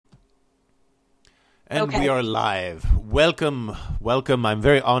And we are live. Welcome. I'm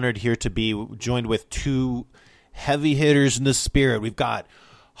very honored here to be joined with two heavy hitters in the spirit. We've got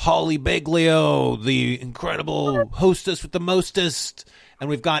Holly Baglio, the incredible hostess with the mostest. And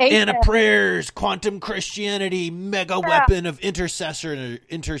we've got Anna Prayers, Quantum Christianity, mega weapon of intercession.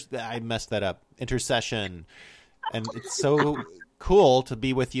 I messed that up. Intercession. And it's so cool to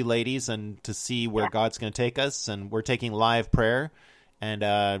be with you ladies and to see where God's going to take us. And we're taking live prayer. And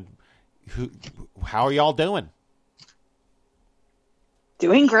how are y'all doing?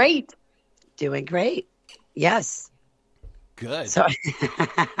 Doing great. Yes. Good. Sorry,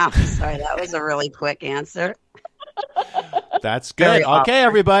 that was a really quick answer. That's good. Okay,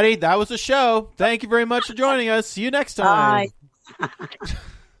 everybody, that was the show. Thank you very much for joining us. See you next time.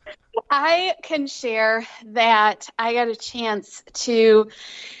 I can share that I got a chance to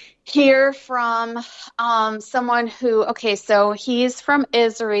hear from someone who, so he's from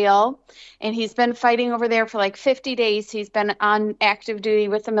Israel, and he's been fighting over there for like 50 days. He's been on active duty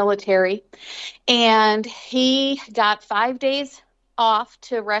with the military, and he got 5 days off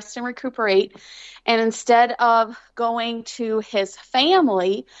to rest and recuperate. And instead of going to his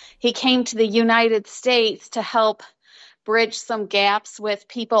family, he came to the United States to help bridge some gaps with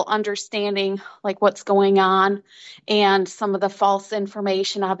people understanding like what's going on and some of the false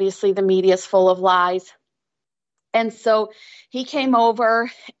information. Obviously, the media is full of lies. And so he came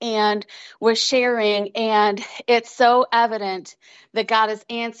over and was sharing, and it's so evident that God is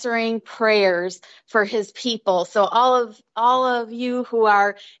answering prayers for his people. So all of you who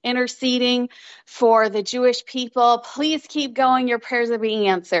are interceding for the Jewish people, please keep going. Your prayers are being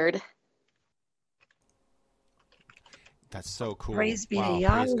answered. That's so cool. Praise be to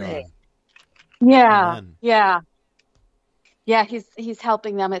Yahweh. Yeah. Amen. Yeah, he's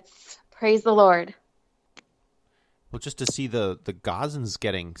helping them. It's praise the Lord. Well, just to see the Gazans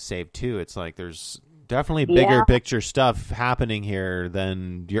getting saved too, it's like there's definitely bigger picture stuff happening here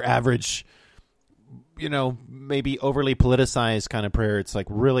than your average, maybe overly politicized kind of prayer. It's like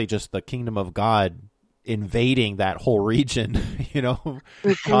really just the kingdom of God invading that whole region,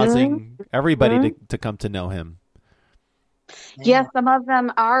 causing everybody to come to know him. Yes, some of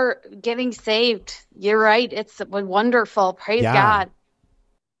them are getting saved. You're right. It's wonderful. Praise God.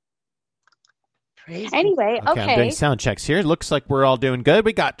 Anyway, okay. I'm doing sound checks here. Looks like we're all doing good.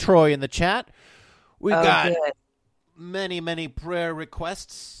 We got Troy in the chat. We've got many, many prayer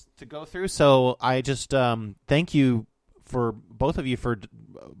requests to go through. So I just thank you for both of you for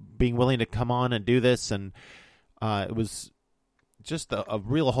being willing to come on and do this. And it was just a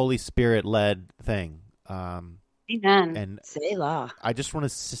real Holy Spirit-led thing. Amen. And Selah. I just want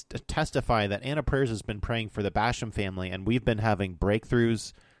to testify that Anna Prayers has been praying for the Basham family, and we've been having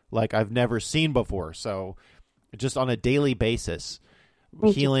breakthroughs like I've never seen before. So just on a daily basis,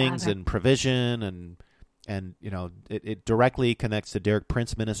 healings and provision, and it directly connects to Derek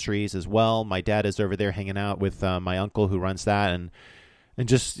Prince Ministries as well. My dad is over there hanging out with my uncle who runs that, and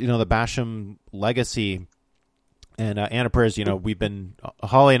just the Basham legacy. And Anna Prayers,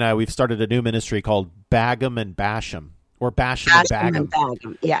 Holly and we've started a new ministry called Baggum and Basham, or Basham and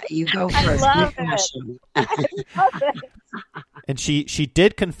Baggum. Yeah, you go first. I love it. I love it. And she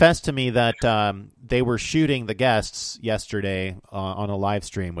did confess to me that they were shooting the guests yesterday on a live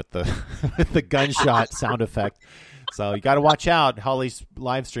stream with the with the gunshot sound effect. So you got to watch out, Holly's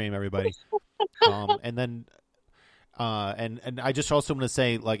live stream, everybody. And then and I just also want to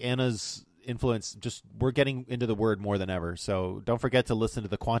say, like, Anna's influence, just we're getting into the word more than ever. So don't forget to listen to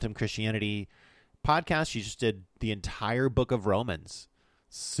the Quantum Christianity podcast. She just did the entire book of Romans.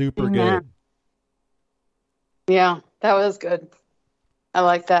 Super good. Yeah, that was good. I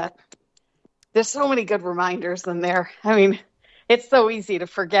like that. There's so many good reminders in there. I mean, it's so easy to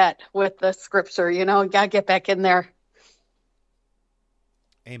forget with the scripture, got to get back in there.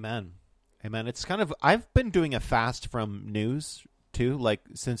 Amen. It's kind of, I've been doing a fast from news too, like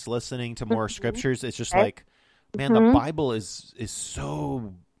since listening to more scriptures. It's just like, man, the Bible is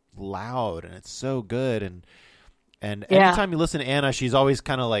so loud and it's so good. And anytime you listen to Anna, she's always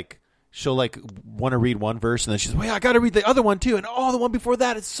kind of like, she'll like want to read one verse and then she's like, wait, I got to read the other one too. And the one before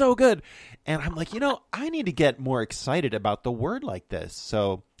that is so good. And I'm like, I need to get more excited about the word like this.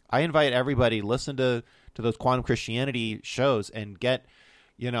 So I invite everybody, listen to those Quantum Christianity shows and get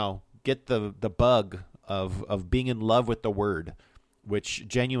the bug of being in love with the word, which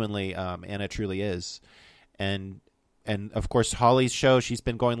genuinely Anna truly is. And of course, Holly's show, she's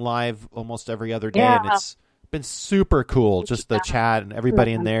been going live almost every other day, and it's been super cool, just the chat and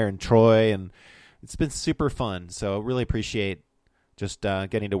everybody in there, and Troy, and it's been super fun. So really appreciate just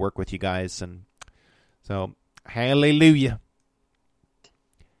getting to work with you guys. And so hallelujah.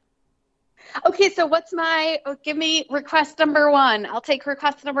 Okay, so give me request number one. I'll take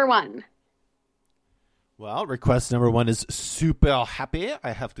request number one. Well, request number one is super happy,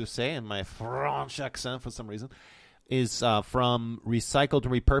 I have to say, in my French accent for some reason, is from Recycled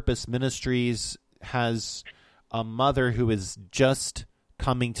and Repurposed Ministries, has a mother who is just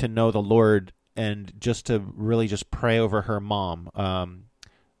coming to know the Lord, and just to really just pray over her mom.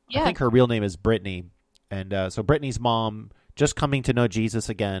 I think her real name is Brittany. And so Brittany's mom just coming to know Jesus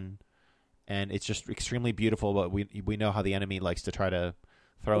again. And it's just extremely beautiful, but we know how the enemy likes to try to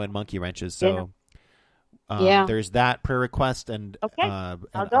throw in monkey wrenches. So there's that prayer request, and I'll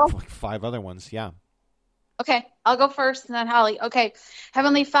go. like 5 other ones. Yeah. Okay, I'll go first and then Holly. Okay,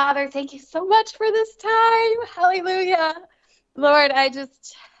 Heavenly Father, thank you so much for this time. Hallelujah. Lord, I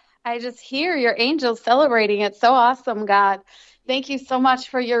just hear your angels celebrating. It's so awesome, God. Thank you so much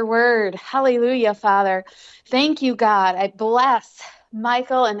for your word. Hallelujah, Father. Thank you, God. I bless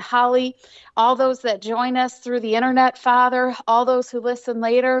Michael and Holly, all those that join us through the internet, Father, all those who listen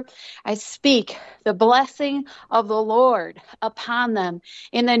later. I speak the blessing of the Lord upon them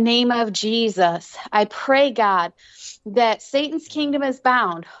in the name of Jesus. I pray, God, that Satan's kingdom is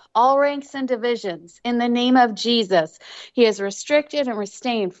bound, all ranks and divisions, in the name of Jesus. He is restricted and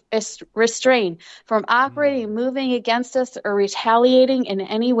restrained from operating, moving against us, or retaliating in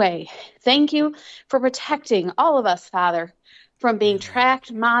any way. Thank you for protecting all of us, Father, from being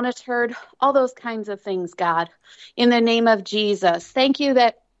tracked, monitored, all those kinds of things, God, in the name of Jesus. Thank you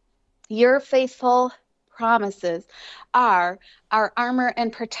that your faithful promises are our armor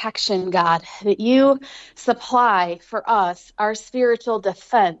and protection, God, that you supply for us our spiritual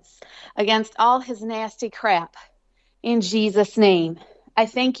defense against all his nasty crap. In Jesus' name, I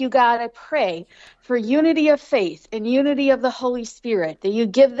thank you, God. I pray for unity of faith and unity of the Holy Spirit, that you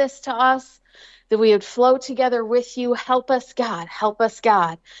give this to us, that we would flow together with you. Help us, God. Help us,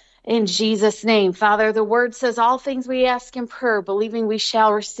 God. In Jesus' name, Father, the word says all things we ask in prayer, believing we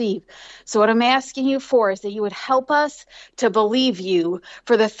shall receive. So what I'm asking you for is that you would help us to believe you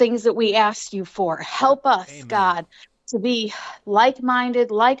for the things that we ask you for. Help us, Amen. God, to be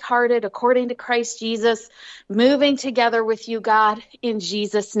like-minded, like-hearted, according to Christ Jesus, moving together with you, God, in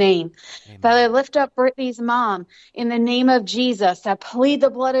Jesus' name. Amen. Father, I lift up Brittany's mom in the name of Jesus. I plead the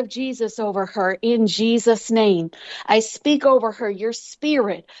blood of Jesus over her in Jesus' name. I speak over her your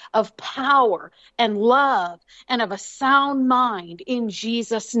spirit of power and love and of a sound mind in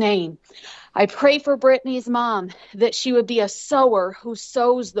Jesus' name. I pray for Brittany's mom that she would be a sower who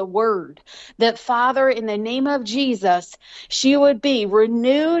sows the word, that Father, in the name of Jesus, she would be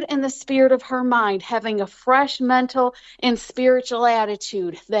renewed in the spirit of her mind, having a fresh mental and spiritual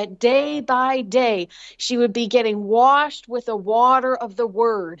attitude, that day by day she would be getting washed with the water of the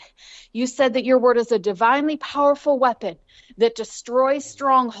word. You said that your word is a divinely powerful weapon that destroys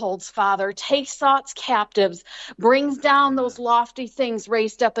strongholds, Father, takes thoughts captives, brings down those lofty things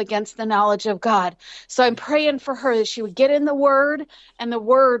raised up against the knowledge of God. So I'm praying for her that she would get in the word and the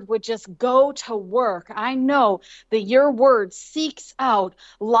word would just go to work. I know that your word seeks out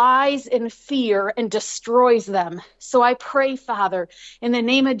lies and fear and destroys them. So I pray, Father, in the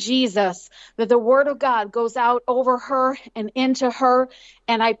name of Jesus, that the word of God goes out over her and into her.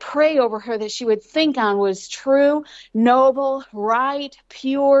 And I pray over her that she would think on what is true, noble, right,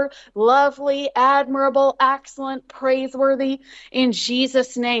 pure, lovely, admirable, excellent, praiseworthy. In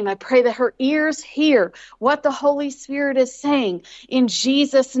Jesus' name, I pray that her ears hear what the Holy Spirit is saying. In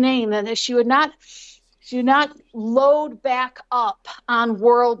Jesus' name, and that she would not load back up on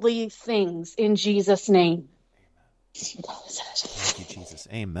worldly things. In Jesus' name. Thank you, Jesus.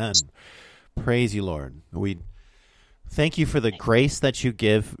 Amen. Praise you, Lord. We thank you for the grace that you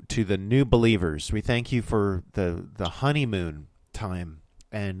give to the new believers. We thank you for the honeymoon time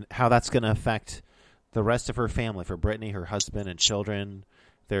and how that's going to affect the rest of her family, for Brittany, her husband and children,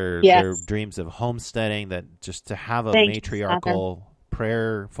 their dreams of homesteading, that just to have a matriarchal,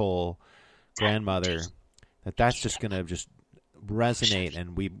 prayerful grandmother, that's just going to just resonate.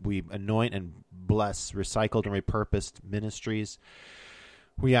 And we anoint and bless Recycled and Repurposed Ministries.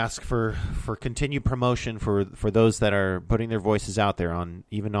 We ask for continued promotion for those that are putting their voices out there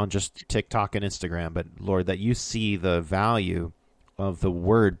even on just TikTok and Instagram. But Lord, that you see the value of the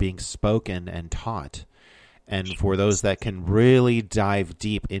word being spoken and taught. And for those that can really dive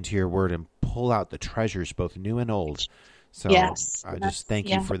deep into your word and pull out the treasures, both new and old. So I just thank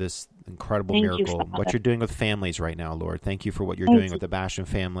you for this incredible miracle, what you're doing with families right now, Lord. Thank you for what you're doing with the Basham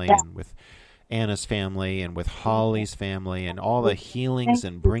family and with Anna's family and with Holly's family, and all the healings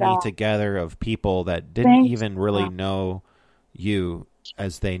and bringing together of people that didn't even really know you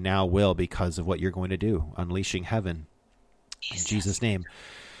as they now will because of what you're going to do, unleashing heaven. In Jesus' name.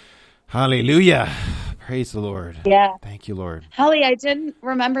 Hallelujah. Praise the Lord. Yeah. Thank you, Lord. Holly, I didn't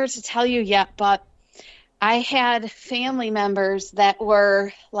remember to tell you yet, but I had family members that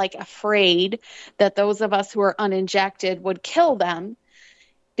were like afraid that those of us who were uninjected would kill them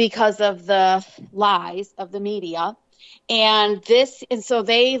because of the lies of the media. And so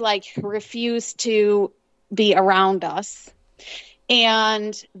they like refused to be around us.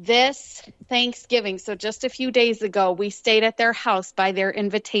 And this Thanksgiving, so just a few days ago, we stayed at their house by their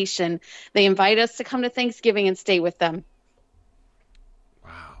invitation. They invite us to come to Thanksgiving and stay with them.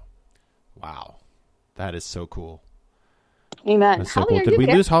 Wow. That is so cool. Amen. That's so Holly, cool. Did we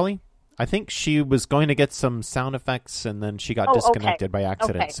lose Holly? I think she was going to get some sound effects and then she got disconnected by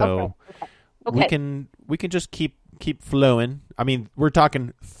accident. We can just keep flowing. I mean, we're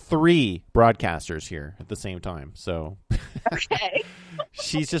talking 3 broadcasters here at the same time. So Okay.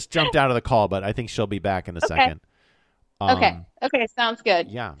 she's just jumped out of the call, but I think she'll be back in a second. Okay, sounds good.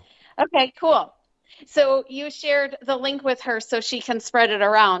 Yeah. Okay, cool. So you shared the link with her so she can spread it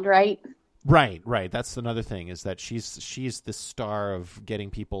around, right? Right. That's another thing is that she's the star of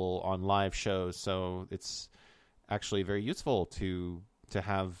getting people on live shows. So it's actually very useful to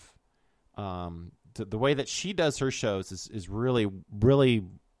have the way that she does her shows is really, really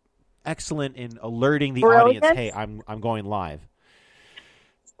excellent in alerting the audience. Hey, I'm going live.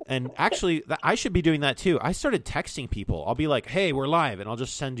 And actually, I should be doing that too. I started texting people. I'll be like, "Hey, we're live," and I'll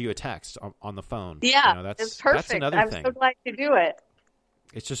just send you a text on the phone. Yeah, it's perfect. That's another thing. I'm so glad to do it.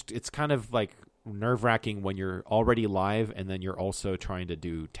 It's kind of like nerve-wracking when you're already live and then you're also trying to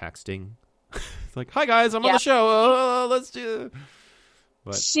do texting. It's like, "Hi guys, I'm on the show. Let's do it."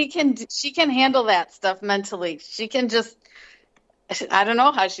 But she can handle that stuff mentally. She can just, I don't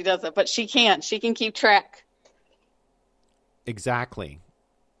know how she does it, but she can keep track. Exactly.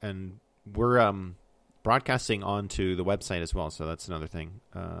 And we're broadcasting onto the website as well, so that's another thing.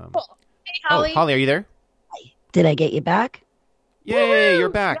 Cool. Hey, Holly. Holly, are you there? Did I get you back? Yay, you're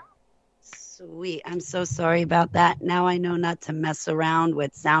back. Sweet. I'm so sorry about that. Now I know not to mess around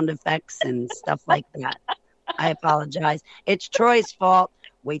with sound effects and stuff like that. I apologize. It's Troy's fault.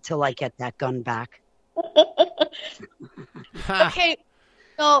 Wait till I get that gun back. Okay.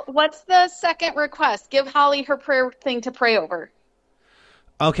 So what's the second request? Give Holly her prayer thing to pray over.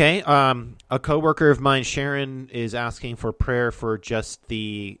 Okay. A coworker of mine, Sharon, is asking for prayer for just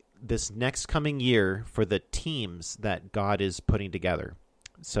this next coming year for the teams that God is putting together.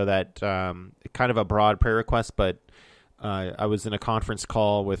 So that kind of a broad prayer request, but I was in a conference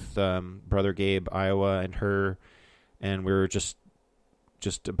call with Brother Gabe, Iowa, and her, and we were just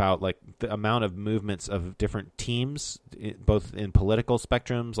about like the amount of movements of different teams, both in political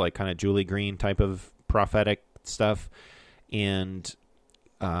spectrums, like kind of Julie Green type of prophetic stuff, and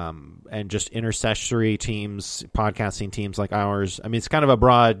just intercessory teams, podcasting teams like ours. I mean, it's kind of a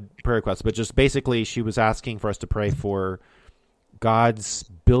broad prayer request, but just basically she was asking for us to pray for God's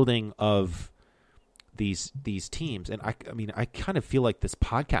building of these teams. And I mean, I kind of feel like this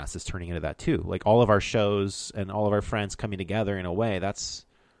podcast is turning into that too. Like all of our shows and all of our friends coming together in a way that's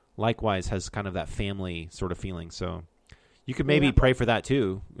likewise has kind of that family sort of feeling. So you could maybe pray for that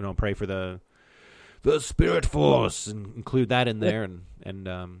too, pray for the Spirit Force and include that in there, and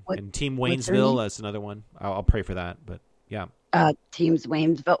Team Waynesville as another one. I'll pray for that, but yeah. Teams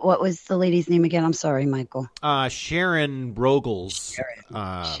Waynesville. What was the lady's name again? I'm sorry, Michael. Sharon Rogels.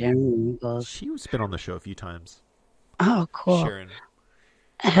 Sharon Rogels. She's been on the show a few times. Oh, cool. Sharon.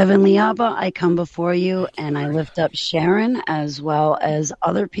 Heavenly Abba, I come before you and I lift up Sharon as well as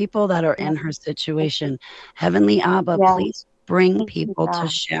other people that are in her situation. Heavenly Abba, please bring people to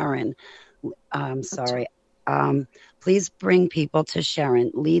Sharon. I'm sorry. Please bring people to Sharon.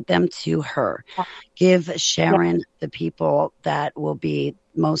 Lead them to her. Give Sharon the people that will be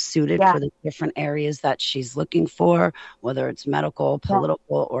most suited for the different areas that she's looking for, whether it's medical,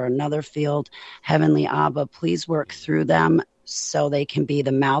 political, or another field. Heavenly Abba, please work through them so they can be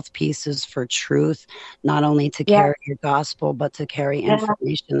the mouthpieces for truth, not only to carry your gospel, but to carry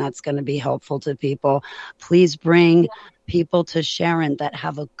information that's going to be helpful to people. Please bring people to Sharon that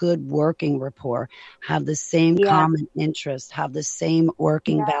have a good working rapport, have the same common interests, have the same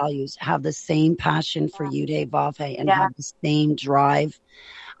working values, have the same passion for Yude Vave, and have the same drive.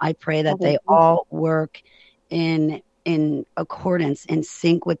 I pray that they all work in accordance, in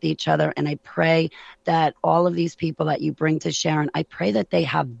sync with each other. And I pray that all of these people that you bring to Sharon, I pray that they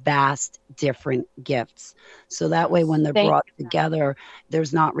have vast different gifts. So that way, when they're brought together,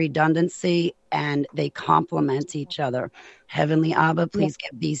 there's not redundancy and they complement each other. Heavenly Abba, please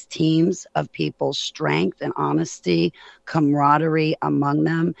give these teams of people strength and honesty, camaraderie among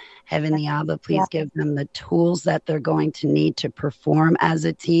them. Heavenly Abba, please give them the tools that they're going to need to perform as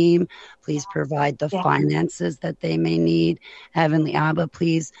a team. Please provide the finances that they may need. Heavenly Abba,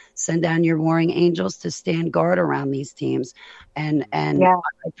 please send down your warring angels to stand guard around these teams. And I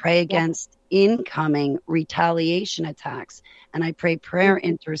pray against incoming retaliation attacks. And I pray prayer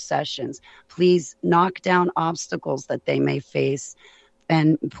intercessions. Please knock down obstacles that they may face.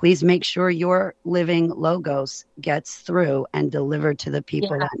 And please make sure your living logos gets through and delivered to the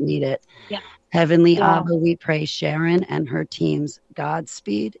people that need it. Heavenly Abba, we pray Sharon and her team's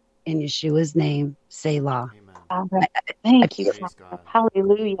Godspeed in Yeshua's name. Selah. Thank you.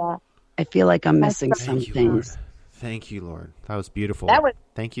 Hallelujah. I feel like I'm missing some things. Thank you, Lord. That was beautiful.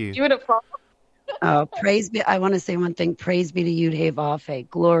 Thank you. Beautiful. Oh, praise be. I want to say one thing. Praise be to Yud Hey Vav Hey.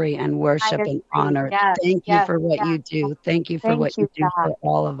 Glory and worship and honor. Thank you for what you do. Thank you for what you do for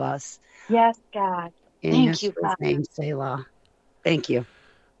all of us. Yes, God. In Yeshua's name, Selah. Thank you.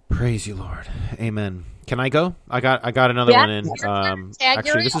 Praise you, Lord. Amen. Can I go? I got another one in.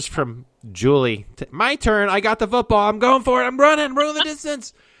 Actually, this is from Julie. My turn. I got the football. I'm going for it. I'm running the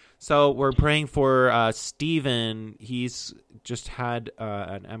distance. So we're praying for Stephen. He's just had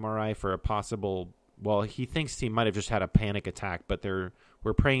an MRI for a possible. Well, he thinks he might have just had a panic attack, but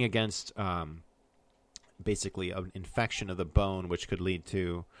we're praying against basically an infection of the bone, which could lead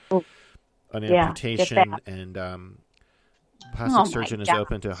to an amputation. And plastic surgeon is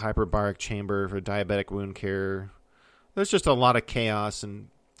open to a hyperbaric chamber for diabetic wound care. There's just a lot of chaos, and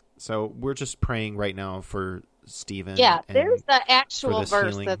so we're just praying right now for Stephen. There's the actual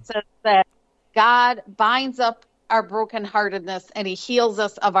verse that says that God binds up our brokenheartedness and he heals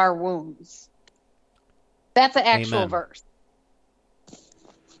us of our wounds. That's an actual verse.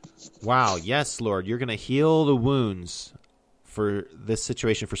 Wow. Yes, Lord. You're going to heal the wounds for this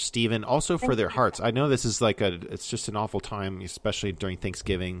situation for Stephen, also for their hearts. I know this is it's just an awful time, especially during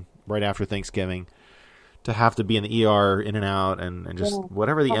Thanksgiving, right after Thanksgiving, to have to be in the ER, in and out, and just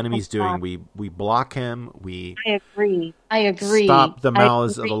whatever the enemy's doing, we block him. I agree. Stop the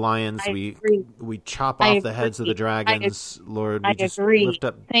mouths of the lions. We chop off the heads of the dragons. Lord, we just lift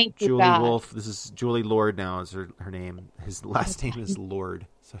up Julie Wolf. This is Julie Lord now is her name. His last name is Lord.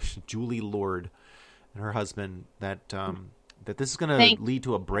 So Julie Lord and her husband, that this is going to lead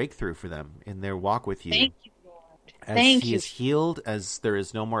to a breakthrough for them in their walk with you. Thank you. As he is healed, as there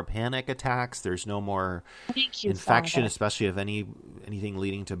is no more panic attacks, there's no more infection, especially of anything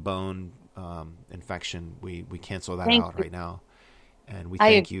leading to bone infection. We cancel that out right now. And we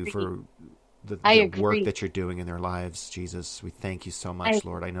thank you for the work that you're doing in their lives, Jesus. We thank you so much,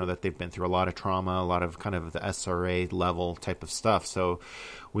 Lord. I know that they've been through a lot of trauma, a lot of kind of the SRA level type of stuff. So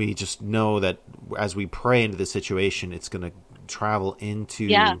we just know that as we pray into the situation, it's going to travel into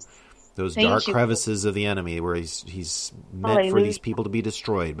those dark crevices of the enemy where he's meant for these people to be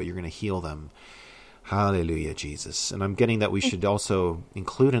destroyed, but you're going to heal them. Hallelujah, Jesus. And I'm getting that we should also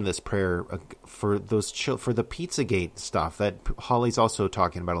include in this prayer for those for the Pizzagate stuff that Holly's also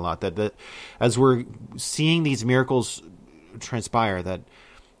talking about a lot, that as we're seeing these miracles transpire, that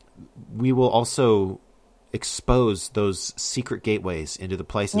we will also expose those secret gateways into the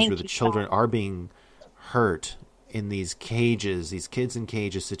places where the children are being hurt in these cages, these kids in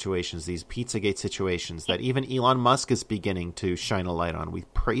cages situations, these Pizzagate situations that even Elon Musk is beginning to shine a light on. We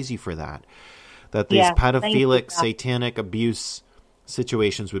praise you for that. That these pedophilic, satanic abuse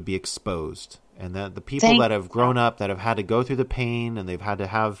situations would be exposed. And that the people that have grown up, that have had to go through the pain, and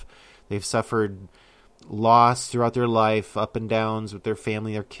they've suffered loss throughout their life, up and downs with their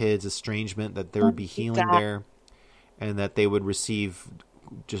family, their kids, estrangement, that there would be healing there, and that they would receive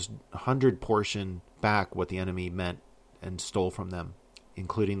just 100 portion back what the enemy meant and stole from them,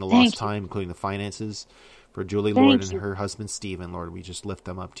 including the lost time, including the finances for Julie, Lord, and her husband, Stephen. Lord, we just lift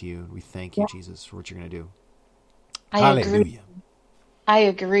them up to you. We thank you, Jesus, for what you're going to do. Hallelujah. I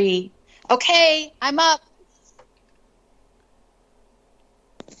agree. Okay, I'm up.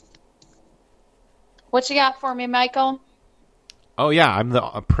 What you got for me, Michael? Oh, yeah, I'm the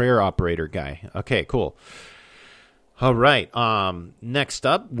prayer operator guy. Okay, cool. All right. Next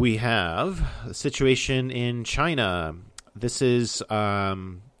up, we have a situation in China. This is a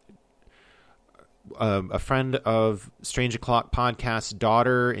friend of Strange O'Clock podcast's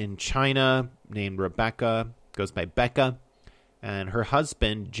daughter in China named Rebecca, goes by Becca, and her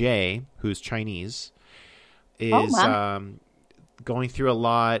husband, Jay, who's Chinese, is going through a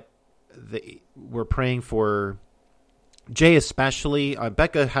lot we're praying for Jay especially.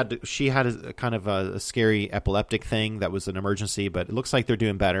 Becca had a kind of a scary epileptic thing that was an emergency, but it looks like they're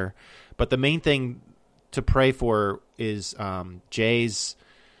doing better. But the main thing to pray for is Jay's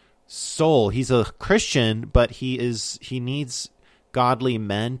soul. He's a Christian, but he needs godly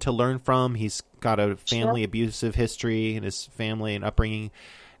men to learn from. He's got a family abusive history in his family and upbringing,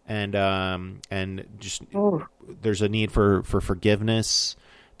 and just there's a need for forgiveness,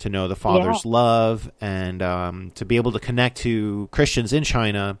 to know the Father's love, and to be able to connect to Christians in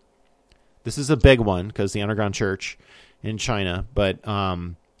China. This is a big one because the underground church in China, but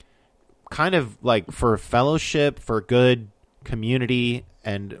kind of like for fellowship, for good community,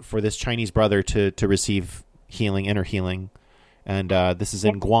 and for this Chinese brother to receive healing, inner healing. And this is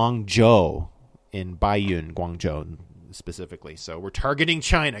in Guangzhou, in Baiyun, Guangzhou specifically. So we're targeting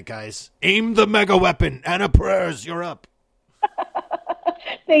China, guys. Aim the mega weapon. Anna prayers, you're up.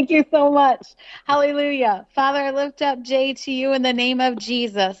 Thank you so much. Hallelujah. Father, I lift up Jay to you in the name of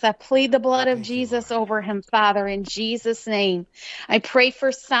Jesus. I plead the blood of Jesus over him, Father, in Jesus' name. I pray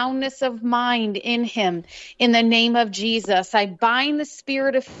for soundness of mind in him in the name of Jesus. I bind the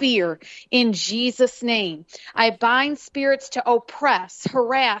spirit of fear in Jesus' name. I bind spirits to oppress,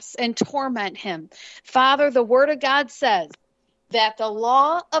 harass, and torment him. Father, the word of God says that the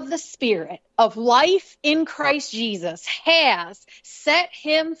law of the Spirit of life in Christ Jesus has set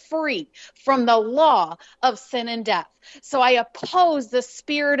him free from the law of sin and death. So I oppose the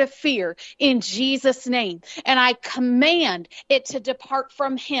spirit of fear in Jesus' name, and I command it to depart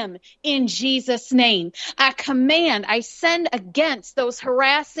from him in Jesus' name. I send against those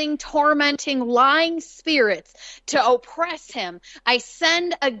harassing, tormenting, lying spirits to oppress him. I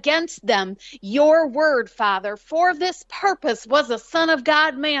send against them your word, Father. For this purpose was the Son of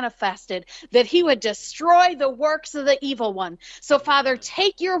God manifested, that he would destroy the works of the evil one. So, Father,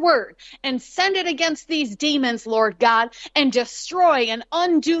 take your word and send it against these demons, Lord God, and destroy and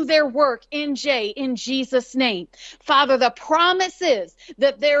undo their work in Jesus' name. Father, the promise is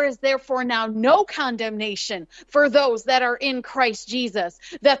that there is therefore now no condemnation for those that are in Christ Jesus,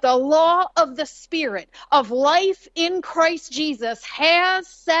 that the law of the Spirit of life in Christ Jesus has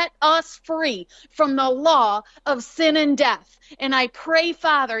set us free from the law of sin and death. And I pray,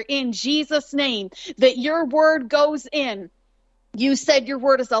 Father, in Jesus' name, that your word goes in. You said your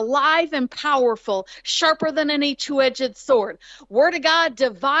word is alive and powerful, sharper than any two-edged sword. Word of God,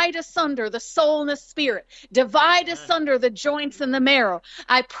 divide asunder the soul and the spirit. Divide asunder the joints and the marrow.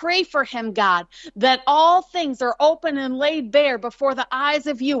 I pray for him, God, that all things are open and laid bare before the eyes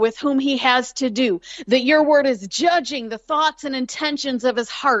of you with whom he has to do. That your word is judging the thoughts and intentions of his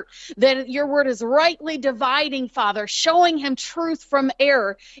heart. That your word is rightly dividing, Father, showing him truth from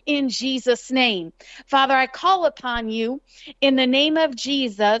error in Jesus' name. Father, I call upon you in the name of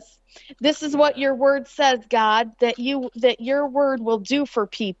Jesus. This is what your word says, God, that your word will do for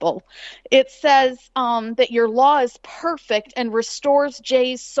people. It says that your law is perfect and restores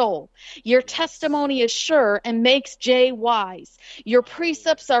Jay's soul. Your testimony is sure and makes Jay wise. Your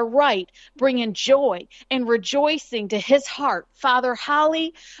precepts are right, bringing joy and rejoicing to his heart. Father,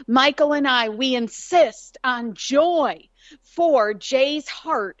 Holly, Michael, and I, we insist on joy for Jay's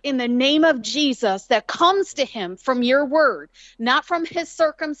heart in the name of Jesus that comes to him from your word, not from his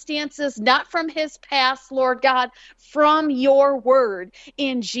circumstances, not from his past, Lord God, from your word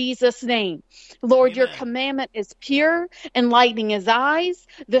in Jesus' name. Lord, your commandment is pure, enlightening his eyes.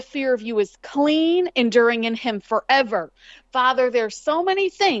 The fear of you is clean, enduring in him forever. Father, there's so many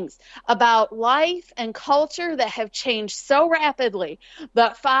things about life and culture that have changed so rapidly.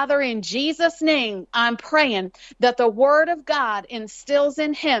 But Father, in Jesus' name, I'm praying that the word of God instills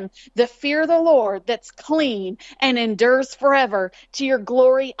in him the fear of the Lord that's clean and endures forever, to your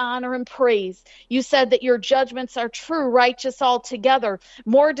glory, honor, and praise. You said that your judgments are true, righteous altogether,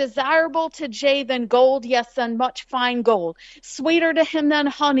 more desirable to Jay than gold, yes, than much fine gold, sweeter to him than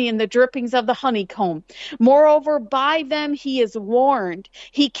honey and the drippings of the honeycomb. Moreover, by them he is warned.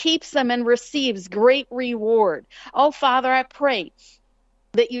 He keeps them and receives great reward. Oh, Father, I pray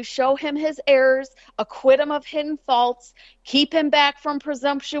that you show him his errors, acquit him of hidden faults, keep him back from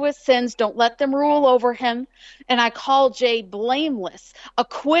presumptuous sins, don't let them rule over him. And I call Jay blameless,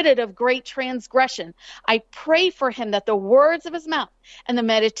 acquitted of great transgression. I pray for him that the words of his mouth and the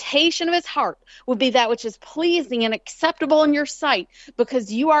meditation of his heart will be that which is pleasing and acceptable in your sight,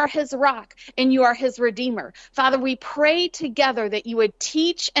 because you are his rock and you are his redeemer. Father, we pray together that you would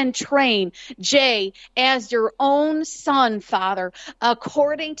teach and train Jay as your own son, Father,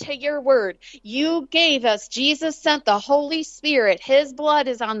 according to your word. You gave us, Jesus sent the Holy Holy Spirit, his blood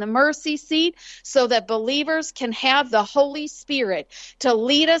is on the mercy seat so that believers can have the Holy Spirit to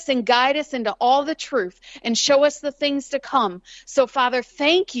lead us and guide us into all the truth and show us the things to come. So, Father,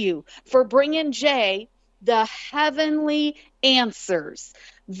 thank you for bringing Jay the heavenly answers,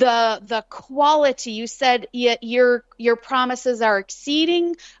 the quality. You said your promises are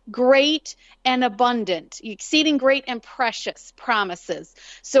exceeding great and abundant, exceeding great and precious promises.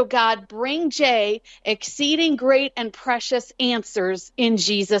 So God, bring Jay exceeding great and precious answers in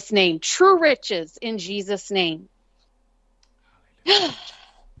Jesus' name, true riches in Jesus' name.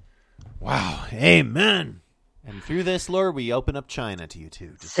 Wow, amen. And through this, Lord, we open up China to you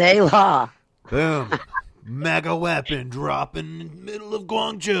too. Selah. Boom. Mega weapon drop in the middle of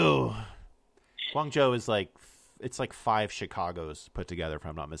Guangzhou. Guangzhou is like 5 Chicagos put together, if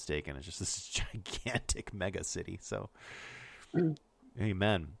I'm not mistaken. It's just this gigantic mega city. So,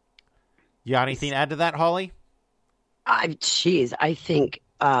 amen. You got anything to add to that, Holly? I think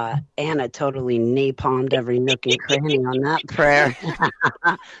Anna totally napalmed every nook and cranny on that prayer,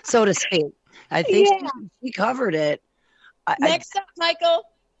 so to speak. I think she covered it. Next up, Michael.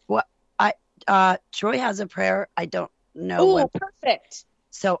 Troy has a prayer. I don't know. Oh, perfect.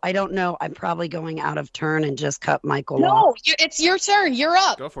 So I don't know. I'm probably going out of turn and just cut Michael off. No, it's your turn. You're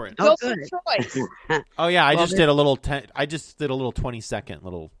up. Go for it. Go for Troy. Oh yeah, I just did a little 20-second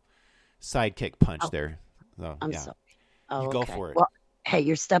little sidekick punch there. So, I'm sorry. Oh, you go for it. Well, hey,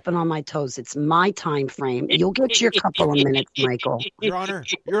 you're stepping on my toes. It's my time frame. You'll get your couple of minutes, Michael. Your Honor.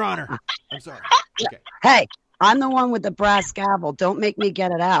 I'm sorry. Okay. Hey, I'm the one with the brass gavel. Don't make me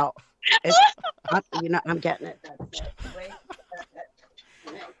get it out. I'm getting it.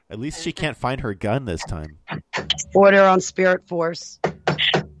 At least she can't find her gun this time. Order on Spirit Force.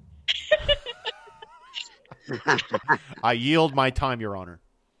 I yield my time, Your Honor.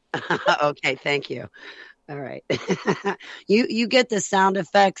 Okay, thank you. All right. You get the sound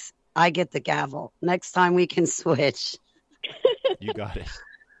effects. I get the gavel. Next time we can switch. You got it.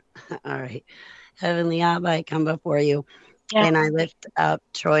 All right. Heavenly Abba, I come before you. Yeah. And I lift up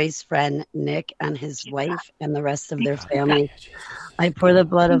Troy's friend Nick and his wife and the rest of their family. I pour the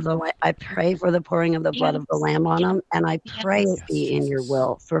blood of I pray for the pouring of the blood of the Lamb on them, and I pray it be in your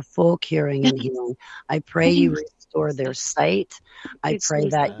will for full curing and healing. I pray you restore their sight. I pray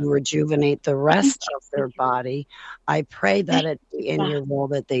that you rejuvenate the rest of their body. I pray that it be in your will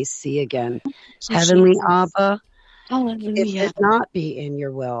that they see again. Heavenly Abba, hallelujah. If it not be in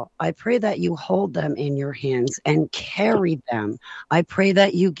your will, I pray that you hold them in your hands and carry them. I pray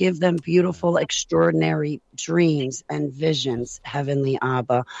that you give them beautiful, extraordinary dreams and visions, Heavenly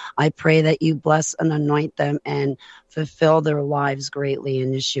Abba. I pray that you bless and anoint them and fulfill their lives greatly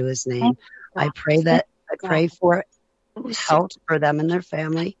in Yeshua's name. I pray for health for them and their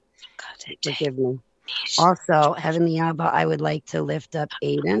family. Forgive me. Also, Heavenly Abba, I would like to lift up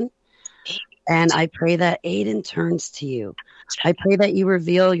Aiden. And I pray that Aiden turns to you. I pray that you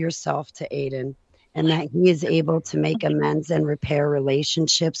reveal yourself to Aiden and that he is able to make amends and repair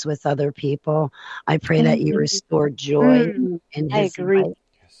relationships with other people. I pray that you restore joy in his life.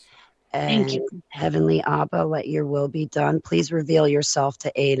 And thank you. Heavenly Abba, let your will be done. Please reveal yourself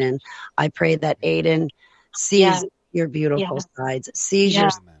to Aiden. I pray that Aiden sees your beautiful sides, sees your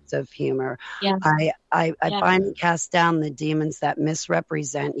sense of humor. I bind and cast down the demons that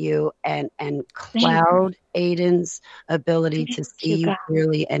misrepresent you and cloud Aiden's ability to see you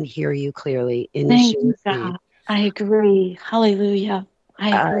clearly and hear you clearly. In Yeshua's name. I agree. Hallelujah.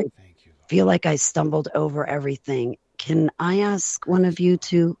 I agree. Feel like I stumbled over everything. Can I ask one of you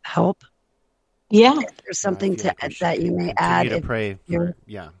to help? Yeah. Is there something that you may add? To pray for,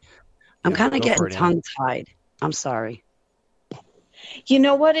 I'm kind of getting tongue-tied. I'm sorry. You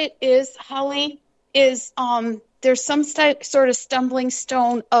know what it is, Holly? Is there's some sort of stumbling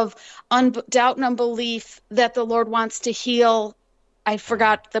stone of doubt and unbelief that the Lord wants to heal. I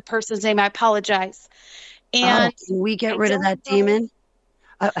forgot the person's name. I apologize. And can we get rid of that demon?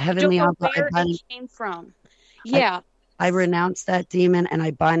 Heavenly Abba, where it came from. Yeah. I renounce that demon and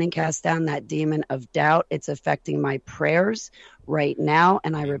I bind and cast down that demon of doubt. It's affecting my prayers right now,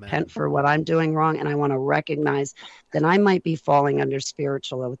 and I repent for what I'm doing wrong, and I want to recognize that I might be falling under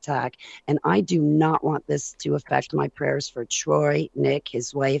spiritual attack, and I do not want this to affect my prayers for Troy, Nick,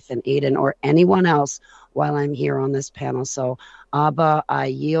 his wife, and Aiden, or anyone else while I'm here on this panel. So, Abba, I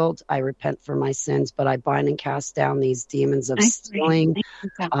yield. I repent for my sins, but I bind and cast down these demons of stealing,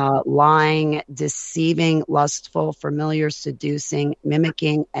 lying, deceiving, lustful, familiar, seducing,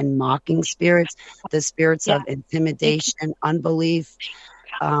 mimicking, and mocking spirits, the spirits of intimidation, unbelief,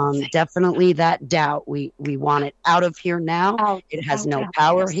 Definitely that doubt. We want it out of here now. It has no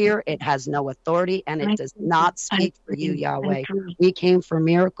power here. It has no authority, and it does not speak for you, Yahweh. We came for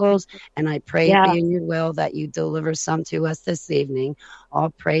miracles, and I pray it be in your will that you deliver some to us this evening. All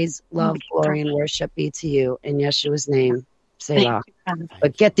praise, love, glory, and worship be to you. In Yeshua's name, Selah.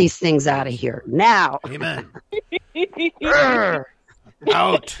 But get these things out of here now. Amen.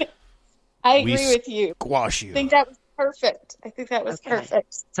 Out. I agree with you. Squash you. I think that was perfect. I think that was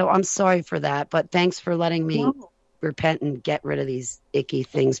perfect. So I'm sorry for that, but thanks for letting me repent and get rid of these icky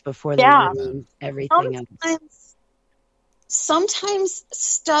things before they ruin everything else. Sometimes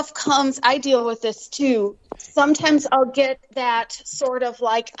stuff comes, I deal with this too. Sometimes I'll get that sort of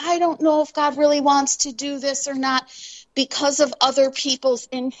like, I don't know if God really wants to do this or not because of other people's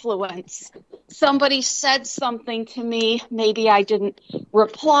influence. Somebody said something to me, maybe I didn't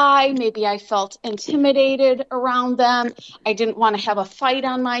reply, maybe I felt intimidated around them. I didn't want to have a fight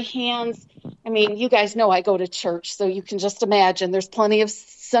on my hands. I mean, you guys know I go to church, so you can just imagine there's plenty of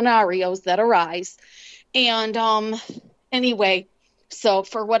scenarios that arise. And anyway, so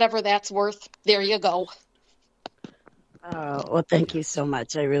for whatever that's worth, there you go. Well, thank you so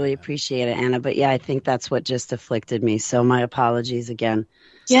much. I really appreciate it, Anna. But yeah, I think that's what just afflicted me. So my apologies again.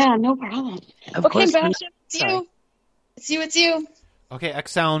 Yeah, no problem. Okay, Basham, it's you. Okay,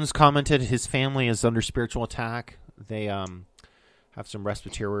 X Sounds commented his family is under spiritual attack. They have some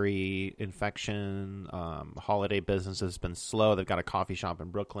respiratory infection. Holiday business has been slow. They've got a coffee shop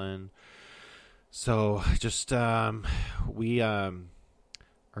in Brooklyn. So just we are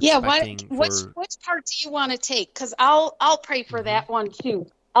expecting which part do you want to take? Because I'll pray for that one too.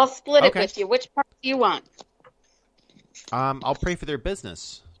 I'll split it with you. Which part do you want? I'll pray for their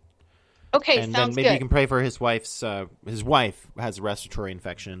business. Okay, and sounds then maybe good. you can pray for his wife's. His wife has a respiratory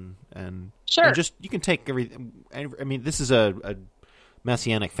infection, and just you can take everything. I mean, this is a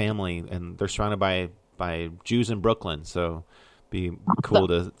Messianic family, and they're surrounded by Jews in Brooklyn, so be cool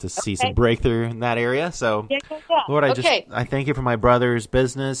to see some breakthrough in that area. So, Lord, I thank you for my brother's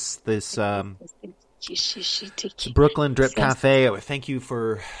business. This Brooklyn Drip Cafe. I thank you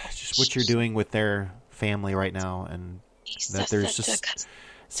for just what you're doing with their family right now, and that there's just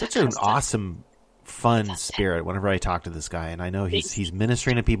such an awesome, fun spirit whenever I talk to this guy. And I know he's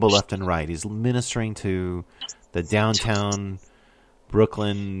ministering to people left and right. He's ministering to the downtown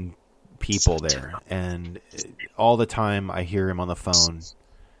Brooklyn people there. And all the time I hear him on the phone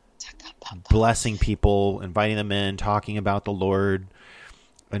blessing people, inviting them in, talking about the Lord.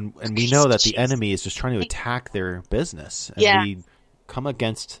 And we know that the enemy is just trying to attack their business. And we come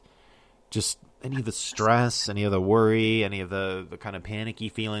against just any of the stress, any of the worry, any of the kind of panicky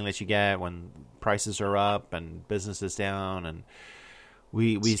feeling that you get when prices are up and business is down. And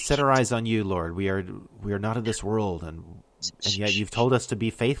we set our eyes on you, Lord. We are not of this world, and yet you've told us to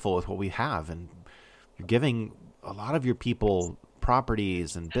be faithful with what we have. And you're giving a lot of your people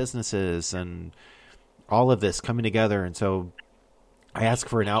properties and businesses and all of this coming together. And so I ask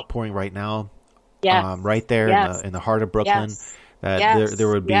for an outpouring right now, right there in the heart of Brooklyn. That there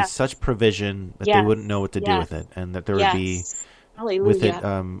would be such provision that they wouldn't know what to do with it, and that there would be with it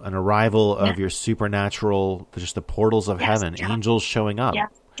an arrival of your supernatural, just the portals of heaven, angels showing up.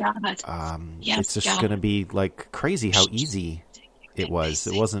 It's just going to be like crazy how easy it was.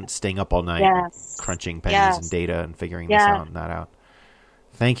 It wasn't staying up all night crunching pennies and data and figuring this out and that out.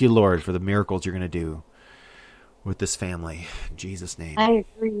 Thank you, Lord, for the miracles you're going to do with this family. In Jesus' name.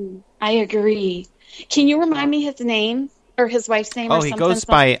 I agree. Can you remind me his name? Or his wife's name? He goes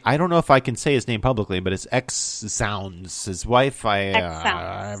by, I don't know if I can say his name publicly, but it's X Sounds. His wife,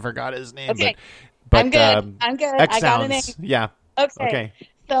 I forgot his name. Okay. But I'm good. X I got a name. Sounds. Yeah. Okay.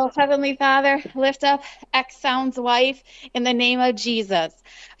 So, Heavenly Father, lift up X Sound's wife in the name of Jesus.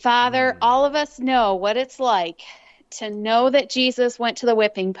 Father, all of us know what it's like to know that Jesus went to the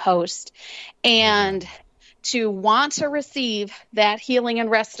whipping post and to want to receive that healing and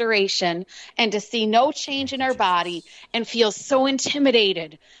restoration, and to see no change in our body and feel so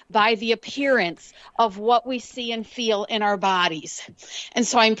intimidated by the appearance of what we see and feel in our bodies. And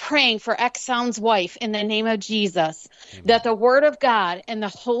so I'm praying for X Sound's wife in the name of Jesus, that the Word of God and the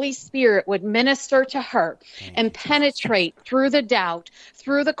Holy Spirit would minister to her and penetrate through the doubt,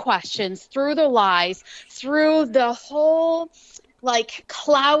 through the questions, through the lies, through the whole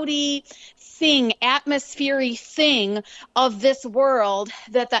cloudy atmospheric thing of this world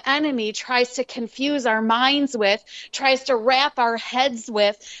that the enemy tries to confuse our minds with, tries to wrap our heads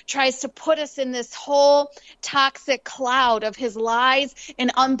with, tries to put us in this whole toxic cloud of his lies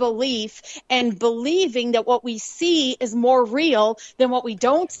and unbelief, and believing that what we see is more real than what we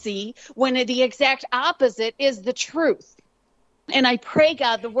don't see, when the exact opposite is the truth. And I pray,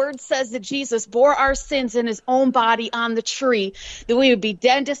 God, the word says that Jesus bore our sins in his own body on the tree, that we would be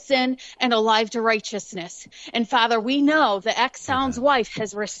dead to sin and alive to righteousness. And Father, we know that Exxon's wife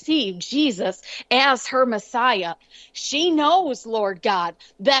has received Jesus as her Messiah. She knows, Lord God,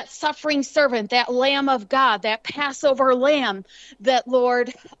 that suffering servant, that Lamb of God, that Passover lamb, that,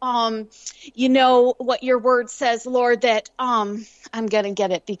 Lord, you know what your word says, Lord, that I'm going to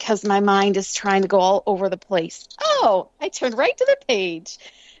get it because my mind is trying to go all over the place. Oh, I turned right to the page.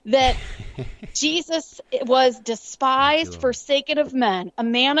 That Jesus was despised, forsaken of men, a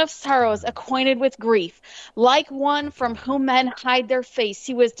man of sorrows, acquainted with grief. Like one from whom men hide their face,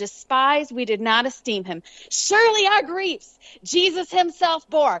 he was despised. We did not esteem him. Surely our griefs Jesus himself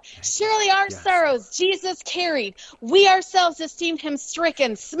bore. Surely our sorrows Jesus carried. We ourselves esteemed him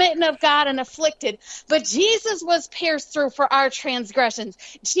stricken, smitten of God, and afflicted. But Jesus was pierced through for our transgressions.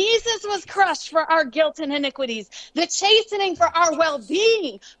 Jesus was crushed for our guilt and iniquities. The chastening for our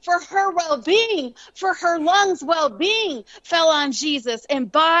well-being, for her well-being, for her lungs' well-being fell on Jesus.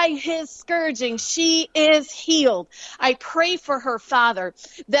 And by his scourging, she is healed. I pray for her, Father,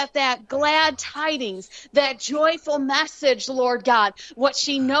 that glad tidings, that joyful message, Lord God, what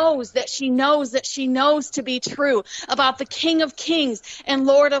she knows, that she knows to be true about the King of Kings and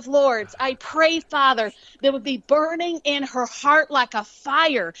Lord of Lords. I pray, Father, that would be burning in her heart like a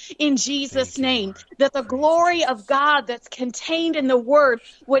fire in Jesus' name, that the glory of God that's contained in the word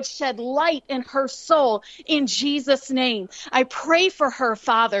would shed light in her soul in Jesus' name. I pray for her,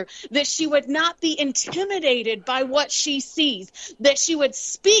 Father, that she would not be intimidated by what she sees, that she would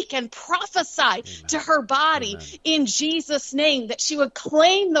speak and prophesy to her body in Jesus' name, that she would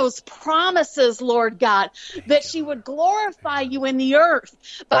claim those promises, Lord God, that she would glorify you in the earth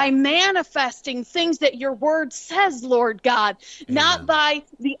by manifesting things that your word says, Lord God, not by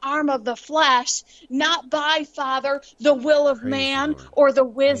the arm of the flesh, not by, Father, the will of man or the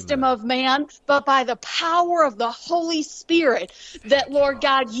wisdom of man, but by the power of the Holy Spirit, that, Lord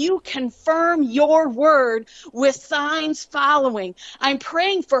God, you confirm your word with signs following. I'm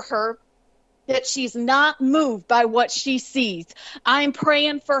praying for her that she's not moved by what she sees. I'm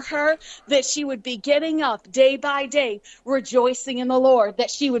praying for her that she would be getting up day by day, rejoicing in the Lord,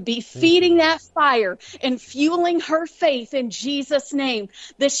 that she would be feeding that fire and fueling her faith in Jesus' name,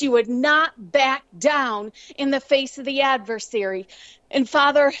 that she would not back down in the face of the adversary. And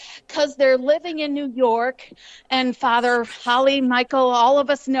Father, because they're living in New York, and Father, Holly, Michael, all of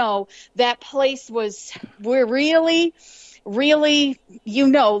us know that place we're really, you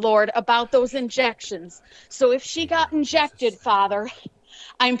know, Lord, about those injections. So if she got injected, Father,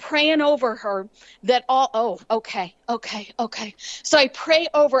 I'm praying over her that okay. So I pray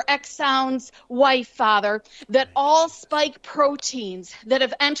over Exxon's wife, Father, that all spike proteins that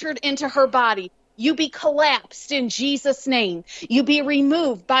have entered into her body, you be collapsed in Jesus' name. You be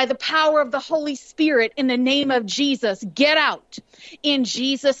removed by the power of the Holy Spirit in the name of Jesus. Get out in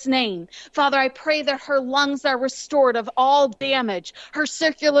Jesus' name. Father, I pray that her lungs are restored of all damage. Her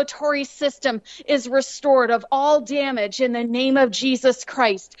circulatory system is restored of all damage in the name of Jesus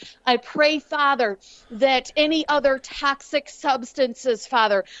Christ. I pray, Father, that any other toxic substances,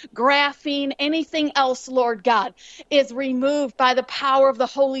 Father, graphene, anything else, Lord God, is removed by the power of the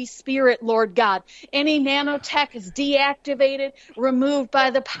Holy Spirit, Lord God. Any nanotech is deactivated, removed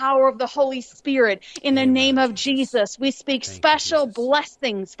by the power of the Holy Spirit. In the name of Jesus, we speak special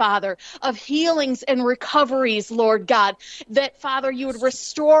blessings, Father, of healings and recoveries, Lord God, that, Father, you would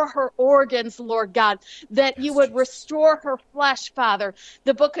restore her organs, Lord God, that you would restore her flesh, Father.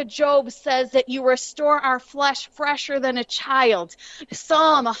 The book of Job says that you restore our flesh fresher than a child.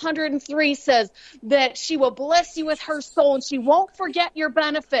 Psalm 103 says that she will bless you with her soul and she won't forget your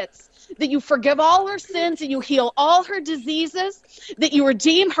benefits, that you forgive all her sins, that you heal all her diseases, that you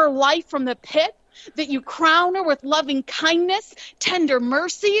redeem her life from the pit, that you crown her with loving kindness, tender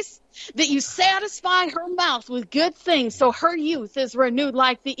mercies, that you satisfy her mouth with good things so her youth is renewed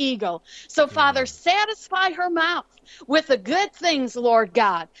like the eagle. So, Father, satisfy her mouth with the good things, Lord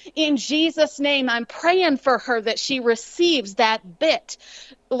God. In Jesus' name, I'm praying for her that she receives that bit,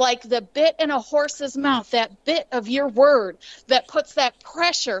 like the bit in a horse's mouth, that bit of your word that puts that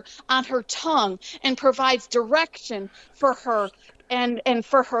pressure on her tongue and provides direction for her and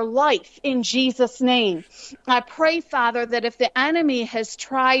for her life in Jesus' name. I pray, Father, that if the enemy has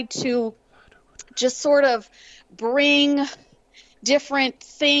tried to just sort of bring different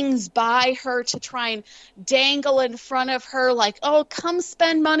things by her to try and dangle in front of her, like, oh, come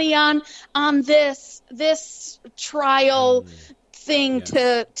spend money on this trial thing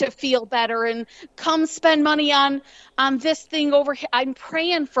to feel better, and come spend money on this thing over here. I'm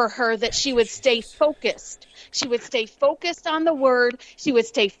praying for her that she would stay focused. She would stay focused on the word. She would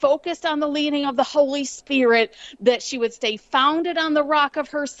stay focused on the leading of the Holy Spirit, that she would stay founded on the rock of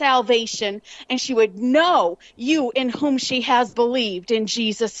her salvation, and she would know you in whom she has believed, in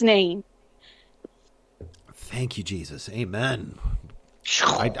Jesus' name. Thank you, Jesus. Amen.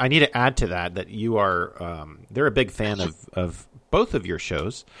 I need to add to that you are, they're a big fan of both of your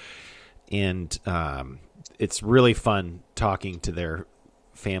shows, and it's really fun talking to their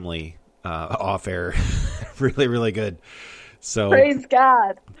family off air. Really, really good. So praise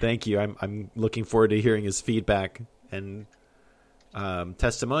God. Thank you. I'm looking forward to hearing his feedback and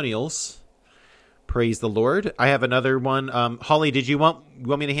testimonials. Praise the Lord. I have another one. Holly, did you want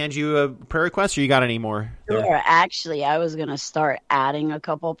me to hand you a prayer request, or you got any more there? Sure. Actually, I was going to start adding a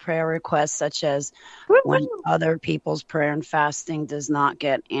couple prayer requests, such as when other people's prayer and fasting does not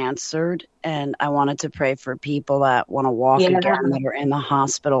get answered. And I wanted to pray for people that want to walk again, that are in the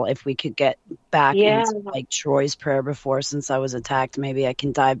hospital. If we could get back into like Troy's prayer before, since I was attacked, maybe I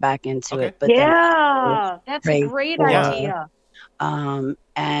can dive back into it. But that's a great idea.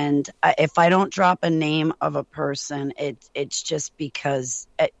 And if I don't drop a name of a person, it's just because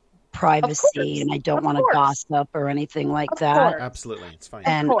privacy, and I don't want to gossip or anything like that. Absolutely, it's fine.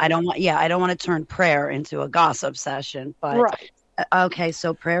 And I don't want to turn prayer into a gossip session. But okay,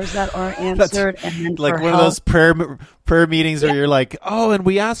 so prayers that are answered, and then like one of those prayer meetings where you're like, oh, and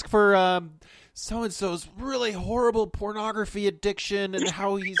we ask for so-and-so's really horrible pornography addiction, and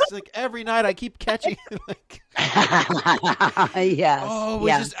how he's like, every night I keep catching like we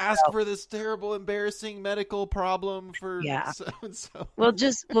just ask for this terrible, embarrassing medical problem for so-and-so.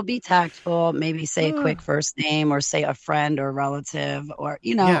 We'll be tactful, maybe say a quick first name, or say a friend or relative, or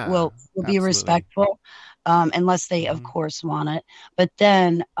we'll be respectful, unless they of course want it. But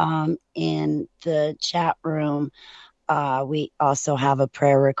then in the chat room, we also have a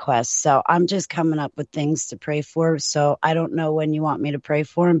prayer request. So I'm just coming up with things to pray for. So I don't know when you want me to pray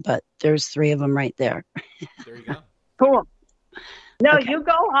for them, but there's 3 of them right there. There you go. Cool. No, you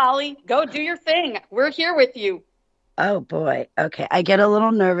go, Holly. Go do your thing. We're here with you. Oh, boy. Okay. I get a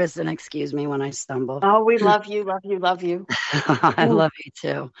little nervous, and excuse me when I stumble. Oh, we love you, love you, love you. I love you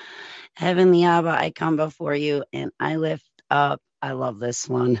too. Heavenly Abba, I come before you, and I lift up, I love this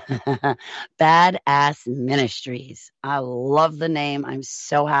one, Badass Ministries. I love the name. I'm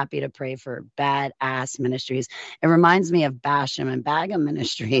so happy to pray for Badass Ministries. It reminds me of Basham and Baglio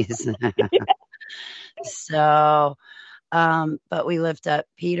Ministries. So, but we lift up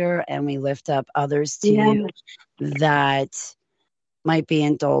Peter, and we lift up others to you that might be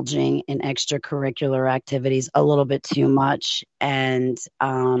indulging in extracurricular activities a little bit too much. And,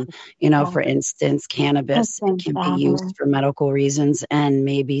 for instance, cannabis can be used for medical reasons, and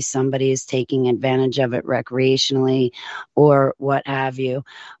maybe somebody is taking advantage of it recreationally or what have you.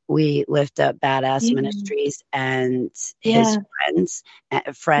 We lift up Badass Ministries and his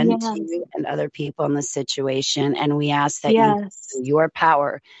friend to you, and other people in the situation. And we ask that you, your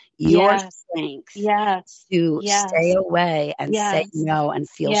power, your strength to stay away and say no and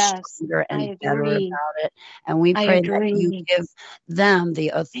feel stronger and better about it. And we pray that you give them the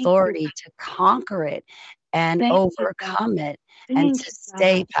authority to conquer it and overcome it, and to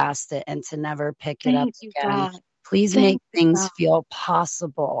stay past it, and to never pick it up again. Please make things feel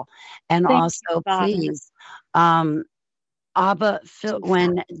possible. And also, please, Abba,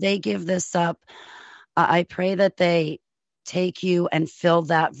 when they give this up, I pray that they take you and fill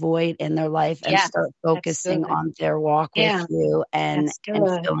that void in their life, and start focusing on their walk with you, and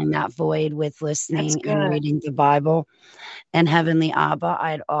filling that void with listening and reading the Bible. And Heavenly Abba,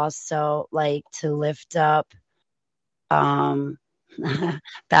 I'd also like to lift up Badass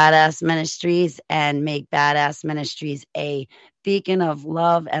Ministries, and make Badass Ministries a beacon of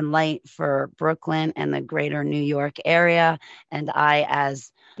love and light for Brooklyn and the greater New York area. And I,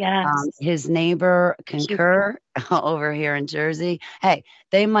 as his neighbor, concur over here in Jersey. Hey,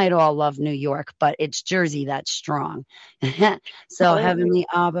 they might all love New York, but it's Jersey that's strong. So Heavenly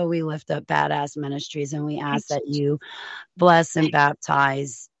Abba, we lift up Badass Ministries, and we ask that you bless and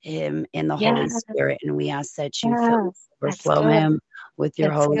baptize him in the Holy Spirit. And we ask that you overflow him with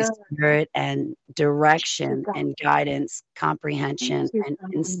your Holy Spirit, and direction and guidance, comprehension and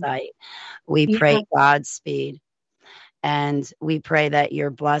insight. We pray Godspeed. And we pray that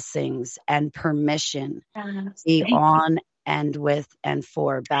your blessings and permission be on and with and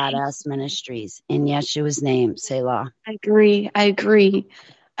for Badass Ministries. In Yeshua's name, Selah. I agree.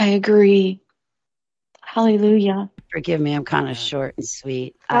 Hallelujah. Forgive me, I'm kind of short and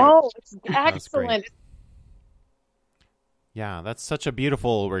sweet. Oh, it's excellent. Yeah, that's such a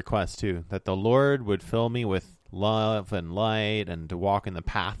beautiful request, too, that the Lord would fill me with love and light and to walk in the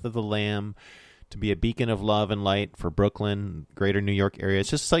path of the Lamb, to be a beacon of love and light for Brooklyn, greater New York area. It's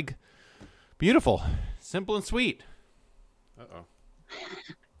just like beautiful, simple and sweet. Uh-oh.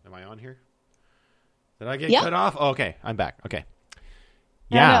 Am I on here? Did I get cut off? Oh, okay, I'm back. Okay.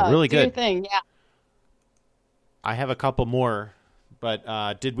 Yeah, really good. Your thing. Yeah. I have a couple more, but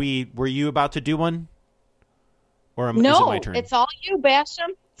were you about to do one? Or is it my turn? It's all you, Basham.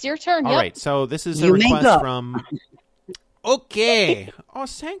 It's your turn. All right, so this is a request from... Okay. Oh,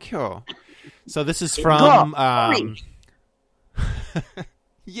 thank you. So this is from...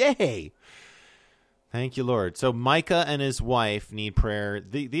 Yay. Thank you, Lord. So Micah and his wife need prayer.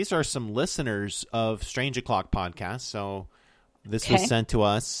 These are some listeners of Strange O'Clock podcast. So this was sent to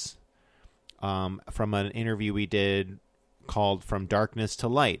us from an interview we did called From Darkness to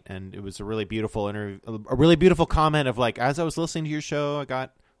Light. And it was a really beautiful interview, a really beautiful comment of like, as I was listening to your show, I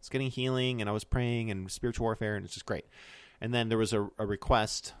was getting healing and I was praying and spiritual warfare, and it's just great. And then there was a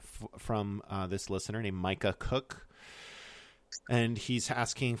request from this listener named Micah Cook. And he's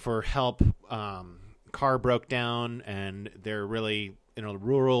asking for help. Car broke down and they're really in a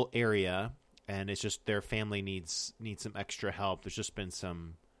rural area, and it's just their family needs some extra help. There's just been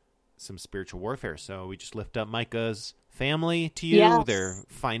some spiritual warfare. So we just lift up Micah's family to you, their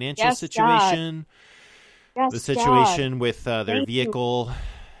financial situation, the situation with their vehicle.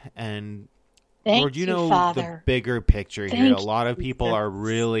 And Lord, you know the bigger picture here. A lot of people are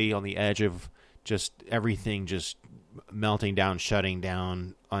really on the edge of just everything just melting down, shutting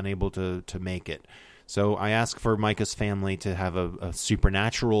down, unable to make it. So I ask for Micah's family to have a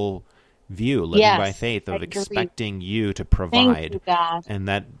supernatural view, living by faith, of expecting you to provide, and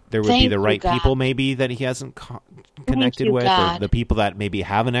that there would be the right people maybe that he hasn't connected with, or the people that maybe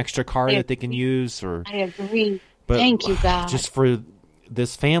have an extra car that they can use. Or I agree. But thank you, God. Just for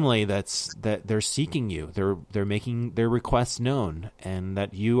this family that they're seeking you, they're making their requests known, and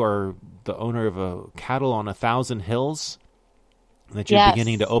that you are the owner of a cattle on 1,000 hills. That you're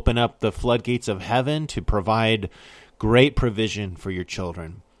beginning to open up the floodgates of heaven to provide great provision for your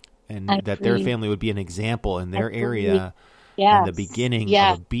children, and that their family would be an example in their area and the beginning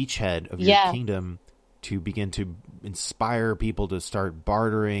of a beachhead of your kingdom, to begin to inspire people to start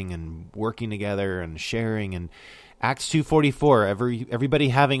bartering and working together and sharing. And Acts 2:44, everybody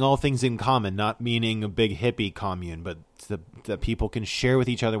having all things in common, not meaning a big hippie commune, but that people can share with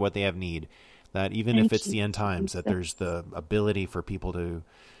each other what they have need. That even if it's the end times, that there's the ability for people to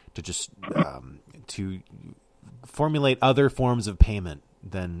just to formulate other forms of payment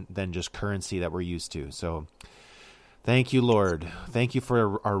than just currency that we're used to. So thank you, Lord. Thank you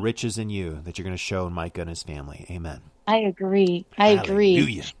for our riches in you that you're going to show Micah and his family. Amen. I agree.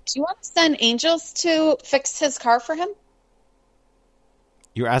 Hallelujah. Do you want to send angels to fix his car for him?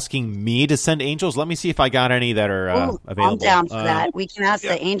 You're asking me to send angels? Let me see if I got any that are available. I'm down for that. We can ask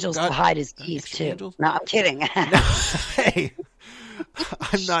the angels to hide his keys, too. Angels? No, I'm kidding. Hey,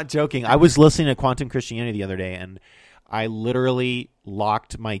 I'm not joking. I was listening to Quantum Christianity the other day, and I literally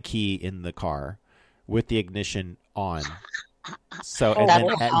locked my key in the car with the ignition on. So, and then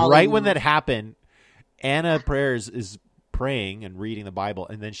right when that happened, Anna Prayers is praying and reading the Bible,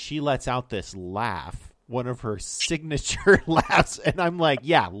 and then she lets out this laugh. One of her signature laughs, and I'm like,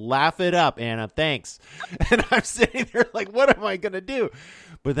 yeah, laugh it up, Anna, thanks. And I'm sitting there like, what am I going to do?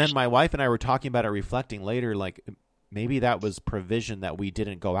 But then my wife and I were talking about it, reflecting later, like maybe that was provision that we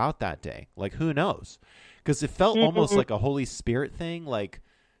didn't go out that day. Like, who knows? Because it felt almost like a Holy Spirit thing, like,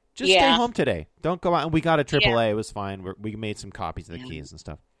 just stay home today. Don't go out. And we got a AAA. It was fine. We made some copies of the keys and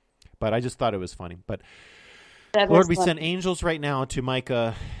stuff. But I just thought it was funny. But Lord, we send angels right now to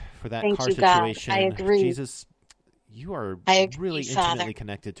Micah for that car situation. God. I agree. Jesus, you are really intimately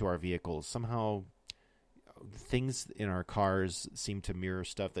connected to our vehicles. Somehow things in our cars seem to mirror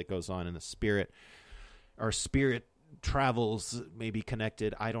stuff that goes on in the spirit. Our spirit travels may be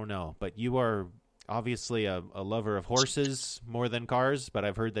connected. I don't know. But you are obviously a lover of horses more than cars, but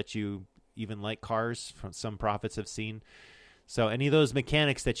I've heard that you even like cars, from some prophets have seen. So any of those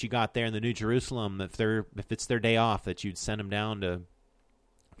mechanics that you got there in the New Jerusalem, if it's their day off, that you'd send them down to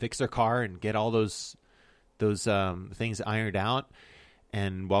fix their car and get all those things ironed out.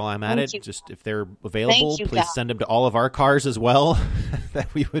 And while I'm at it, just if they're available, please send them to all of our cars as well.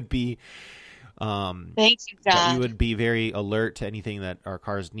 That we would be, thank you, God. That we would be very alert to anything that our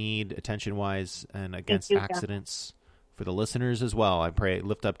cars need, attention-wise, and against accidents. For the listeners as well, I pray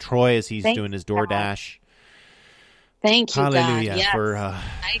lift up Troy as he's doing his DoorDash. Thank you, Hallelujah, God. Yes. For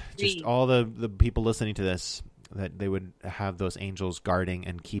just all the people listening to this, that they would have those angels guarding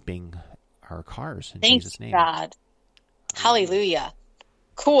and keeping our cars in Jesus' name. God. Hallelujah.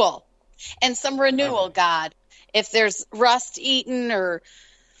 Cool. And some renewal, God. If there's rust eaten or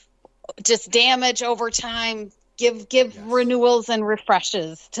just damage over time, give renewals and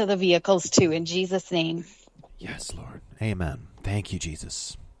refreshes to the vehicles too, in Jesus' name. Yes, Lord. Amen. Thank you,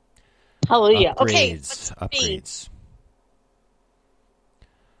 Jesus. Hallelujah. Upgrades.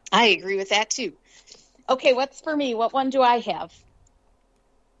 I agree with that too. Okay, what's for me? What one do I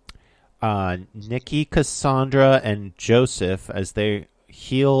have? Nikki, Cassandra, and Joseph, as they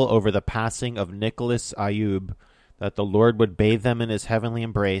heal over the passing of Nicholas Ayub, that the Lord would bathe them in his heavenly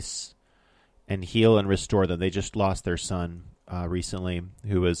embrace and heal and restore them. They just lost their son recently,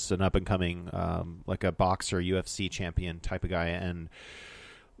 who was an up-and-coming, like a boxer, UFC champion type of guy, and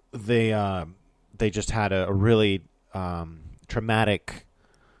they just had a really traumatic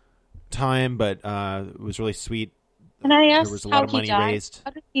time, but it was really sweet. Can I ask there was a lot of money raised.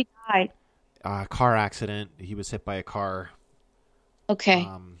 How did he die? Car accident. He was hit by a car. Okay.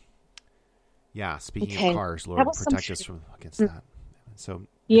 Speaking of cars, Lord, protect us against that. So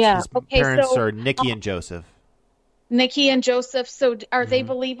his parents are Nikki and Joseph. Nikki and Joseph. So are they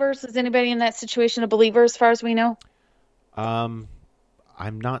believers? Is anybody in that situation a believer as far as we know? I'm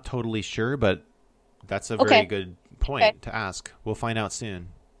not totally sure, but that's a very good point to ask. We'll find out soon.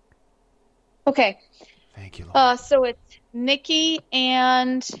 Okay. Thank you, Lord. So it's Nikki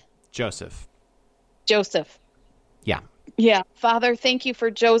and Joseph. Yeah. Yeah. Father, thank you for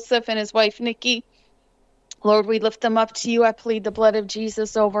Joseph and his wife, Nikki. Lord, we lift them up to you. I plead the blood of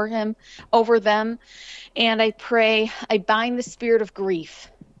Jesus over them. And I pray, I bind the spirit of grief.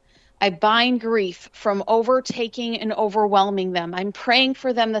 I bind grief from overtaking and overwhelming them. I'm praying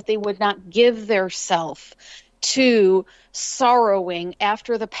for them that they would not give their self to sorrowing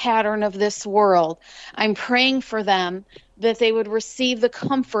after the pattern of this world. I'm praying for them that they would receive the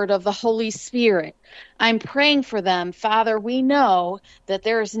comfort of the Holy Spirit. I'm praying for them. Father, we know that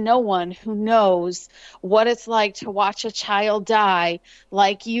there is no one who knows what it's like to watch a child die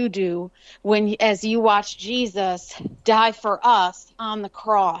like you do as you watch Jesus die for us on the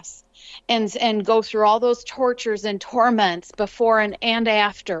cross. And go through all those tortures and torments before and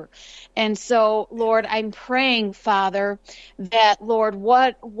after. And so, Lord, I'm praying, Father, that, Lord,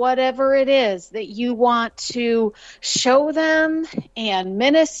 whatever it is that you want to show them and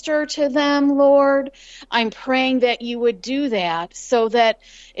minister to them, Lord, I'm praying that you would do that so that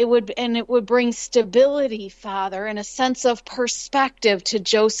it would bring stability, Father, and a sense of perspective to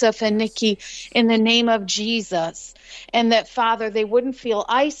Joseph and Nikki in the name of Jesus. And that, Father, they wouldn't feel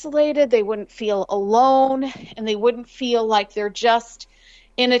isolated, they wouldn't feel alone, and they wouldn't feel like they're just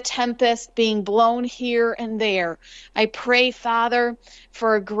in a tempest being blown here and there. I pray, Father,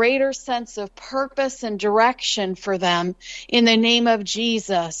 for a greater sense of purpose and direction for them in the name of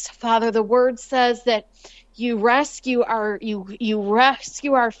Jesus. Father, the word says that you rescue our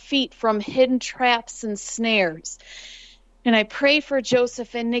feet from hidden traps and snares. And I pray for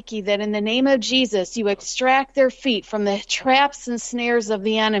Joseph and Nikki that in the name of Jesus, you extract their feet from the traps and snares of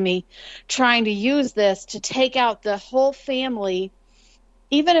the enemy, trying to use this to take out the whole family.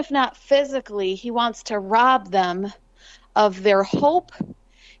 Even if not physically, he wants to rob them of their hope.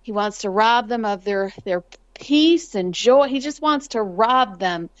 He wants to rob them of their peace and joy. He just wants to rob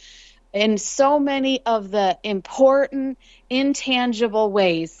them in so many of the important, intangible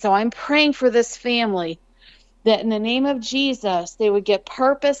ways. So I'm praying for this family, that in the name of Jesus, they would get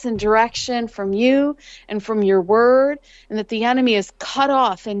purpose and direction from you and from your word, and that the enemy is cut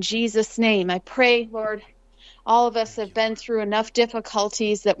off in Jesus' name. I pray, Lord, all of us have been through enough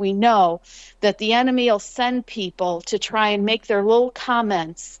difficulties that we know that the enemy will send people to try and make their little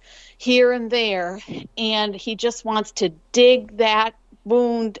comments here and there, and he just wants to dig that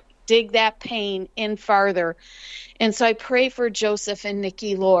wound, dig that pain in farther. And so I pray for Joseph and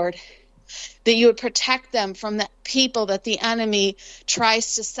Nikki, Lord, that you would protect them from the people that the enemy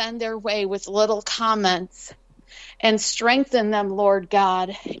tries to send their way with little comments, and strengthen them, Lord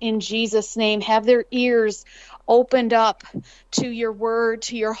God, in Jesus' name. Have their ears opened up to your word,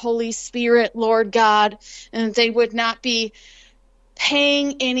 to your Holy Spirit, Lord God, and they would not be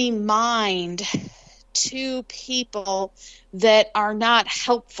paying any mind to people that are not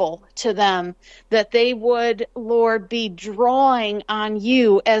helpful to them, that they would, Lord, be drawing on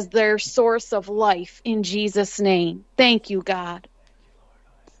you as their source of life in Jesus' name. Thank you, God.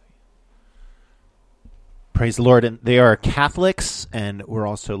 Praise the Lord. And they are Catholics, and we're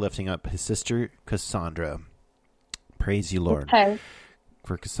also lifting up his sister, Cassandra. Praise you, Lord,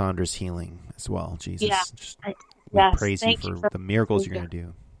 for Cassandra's healing as well, Jesus. Yeah. We praise you for the miracles you're going to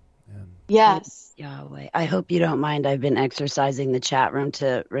do. Yes. Yahweh. I hope you don't mind. I've been exercising the chat room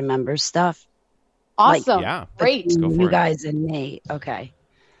to remember stuff. Awesome. Yeah. Great. Let's go for You it. guys and me. Okay.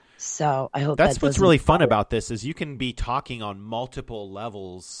 So I hope That's that what's doesn't really fun about this is you can be talking on multiple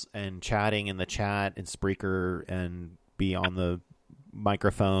levels and chatting in the chat and Spreaker and be on the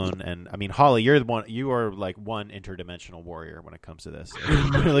microphone. And I mean, Holly, you're the one. You are like one interdimensional warrior when it comes to this.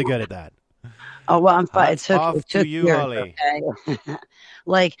 You're really good at that. Oh, well, I'm fine. Hats off It to took you, years, Holly. okay?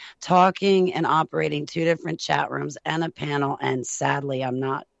 Like talking and operating 2 different chat rooms and a panel, and sadly, I'm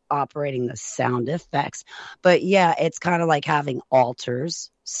not operating the sound effects. But yeah, it's kind of like having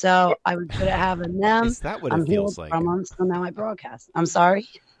altars. So I was good at having them. Is that what I'm it feels healed like? from them, so now I broadcast. I'm sorry.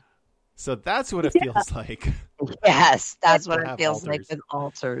 So that's what it feels like. Yes, that's To what it have feels like altars. with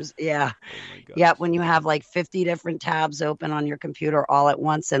altars. Yeah. Oh my gosh. Yeah, when you have like 50 different tabs open on your computer all at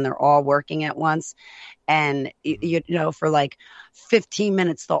once and they're all working at once. And, you know, for like 15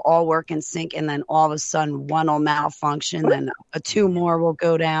 minutes, they'll all work in sync. And then all of a sudden, one will malfunction, then 2 more will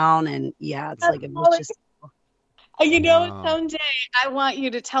go down. And yeah, it's like it was just. You know, Wow. someday I want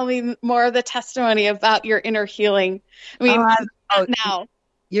you to tell me more of the testimony about your inner healing. I mean, not now.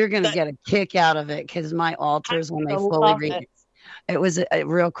 You're going to get a kick out of it because my altars, when they fully it was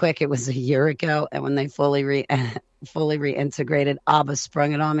real quick. It was a year ago. And when they fully reintegrated, Abba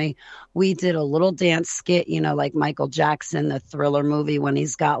sprung it on me. We did a little dance skit, you know, like Michael Jackson, the Thriller movie, when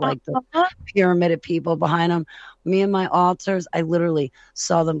he's got like the pyramid of people behind him. Me and my altars, I literally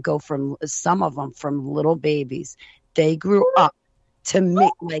saw them go from some of them from little babies. They grew up to me,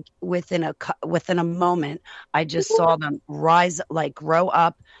 like within a moment. I just saw them rise, like grow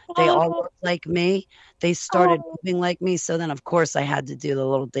up. They all looked like me. They started moving like me. So then, of course, I had to do the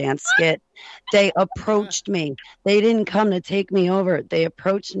little dance skit. They approached me. They didn't come to take me over. They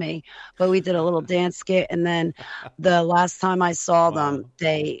approached me, but we did a little dance skit. And then the last time I saw them,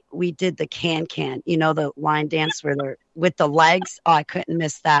 we did the can, you know, the line dance where they're with the legs. Oh, I couldn't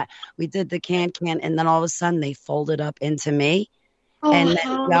miss that. We did the can. And then all of a sudden they folded up into me. And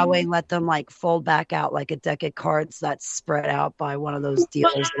then Yahweh let them like fold back out like a deck of cards that's spread out by one of those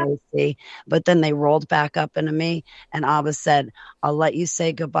dealers that I see. But then they rolled back up into me. And Abba said, I'll let you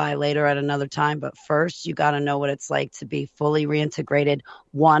say goodbye later at another time. But first, you got to know what it's like to be fully reintegrated,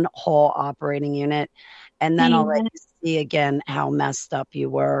 one whole operating unit. And then I'll let you see again how messed up you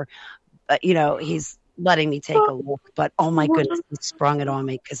were. But, you know, he's letting me take a look, but oh my goodness, he sprung it on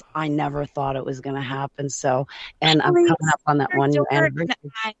me because I never thought it was going to happen. So, and I'm coming up on that 1 year anniversary.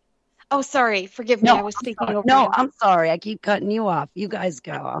 Oh, sorry. Forgive me. I was speaking over No, you. I'm sorry. I keep cutting you off. You guys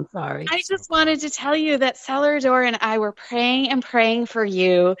go. I'm sorry. I just wanted to tell you that Celador and I were praying and praying for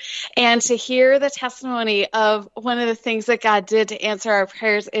you, and to hear the testimony of one of the things that God did to answer our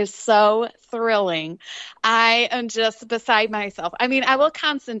prayers is so thrilling. I am just beside myself. I mean, I will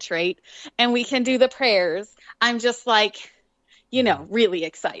concentrate and we can do the prayers. I'm just like, you know, really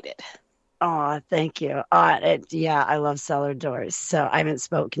excited. Oh, thank you. Yeah, I love Cellar Doors. So I haven't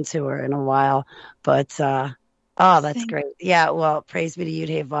spoken to her in a while, but that's great. Yeah, well, praise be to you,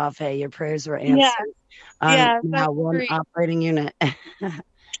 Dave Vav. Your prayers were answered. Now one great operating unit.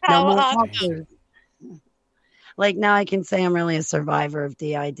 No more altars. Like now I can say I'm really a survivor of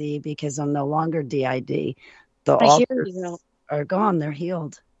DID because I'm no longer DID. The altars are gone. They're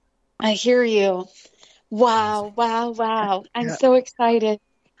healed. I hear you. Wow. I'm so excited.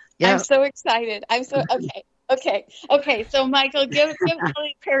 Yeah. I'm so excited. Okay. So Michael, give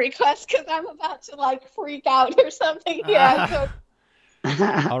Holly a prayer request because I'm about to like freak out or something. Yeah.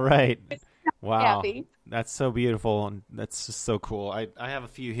 All right. Wow. Happy. That's so beautiful. And that's just so cool. I have a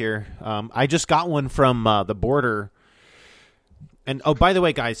few here. I just got one from the border. And oh, by the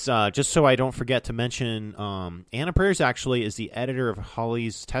way, guys, just so I don't forget to mention, Anna Prayers actually is the editor of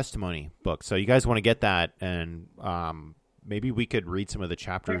Holly's testimony book. So you guys want to get that, and maybe we could read some of the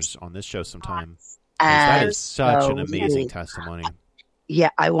chapters on this show sometime. That is such an amazing testimony. Yeah,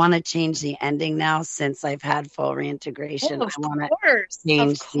 I want to change the ending now since I've had full reintegration. I want to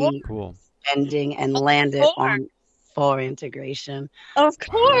change the ending and land it on full reintegration. Of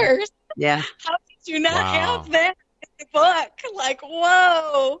course. Yeah. How did you not have that in the book? Like,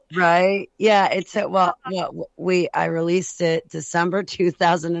 whoa. Right. Yeah. I released it December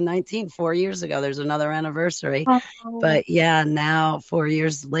 2019, 4 years ago. There's another anniversary. But yeah, now 4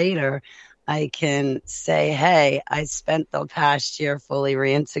 years later, I can say, hey, I spent the past year fully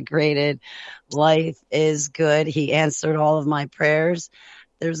reintegrated. Life is good. He answered all of my prayers.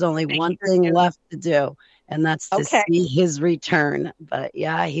 There's only one thing left to do, and that's to see his return. But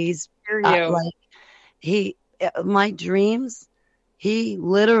yeah, he's my dreams. He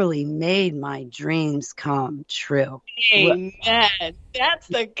literally made my dreams come true. Amen. That's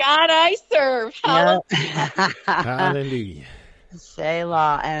the God I serve. Hallelujah. Hallelujah.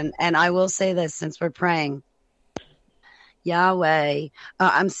 Selah. And I will say this, since we're praying, Yahweh,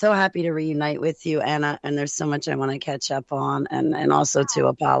 I'm so happy to reunite with you, Anna, and there's so much I want to catch up on, and also to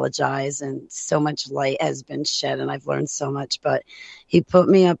apologize, and so much light has been shed, and I've learned so much, but he put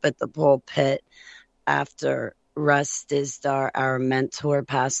me up at the pulpit after Russ Dizdar, our mentor,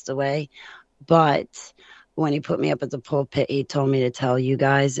 passed away, but when he put me up at the pulpit, he told me to tell you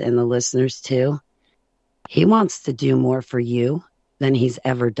guys and the listeners too, he wants to do more for you than he's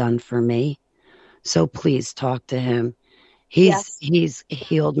ever done for me, so please talk to him. He's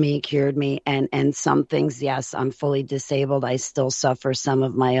healed me, cured me, and some things, yes, I'm fully disabled. I still suffer some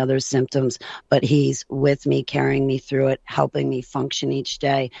of my other symptoms, but he's with me, carrying me through it, helping me function each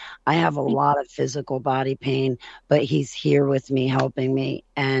day. I have a lot of physical body pain, but he's here with me, helping me.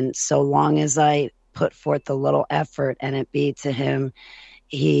 And so long as I put forth a little effort and it be to him,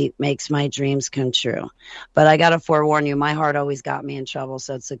 he makes my dreams come true. But I got to forewarn you, my heart always got me in trouble,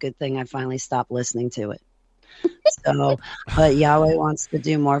 so it's a good thing I finally stopped listening to it. So, but Yahweh wants to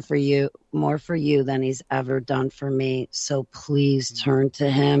do more for you than he's ever done for me. So please turn to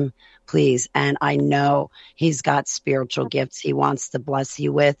him, please. And I know he's got spiritual gifts he wants to bless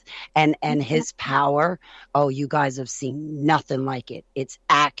you with, and his power. Oh, you guys have seen nothing like it. It's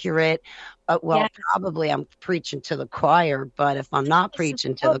accurate. Well, probably I'm preaching to the choir, but if I'm not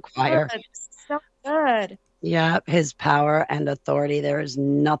preaching to the choir, so good. Yeah, his power and authority, there is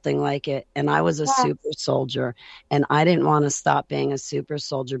nothing like it. And I was a super soldier, and I didn't want to stop being a super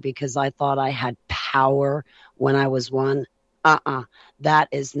soldier because I thought I had power when I was one. That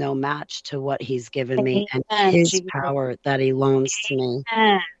is no match to what he's given me and his power that he loans to me.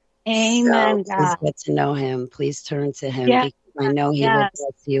 Amen. So please get to know him. Please turn to him because I know he will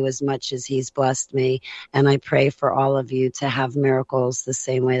bless you as much as he's blessed me. And I pray for all of you to have miracles the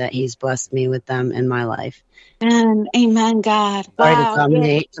same way that he's blessed me with them in my life. Amen, God. Sorry to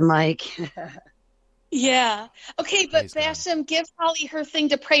dominate the mic. Yeah. Okay, but Basham, give Holly her thing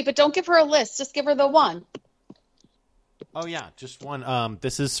to pray, but don't give her a list. Just give her the one. Oh, yeah, just one.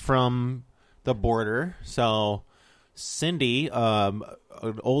 This is from the border. So Cindy, an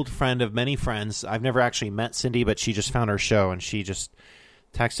old friend of many friends. I've never actually met Cindy, but she just found our show, and she just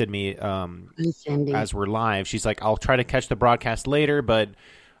texted me as we're live. She's like, I'll try to catch the broadcast later, but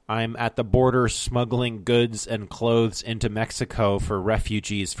I'm at the border smuggling goods and clothes into Mexico for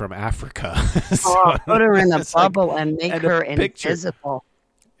refugees from Africa. So, put her in a bubble and make her invisible.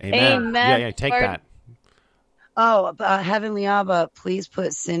 Amen. Yeah, take that. Oh, Heavenly Abba, please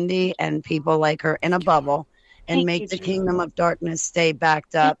put Cindy and people like her in a bubble and make the kingdom of darkness stay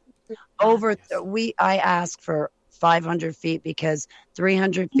backed up. I ask for 500 feet because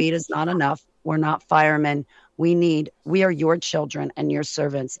 300 feet is not enough. We're not firemen. We are your children and your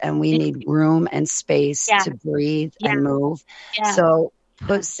servants, and we need room and space to breathe and move. So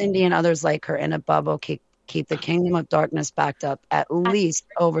put Cindy and others like her in a bubble. Keep the kingdom of darkness backed up at least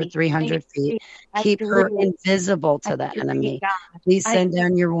over 300 feet. Keep her invisible to the enemy. Please send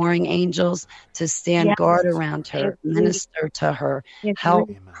down your warring angels to stand guard around her, minister to her,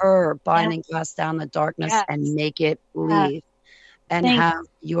 help her bind and cast down the darkness and make it leave. And have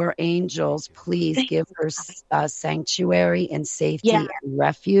your angels please give her sanctuary and safety and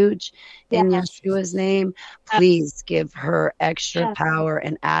refuge in Yeshua's name. Please give her extra power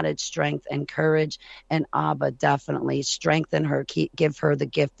and added strength and courage. And Abba, definitely strengthen her. Give her the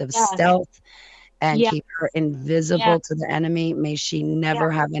gift of stealth and keep her invisible to the enemy. May she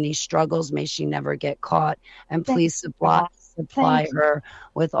never have any struggles. May she never get caught. And please supply her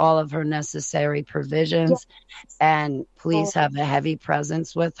with all of her necessary provisions, and please have a heavy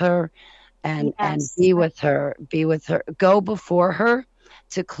presence with her, and be with her, go before her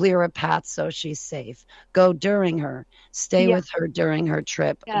to clear a path so she's safe. Go during her, stay with her during her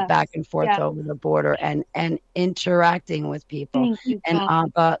trip back and forth over the border and interacting with people. And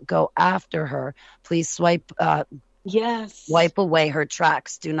Abba, go after her. Please wipe away her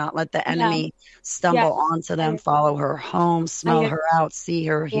tracks. Do not let the enemy stumble onto them. Follow her home, smell her out, see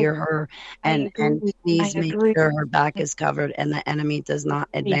her, hear her, and please make sure her back is covered and the enemy does not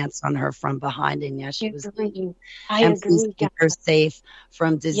advance on her from behind in Yeshua's name. And please keep her safe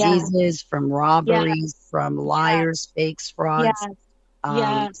from diseases, from robberies, from liars, fakes, frauds,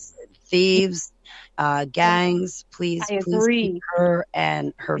 thieves, gangs. Please keep her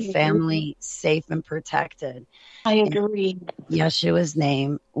and her family safe and protected. I agree. In Yeshua's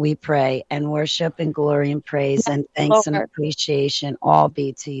name, we pray and worship and glory and praise and thanks and appreciation all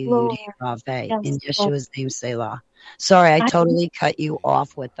be to you, Yud-Heh-Vav-Heh. In Yeshua's name, Selah. Sorry, I totally cut you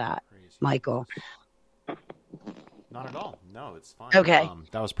off with that, Michael. Not at all. No, it's fine. Okay.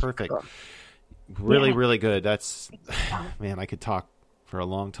 That was perfect. Cool. really good. That's, man, I could talk for a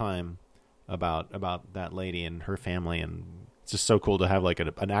long time about that lady and her family, and it's just so cool to have like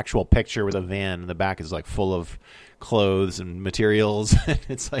an actual picture with a van, and the back is like full of clothes and materials.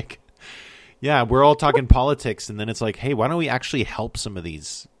 It's like, yeah, we're all talking politics, and then it's like, hey, why don't we actually help some of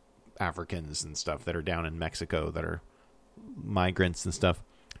these Africans and stuff that are down in Mexico that are migrants and stuff.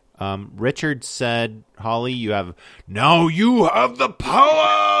 Richard said, Holly, now you have the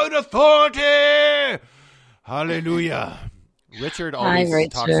power and authority. Hallelujah. Richard always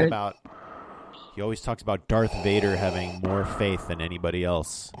talks about Darth Vader having more faith than anybody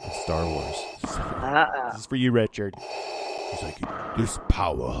else in Star Wars. This is for you, Richard. He's like, this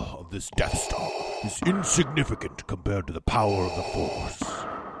power of this Death Star is insignificant compared to the power of the Force.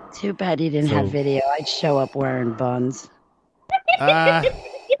 Too bad he didn't have video. I'd show up wearing buns. I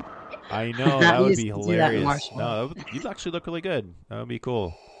know, that would be hilarious. No, you'd actually look really good. That would be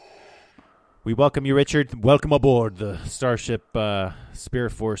cool. We welcome you, Richard. Welcome aboard the Starship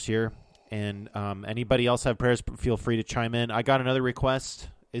Spirit Force here. And anybody else have prayers, feel free to chime in. I got another request.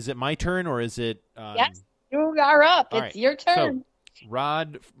 Is it my turn or is it... Yes, you are up. It's right. Your turn. So,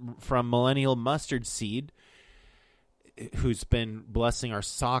 Rod from Millennial Mustard Seed, who's been blessing our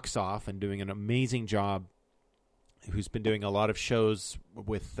socks off and doing an amazing job, who's been doing a lot of shows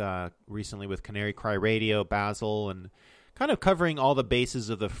with recently with Canary Cry Radio, Basil, and kind of covering all the bases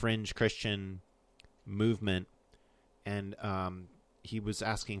of the fringe Christian movement. And he was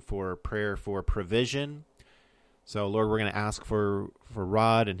asking for prayer for provision. So, Lord, we're going to ask for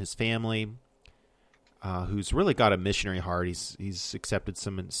Rod and his family, who's really got a missionary heart. He's accepted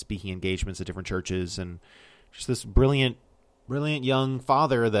some speaking engagements at different churches, and just this brilliant young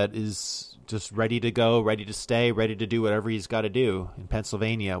father that is just ready to go, ready to stay, ready to do whatever he's got to do in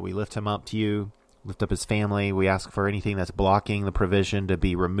Pennsylvania. We lift him up to you, lift up his family. We ask for anything that's blocking the provision to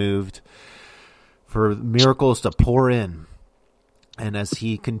be removed, for miracles to pour in. And as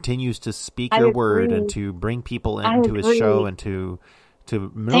he continues to speak your word and to bring people into his show and to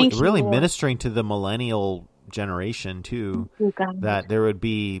really ministering to the millennial generation too, that there would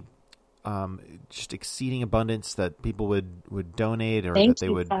be just exceeding abundance, that people would donate, or that they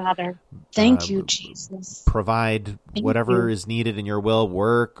would Father. Thank you, Jesus. Provide whatever is needed in your will,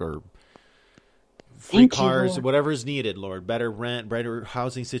 work or free cars, whatever is needed, Lord. Better rent, better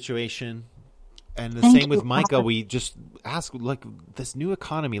housing situation. And the same with Micah. We just ask, like, this new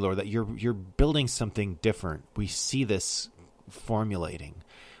economy, Lord, that you're building something different. We see this formulating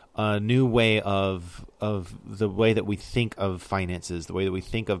a new way of the way that we think of finances, the way that we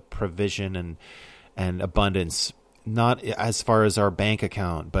think of provision and abundance, not as far as our bank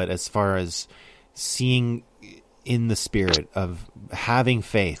account, but as far as seeing in the spirit of having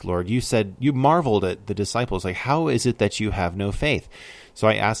faith. Lord, you said, you marveled at the disciples, like, how is it that you have no faith? So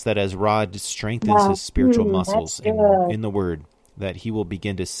I ask that as Rod strengthens his spiritual muscles in the word, that he will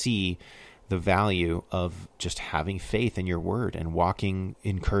begin to see the value of just having faith in your word and walking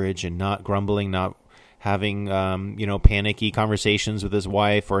in courage and not grumbling, not having, panicky conversations with his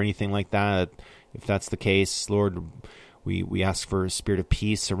wife or anything like that. If that's the case, Lord, we ask for a spirit of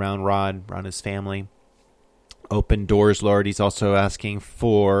peace around Rod, around his family. Open doors, Lord. He's also asking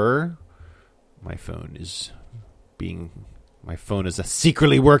for, my phone is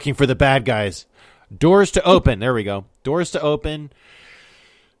secretly working for the bad guys. Doors to open. There we go. Doors to open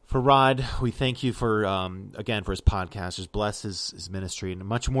for Rod. We thank you for, again, for his podcast. Just bless his ministry, and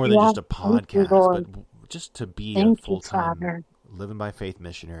much more than just a podcast, but just to be a full-time living by faith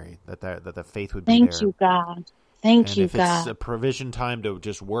missionary, that the faith would be there. Thank you, God. Thank you, God. If it's a provision time to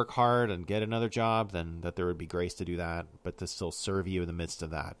just work hard and get another job, then that there would be grace to do that, but to still serve you in the midst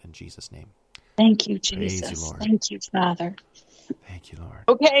of that. In Jesus' name. Thank you, Jesus. Praise you, Lord. Thank you, Father. Thank you, Lord.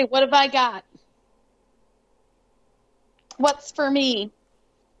 Okay, what have I got? What's for me?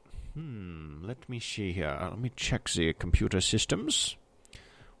 Let me see here. Let me check the computer systems.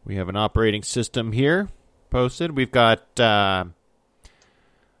 We have an operating system here posted. We've got, I'm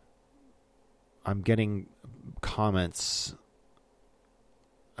getting comments,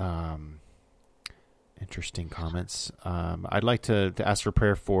 interesting comments. I'd like to ask for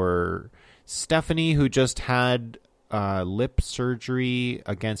prayer for Stephanie, who just had lip surgery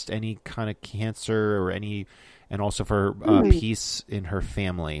against any kind of cancer or and also for peace in her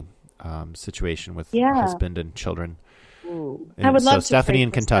family situation with husband and children. I would love to Stephanie pray in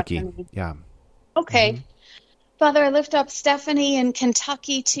for Kentucky. Stephanie. Yeah. Okay. Mm-hmm. Father, I lift up Stephanie in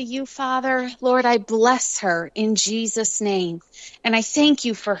Kentucky to you, Father. Lord, I bless her in Jesus' name. And I thank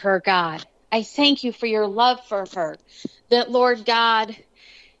you for her, God. I thank you for your love for her. That, Lord God,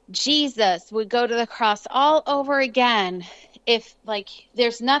 Jesus would go to the cross all over again if like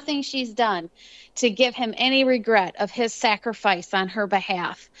there's nothing she's done to give him any regret of his sacrifice on her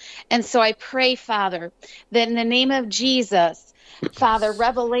behalf. And so I pray, Father, that in the name of Jesus, Father,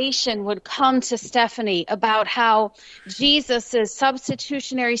 revelation would come to Stephanie about how Jesus'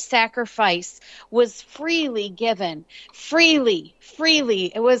 substitutionary sacrifice was freely given, freely.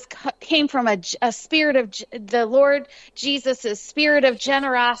 It came from a spirit of the Lord Jesus' spirit of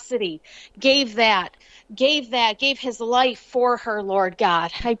generosity, gave his life for her, Lord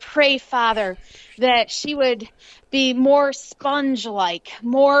God. I pray, Father, that she would be more sponge-like,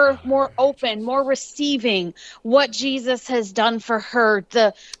 more open, more receiving what Jesus has done for her,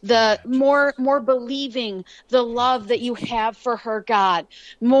 the more believing the love that you have for her, God,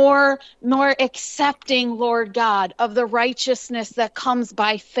 more accepting, Lord God, of the righteousness that comes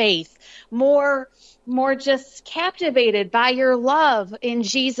by faith, more just captivated by your love in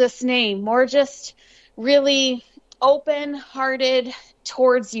Jesus' name, more just really open-hearted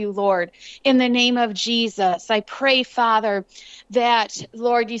towards you, Lord, in the name of Jesus. I pray, Father, that,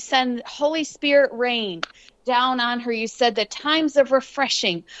 Lord, you send Holy Spirit rain down on her. You said that times of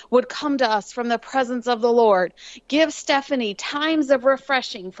refreshing would come to us from the presence of the Lord. Give Stephanie times of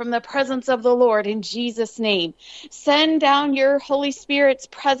refreshing from the presence of the Lord in Jesus' name. Send down your Holy Spirit's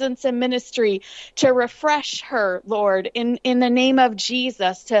presence and ministry to refresh her, Lord, in the name of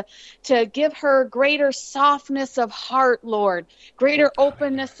Jesus, to give her greater softness of heart, Lord, greater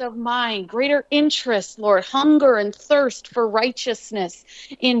openness of mind, greater interest, Lord, hunger and thirst for righteousness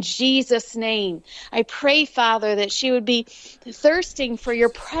in Jesus' name. I pray, Father, that she would be thirsting for your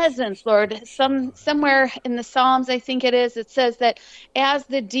presence, Lord. Somewhere in the Psalms, I think it says that as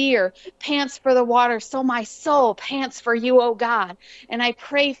the deer pants for the water, so my soul pants for you, O God. And I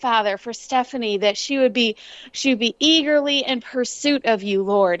pray, Father, for Stephanie, that she would be eagerly in pursuit of you,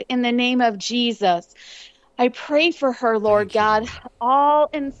 Lord, in the name of Jesus. I pray for her, Lord God, all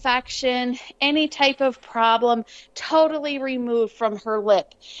infection, any type of problem, totally removed from her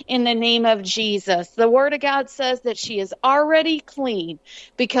lip in the name of Jesus. The Word of God says that she is already clean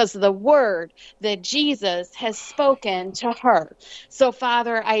because of the word that Jesus has spoken to her. So,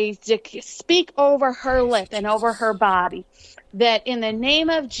 Father, I speak over her lip and over her body that in the name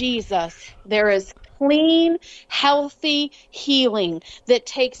of Jesus, there is clean, healthy healing that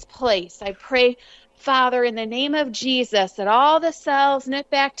takes place. I pray, Father, in the name of Jesus, that all the cells knit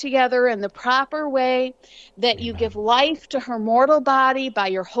back together in the proper way, that you give life to her mortal body by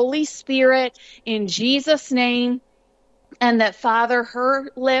your Holy Spirit in Jesus' name, and that, Father,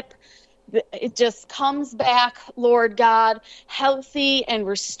 her lip, it just comes back, Lord God, healthy and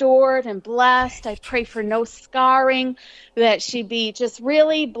restored and blessed. I pray for no scarring, that she be just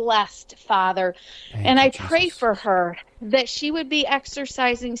really blessed, Father. And I pray for her that she would be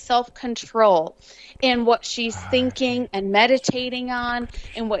exercising self-control in what she's thinking and meditating on,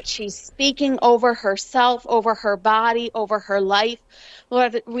 and what she's speaking over herself, over her body, over her life.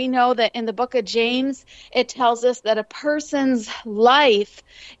 Lord, we know that in the book of James, it tells us that a person's life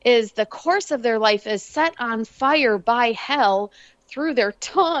is, the course of their life is set on fire by hell through their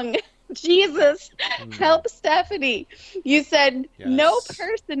tongue. Jesus, help Stephanie. You said no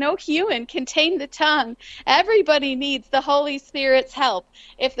person, no human can tame the tongue. Everybody needs the Holy Spirit's help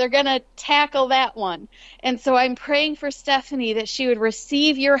if they're going to tackle that one. And so I'm praying for Stephanie that she would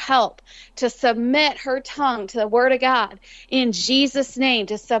receive your help to submit her tongue to the Word of God in Jesus' name,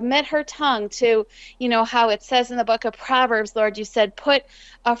 to submit her tongue to, how it says in the book of Proverbs, Lord, you said, put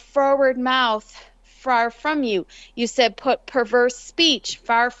a forward mouth far from you. You said, put perverse speech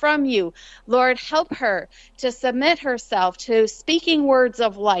far from you. Lord, help her to submit herself to speaking words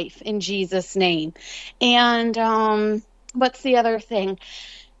of life in Jesus' name. And what's the other thing?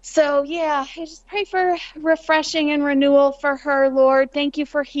 So, I just pray for refreshing and renewal for her, Lord. Thank you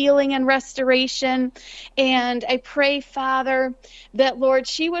for healing and restoration. And I pray, Father, that, Lord,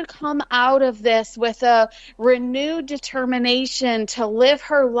 she would come out of this with a renewed determination to live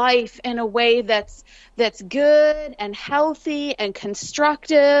her life in a way that's good and healthy and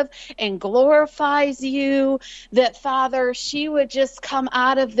constructive and glorifies you. That, Father, she would just come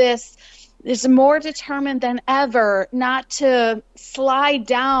out of this is more determined than ever not to slide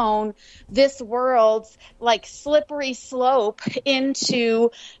down this world's slippery slope into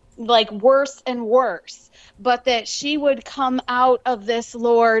worse and worse, but that she would come out of this,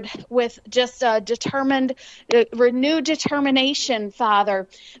 Lord, with just a renewed determination, Father,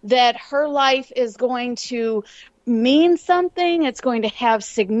 that her life is going to mean something. It's going to have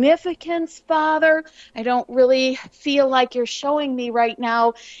significance, Father. I don't really feel like you're showing me right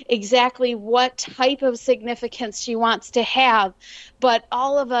now exactly what type of significance she wants to have. But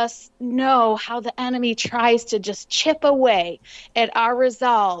all of us know how the enemy tries to just chip away at our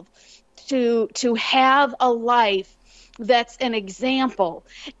resolve to have a life that's an example.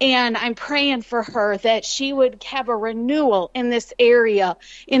 And I'm praying for her that she would have a renewal in this area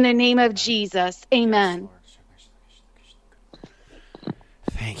in the name of Jesus. Amen.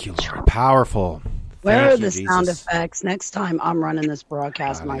 Thank you, Lord. Powerful. Where are the sound effects? Next time I'm running this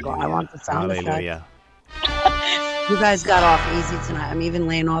broadcast, Hallelujah. Michael, I want the sound Hallelujah. effects. You guys got off easy tonight. I'm even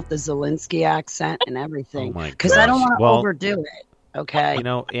laying off the Zelensky accent and everything because I don't want to overdo it. Okay. You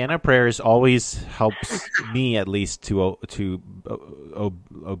know, Anna prayers always helps me at least to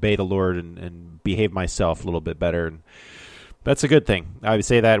obey the Lord and behave myself a little bit better. And that's a good thing. I would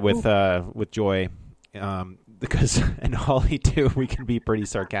say that with joy, because in Holly too, we can be pretty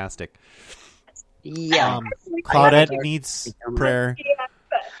sarcastic. Yeah. Claudette needs prayer.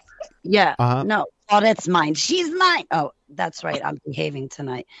 Yeah. No, Claudette's mine. She's mine. Oh, that's right. I'm behaving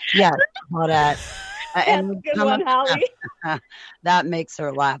tonight. Yeah, Claudette. And good one, Holly. That makes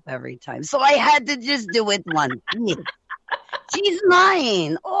her laugh every time. So I had to just do it once. She's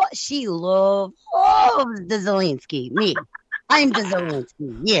mine. Oh, she loves the Zelensky. Me. I'm the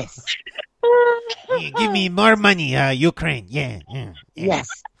Zelensky. Yes. Give me more money, Ukraine. Yeah. Yes.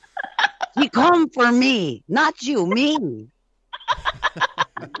 You come for me, not you, me.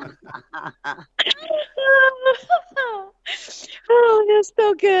 Oh, that's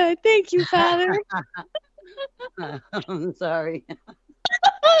so good. Thank you, Father. I'm sorry.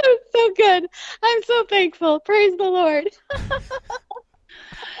 So good. I'm so thankful. Praise the Lord.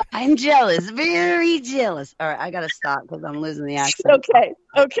 I'm jealous, very jealous. All right, I got to stop because I'm losing the accent. Okay.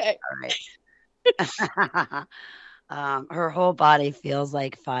 All right. Her whole body feels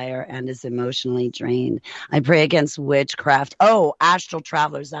like fire and is emotionally drained. I pray against witchcraft. Oh, astral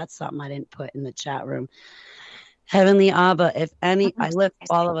travelers. That's something I didn't put in the chat room. Heavenly Abba, if any, I lift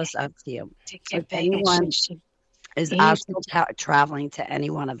all of us up to you. If anyone is astral traveling to any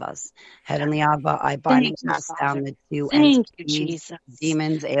one of us, Heavenly Abba, I bind and cast down the two entities,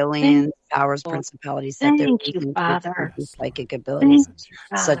 demons, aliens, powers, principalities, that they're using psychic abilities,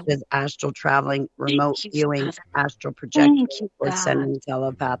 such as astral traveling, remote viewing, astral projection, or sending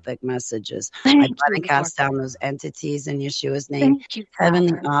telepathic messages. I bind and cast down those entities in Yeshua's name.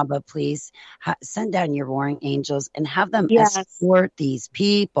 Heavenly Abba, please send down your warring angels and have them escort these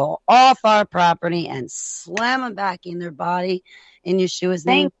people off our property and slam them back in their body in Yeshua's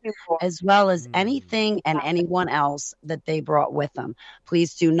name, as well as anything and anyone else that they brought with them.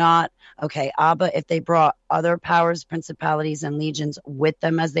 Please do not, Abba, if they brought other powers, principalities, and legions with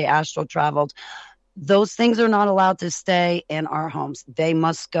them as they astral traveled, those things are not allowed to stay in our homes. They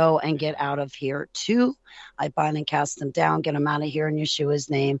must go and get out of here too. I bind and cast them down, get them out of here in Yeshua's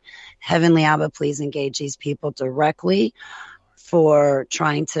name. Heavenly Abba, please engage these people directly for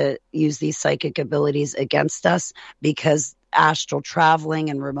trying to use these psychic abilities against us, because astral traveling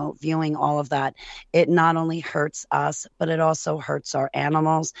and remote viewing, all of that, it not only hurts us, but it also hurts our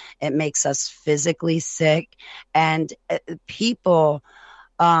animals. It makes us physically sick, and people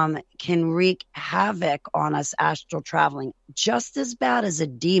can wreak havoc on us astral traveling just as bad as a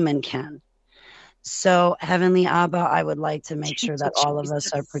demon can. So, Heavenly Abba, I would like to make sure that all of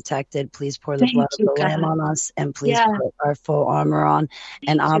us are protected. Please pour the blood of the Lamb on us, and please put our full armor on.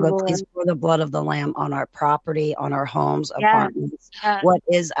 And Abba, please pour the blood of the Lamb on our property, on our homes, apartments, what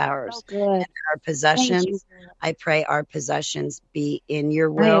is ours, and our possessions. I pray our possessions be in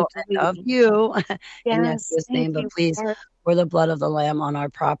your will and of you. In Yeshua's name, but please pour the blood of the Lamb on our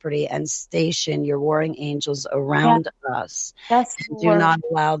property and station your warring angels around us. And do not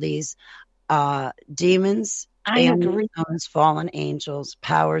allow these demons, aliens, fallen angels,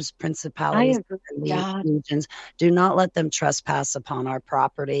 powers, principalities, and legions. Do not let them trespass upon our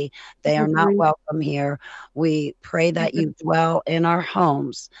property. They are not welcome here. We pray that you dwell in our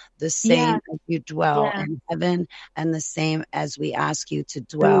homes, the same as you dwell in heaven, and the same as we ask you to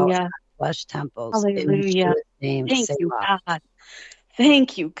dwell in our flesh temples. Hallelujah. In Yeshua's name, Thank you, God.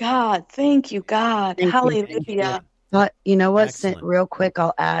 Thank you, God. Thank you, God. Hallelujah. But you know what? Excellent.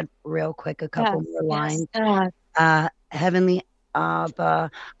 I'll add a couple more lines. Heavenly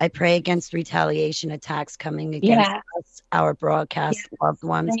Abba, I pray against retaliation attacks coming against us, our broadcast, loved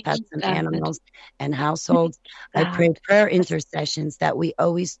ones, pets and animals, and households. I pray prayer intercessions that we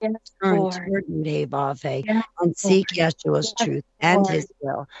always turn toward Yudhevave and seek Yeshua's truth and his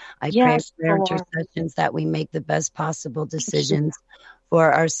will. I pray prayer intercessions that we make the best possible decisions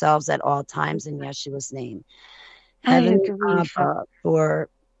for ourselves at all times in Yeshua's name. Heavenly agree, Father. Abba, for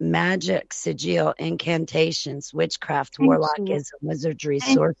magic, sigil, incantations, witchcraft, Thank you. warlockism, wizardry,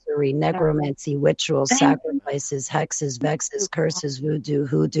 Thank sorcery, you. necromancy, rituals, Thank sacrifices, hexes, vexes, you. curses, voodoo,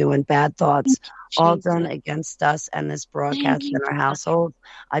 hoodoo, and bad thoughts, Thank you, all done Jesus. against us and this Thank broadcast you, in our God. household.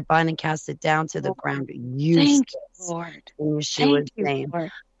 I bind and cast it down to the Lord. ground. Thank you, Useless Lord. in Thank Yeshua's you, name. Lord.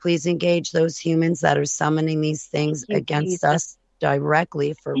 Please engage those humans that are summoning these Thank things you, against Jesus. us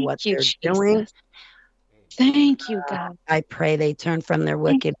directly for Thank what you, they're doing. Jesus. Thank you, God. I pray they turn from their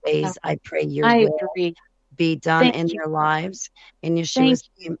Thank wicked you, God. ways. I pray your I will agree. be done Thank in you. their lives. In Thank Yeshua's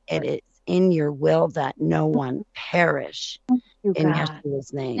you, name, it Lord. is in your will that no one perish. Thank you, In God.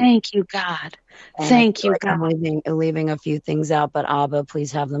 Yeshua's name. Thank you, God. And I Thank feel you, like God. I'm leaving a few things out, but Abba,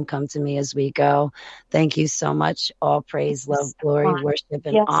 please have them come to me as we go. Thank you so much. All praise, love, glory, worship,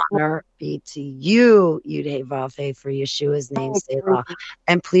 and Yes, Lord. honor be to you, Yudhe Vafe, for Yeshua's name, I Selah. agree.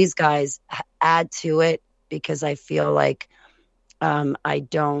 And please, guys, add to it because I feel like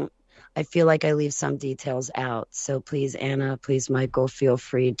I feel like I leave some details out. So please, Anna, please, Michael, feel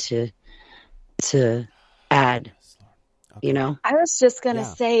free to add, Okay. I was just going to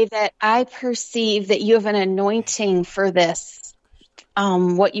Yeah. say that I perceive that you have an anointing for this,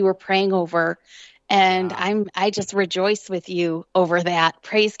 what you were praying over. And Yeah. I just rejoice with you over that.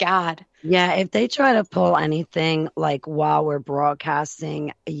 Praise God. Yeah, if they try to pull anything like while we're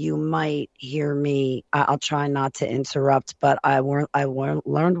broadcasting, you might hear me. I'll try not to interrupt, but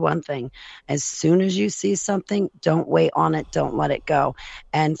learned one thing. As soon as you see something, don't wait on it. Don't let it go.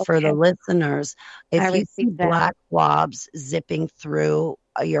 And for the Okay. listeners, I if you see receive that. black blobs zipping through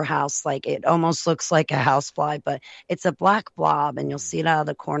your house, like it almost looks like a housefly, but it's a black blob and you'll see it out of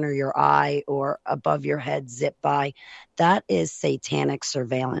the corner of your eye or above your head zip by, that is satanic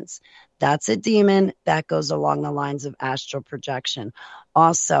surveillance. That's a demon that goes along the lines of astral projection.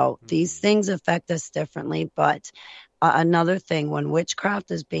 Also, these things affect us differently, but another thing, when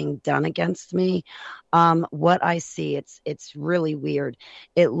witchcraft is being done against me, what I see, it's really weird.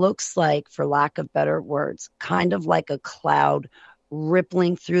 It looks like, for lack of better words, kind of like a cloud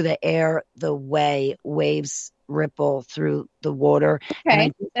rippling through the air the way waves ripple through the water. And I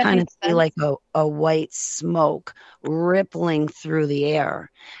Okay. just That kind of makes see sense. like a white smoke rippling through the air.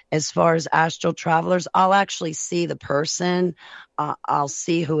 As far as astral travelers, I'll actually see the person. I'll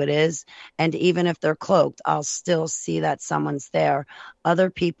see who it is. And even if they're cloaked, I'll still see that someone's there. Other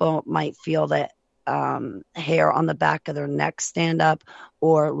people might feel that hair on the back of their neck stand up,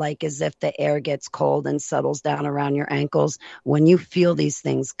 or like as if the air gets cold and settles down around your ankles. When you feel these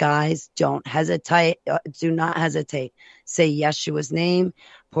things, guys, don't hesitate. Do not hesitate. Say Yeshua's name,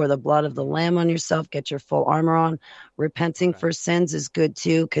 pour the blood of the Lamb on yourself, get your full armor on. Repenting for sins is good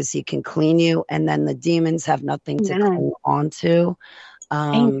too, because he can clean you, and then the demons have nothing to cling on to.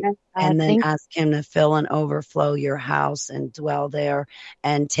 And then ask him to fill and overflow your house and dwell there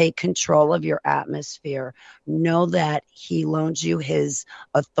and take control of your atmosphere. Know that he loans you his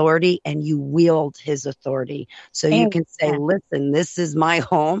authority and you wield his authority. So you can say, listen, this is my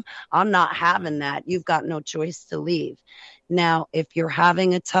home. I'm not having that. You've got no choice to leave. Now, if you're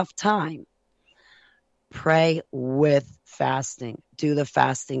having a tough time, pray with fasting. Do the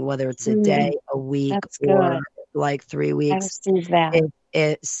fasting, whether it's a day, a week, or like 3 weeks. I receive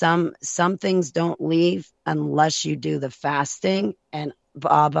that. Some things don't leave unless you do the fasting. And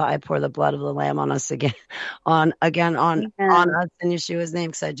Abba, I pour the blood of the Lamb on us again, on us in Yeshua's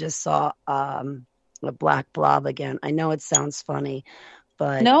name, because I just saw a black blob again. I know it sounds funny,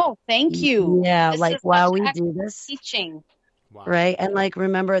 but no, thank you. Yeah, this like while we do this, teaching. Wow. Right. And like,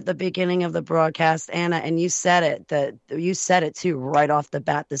 remember at the beginning of the broadcast, Anna, and you said it too, right off the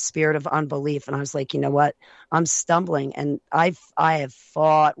bat, the spirit of unbelief. And I was like, you know what? I'm stumbling. And I have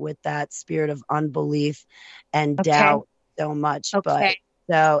fought with that spirit of unbelief and doubt so much. But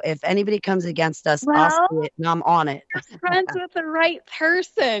so if anybody comes against us, I'll see it and I'm on it. You're friends with the right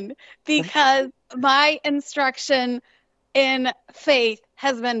person, because my instruction in faith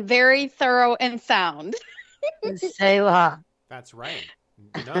has been very thorough and sound. Selah. That's right.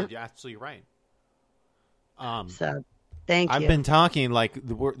 No, you're absolutely right. So thank you. I've been talking like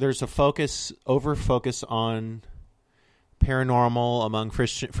there's over focus on paranormal among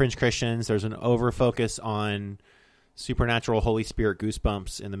fringe Christians. There's an over focus on supernatural Holy Spirit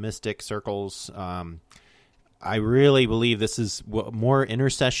goosebumps in the mystic circles. I really believe this is more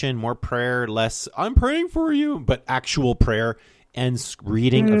intercession, more prayer, less I'm praying for you, but actual prayer and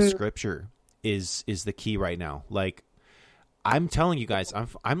reading of scripture is the key right now. Like, I'm telling you guys,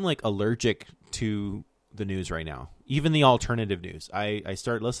 I'm like allergic to the news right now, even the alternative news. I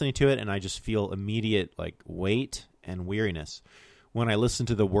start listening to it and I just feel immediate like weight and weariness. When I listen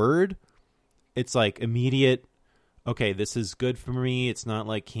to the word, it's like immediate, okay, this is good for me. It's not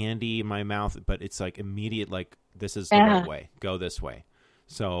like candy in my mouth, but it's like immediate, like this is the right way. Go this way.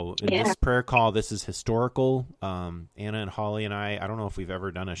 So in this prayer call, this is historical. Anna and Holly and I don't know if we've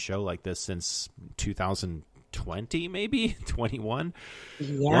ever done a show like this since 2020, maybe 21.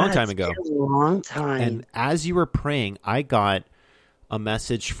 Long time ago. A long time. And as you were praying, I got a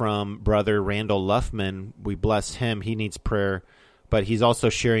message from Brother Randall Luffman. We bless him. He needs prayer, but he's also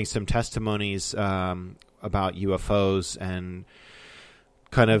sharing some testimonies about UFOs and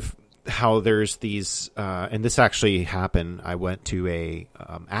kind of how there's these, and this actually happened. I went to a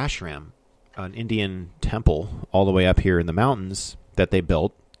ashram, an Indian temple all the way up here in the mountains that they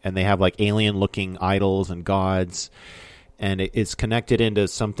built, and they have like alien-looking idols and gods, and it's connected into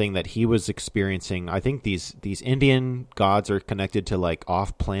something that he was experiencing. I think these Indian gods are connected to like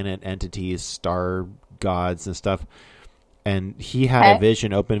off-planet entities, star gods and stuff. And he had a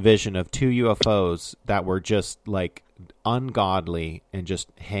vision, open vision of 2 UFOs that were just like ungodly and just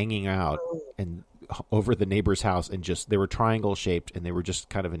hanging out and over the neighbor's house, and just they were triangle shaped, and they were just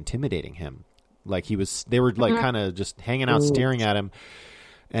kind of intimidating him. Like they were like kind of just hanging out, staring at him,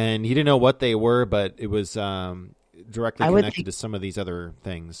 and he didn't know what they were, but it was directly connected to some of these other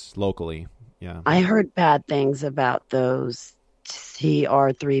things locally. Yeah, I heard bad things about those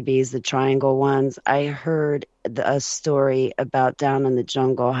TR3Bs, the triangle ones. I heard a story about down in the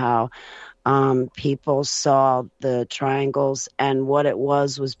jungle how people saw the triangles, and what it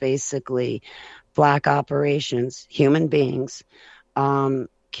was basically black operations, human beings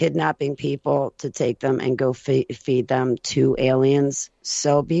kidnapping people to take them and go feed them to aliens.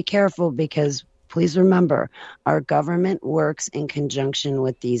 So be careful, because please remember, our government works in conjunction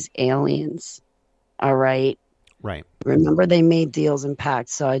with these aliens. All right. Right. Remember, they made deals and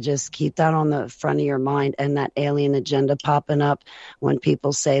pacts. So I just keep that on the front of your mind, and that alien agenda popping up when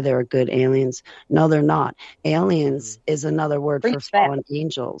people say they're good aliens. No, they're not. Aliens is another word for fallen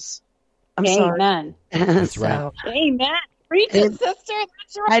angels. I'm Amen. sorry. That's right. Amen. Preach it, sister.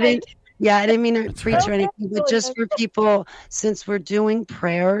 That's right. I didn't mean to preach or anything, but just for people, since we're doing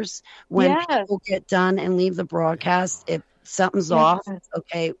prayers, when people get done and leave the broadcast, if something's off,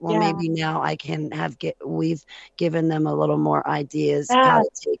 okay, well, maybe now we've given them a little more ideas how to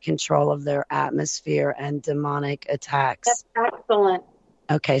take control of their atmosphere and demonic attacks. That's excellent.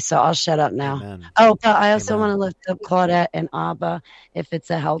 Okay, so I'll shut up now. Amen. Oh, but I also want to lift up Claudette and Abba. If it's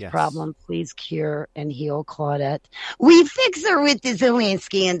a health problem, please cure and heal Claudette. We fix her with the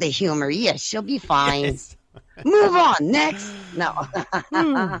Zelensky and the humor. Yes, she'll be fine. Yes. Move on. Next. No.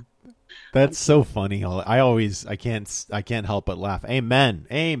 That's so funny. I can't help but laugh. Amen.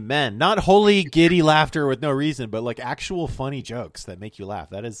 Amen. Not holy giddy laughter with no reason, but like actual funny jokes that make you laugh.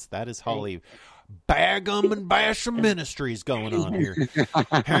 That is Holly Baglio and Basham Ministries going on here.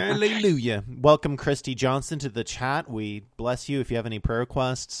 Hallelujah. Welcome, Christy Johnson, to the chat. We bless you. If you have any prayer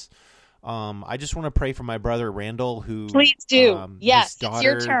requests, I just want to pray for my brother Randall, who please do. Yes, his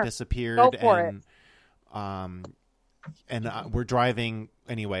daughter it's your turn. Disappeared. Go for it. And we're driving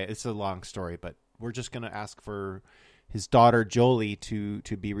anyway. It's a long story, but we're just going to ask for his daughter Jolie to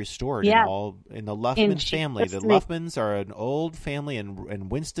be restored. In the Luffman family. The Luffmans are an old family in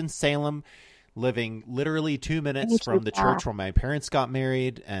Winston-Salem, living literally 2 minutes from the church where my parents got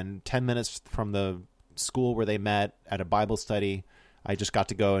married, and 10 minutes from the school where they met at a Bible study. I just got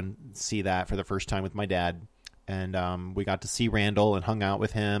to go and see that for the first time with my dad, and we got to see Randall and hung out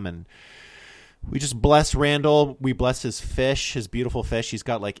with him, and we just bless Randall. We bless his fish, his beautiful fish. He's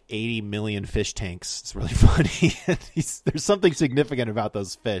got like 80 million fish tanks. It's really funny. There's something significant about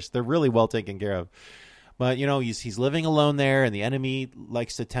those fish. They're really well taken care of. But, he's living alone there, and the enemy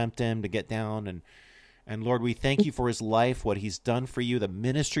likes to tempt him to get down. And Lord, we thank you for his life, what he's done for you, the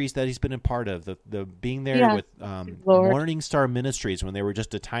ministries that he's been a part of, the being there with Morning Star Ministries when they were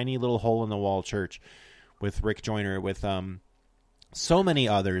just a tiny little hole-in-the-wall church, with Rick Joyner, with so many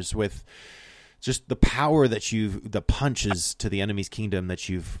others, with just the power that the punches to the enemy's kingdom that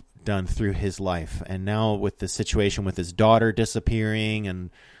you've done through his life. And now with the situation with his daughter disappearing, and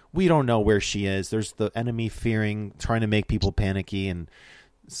we don't know where she is. There's the enemy trying to make people panicky and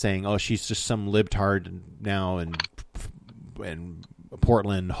saying, oh, she's just some libtard now in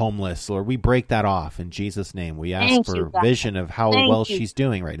Portland, homeless. Lord, we break that off in Jesus' name. We ask for vision of how well she's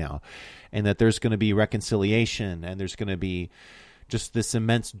doing right now, and that there's going to be reconciliation, and there's going to be just this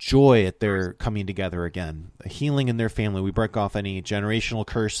immense joy at their coming together again, a healing in their family. We break off any generational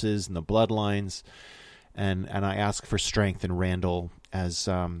curses and the bloodlines, and I ask for strength in Randall as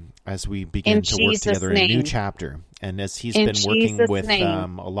we begin to work together in a new chapter. And as he's been working with a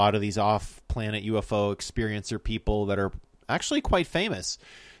lot of these off-planet UFO experiencer people that are actually quite famous.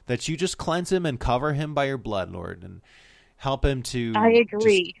 that you just cleanse him and cover him by your blood, Lord, and help him to I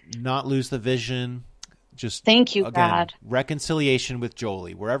agree. just not lose the vision. Just thank you, again, God. reconciliation with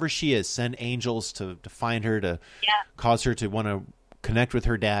Jolie. Wherever she is, send angels to find her, to cause her to want to connect with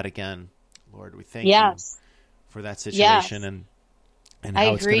her dad again. Lord, we thank you for that situation and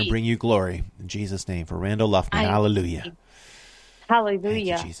how it's going to bring you glory. In Jesus' name, for Randall Luffman. Hallelujah.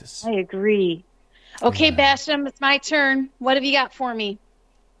 Hallelujah. Thank you, Jesus. I agree. Okay, Basham, it's my turn. What have you got for me?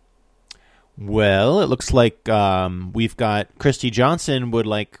 Well, it looks like we've got Christy Johnson would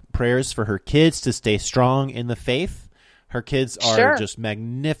like prayers for her kids to stay strong in the faith. Her kids are just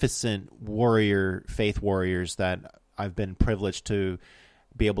magnificent faith warriors that I've been privileged to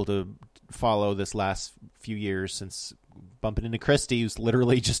be able to follow this last few years since bumping into Christy, who's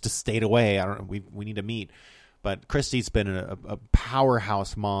literally just a state away. I don't know. We need to meet. But Christy's been a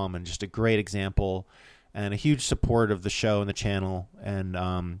powerhouse mom and just a great example and a huge support of the show and the channel.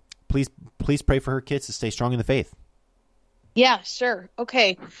 And please pray for her kids to stay strong in the faith. Yeah, sure.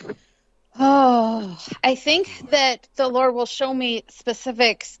 Okay. Oh, I think that the Lord will show me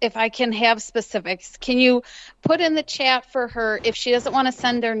specifics if I can have specifics. Can you put in the chat for her, if she doesn't want to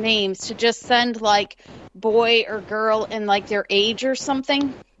send their names, to just send like boy or girl and like their age or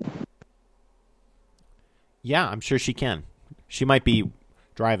something? Yeah, I'm sure she can. She might be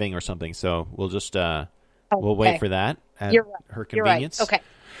driving or something, so we'll just we'll wait for that at her convenience. You're right. Okay.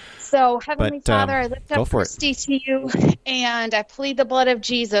 So, Heavenly Father, I lift up Christy to you, and I plead the blood of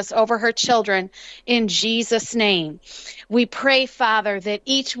Jesus over her children in Jesus' name. We pray, Father, that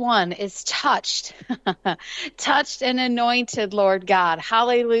each one is touched, touched and anointed, Lord God.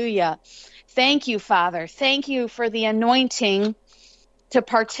 Hallelujah. Thank you, Father. Thank you for the anointing to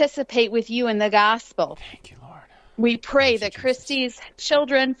participate with you in the gospel. Thank you, Lord. We pray that Christy's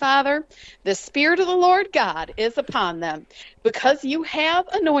children, Father, the Spirit of the Lord God is upon them because you have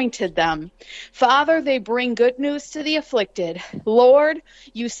anointed them. Father, they bring good news to the afflicted. Lord,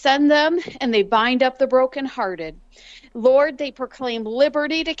 you send them and they bind up the brokenhearted. Lord, they proclaim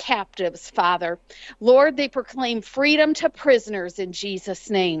liberty to captives, Father. Lord, they proclaim freedom to prisoners in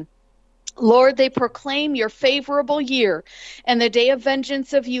Jesus' name. Lord, they proclaim your favorable year and the day of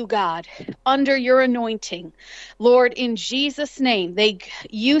vengeance of you, God, under your anointing. Lord, in Jesus' name,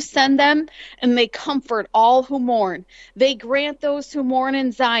 you send them and they comfort all who mourn. They grant those who mourn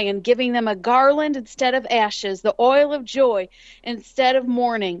in Zion, giving them a garland instead of ashes, the oil of joy instead of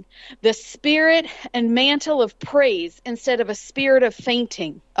mourning, the spirit and mantle of praise instead of a spirit of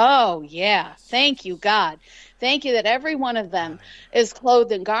fainting. Oh, yeah. Thank you, God. Thank you that every one of them is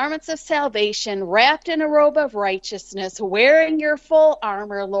clothed in garments of salvation, wrapped in a robe of righteousness, wearing your full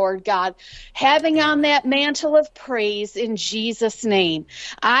armor, Lord God, having on that mantle of praise in Jesus' name.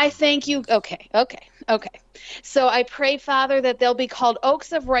 I thank you. Okay. So I pray, Father, that they'll be called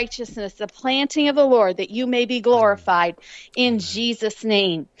oaks of righteousness, the planting of the Lord, that you may be glorified in Jesus'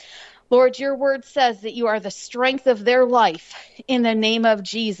 name. Lord, your word says that you are the strength of their life in the name of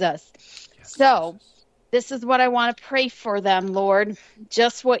Jesus. So this is what I want to pray for them, Lord.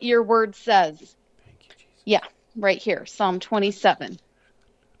 Just what your word says. Thank you, Jesus. Yeah, right here, Psalm 27.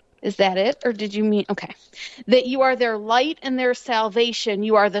 Is that it? Or did you mean, okay. That you are their light and their salvation.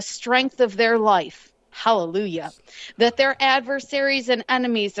 You are the strength of their life. Hallelujah. That their adversaries and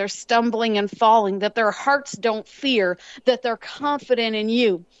enemies are stumbling and falling. That their hearts don't fear. That they're confident in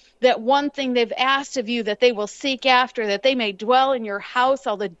you. That one thing they've asked of you that they will seek after, that they may dwell in your house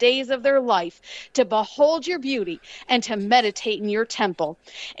all the days of their life, to behold your beauty and to meditate in your temple.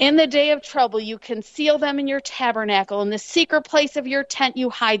 In the day of trouble, you conceal them in your tabernacle. In the secret place of your tent, you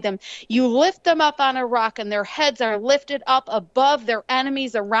hide them. You lift them up on a rock, and their heads are lifted up above their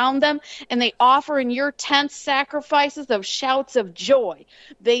enemies around them, and they offer in your tent sacrifices of shouts of joy.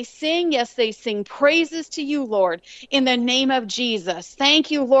 They sing, yes, they sing praises to you, Lord, in the name of Jesus.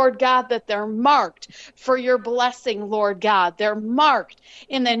 Thank you, Lord God, that they're marked for your blessing, Lord God. They're marked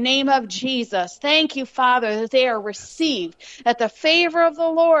in the name of Jesus. Thank you, Father, that they are received, that the favor of the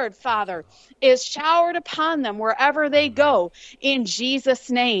Lord, Father, is showered upon them wherever they go, in Jesus'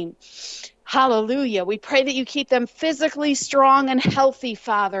 name. Hallelujah. We pray that you keep them physically strong and healthy,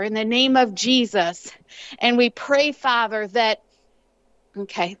 Father, in the name of Jesus. And we pray, Father, that,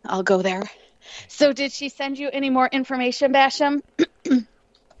 okay, I'll go there. So did she send you any more information, Basham?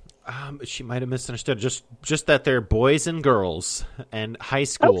 She might have misunderstood. Just that they're boys and girls and high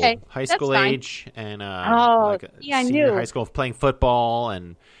school, Okay, high school age, and I senior knew. high school, playing football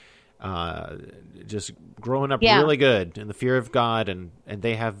and just growing up really good in the fear of God, and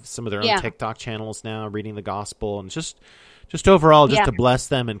they have some of their own TikTok channels now, reading the gospel, and just overall, to bless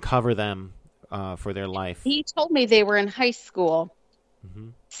them and cover them for their life. He told me they were in high school. Mm-hmm.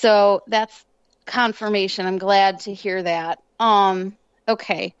 So that's confirmation. I'm glad to hear that.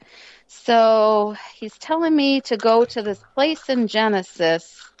 Okay. So he's telling me to go to this place in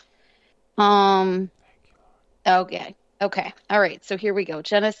Genesis. Okay. Okay. All right. So here we go.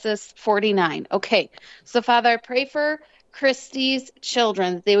 Genesis 49. Okay. So Father, I pray for Christy's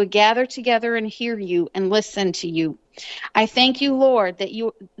children that they would gather together and hear you and listen to you. I thank you, Lord,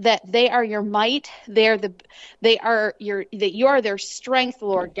 that they are your might. That you are their strength,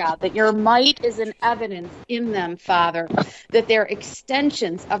 Lord God, that your might is an evidence in them, Father, that they're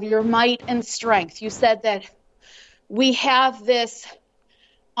extensions of your might and strength. You said that we have this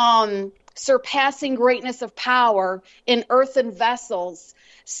surpassing greatness of power in earthen vessels.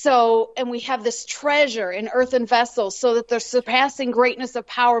 So, and we have this treasure in earthen vessels so that the surpassing greatness of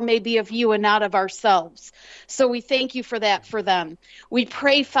power may be of you and not of ourselves. So we thank you for that for them. We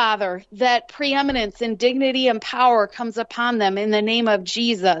pray, Father, that preeminence and dignity and power comes upon them in the name of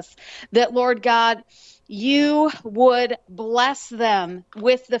Jesus. That, Lord God, you would bless them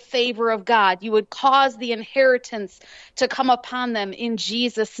with the favor of God. You would cause the inheritance to come upon them in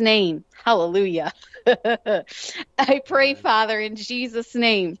Jesus' name. Hallelujah. I pray, Father, in Jesus'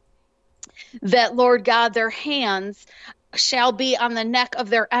 name, that, Lord God, their hands shall be on the neck of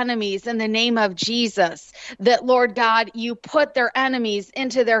their enemies in the name of Jesus. That, Lord God, you put their enemies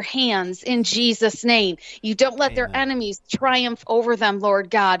into their hands in Jesus' name. You don't let their enemies triumph over them, Lord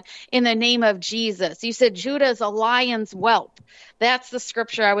God, in the name of Jesus. You said Judah is a lion's whelp. That's the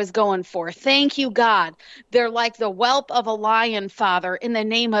scripture I was going for. Thank you, God. They're like the whelp of a lion, Father, in the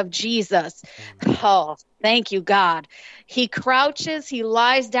name of Jesus. Oh, thank you, God. He crouches, he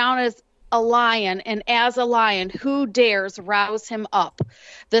lies down as a lion, and as a lion, who dares rouse him up?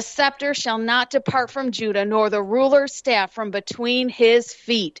 The scepter shall not depart from Judah, nor the ruler's staff from between his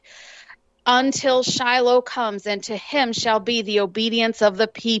feet, until Shiloh comes, and to him shall be the obedience of the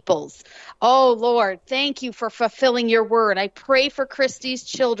peoples. Oh, Lord, thank you for fulfilling your word. I pray for Christy's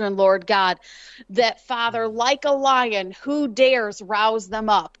children, Lord God, that, Father, like a lion, who dares rouse them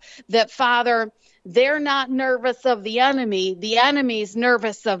up? That, Father, they're not nervous of the enemy's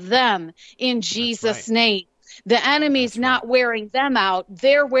nervous of them in Jesus' name. The enemy's not wearing them out.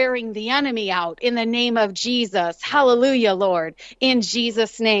 They're wearing the enemy out in the name of Jesus. Hallelujah, Lord, in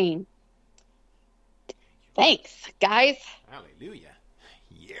Jesus' name. Thanks, guys. Hallelujah.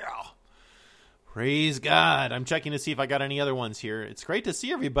 Yeah. Praise God. I'm checking to see if I got any other ones here. It's great to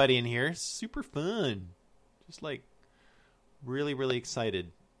see everybody in here. Super fun. Just like really, really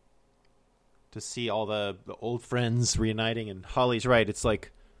excited to see all the old friends reuniting. And Holly's right. It's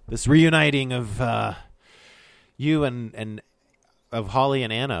like this reuniting of you and of Holly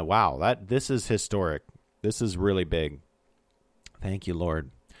and Anna. Wow, this is historic. This is really big. Thank you,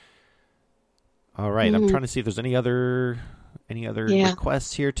 Lord. All right, I'm trying to see if there's any other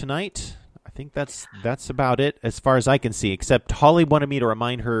requests here tonight. I think that's about it as far as I can see, except Holly wanted me to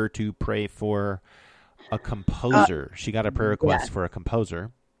remind her to pray for a composer. She got a prayer request for a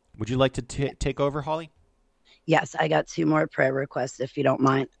composer. Would you like to take over, Holly? Yes, I got 2 more prayer requests if you don't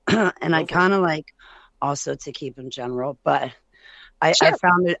mind. And I kind of like also to keep them general, but I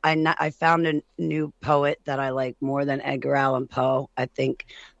found a new poet that I like more than Edgar Allan Poe. I think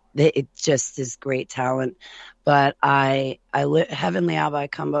that it just is great talent. But Heavenly Abba, I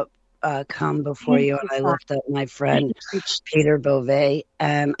come before you, and I lift up my friend Peter Beauvais,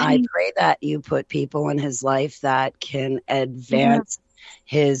 and I pray that you put people in his life that can advance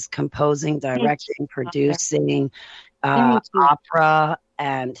his composing, directing, producing, opera,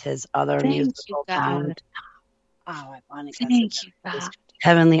 and his other musical talent. Oh, I want to Thank you, God.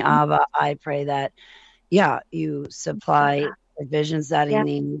 Heavenly Abba, I pray that, you supply the visions that he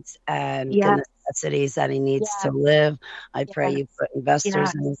needs and the necessities that he needs to live. I pray you put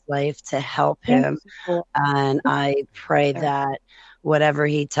investors in his life to help him. And I pray that whatever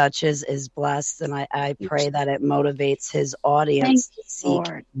he touches is blessed. And I pray that it motivates his audience to seek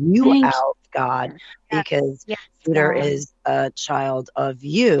you out, God, because Peter is a child of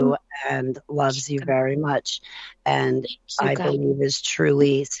you and loves you very much. And I believe is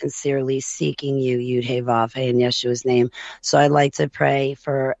truly, sincerely seeking you, Yud-Heh-Vav, in Yeshua's name. So I'd like to pray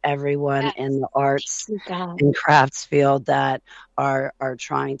for everyone in the arts and crafts field that are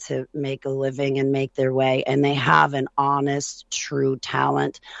trying to make a living and make their way, and they have an honest, true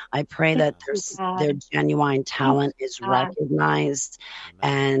talent. I pray that their genuine talent is recognized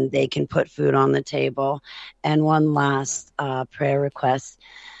and they can put food on the table. And one last prayer request.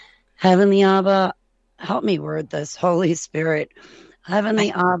 Heavenly Abba, help me word this, Holy Spirit.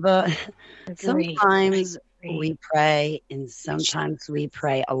 Heavenly Abba, sometimes we pray, and sometimes we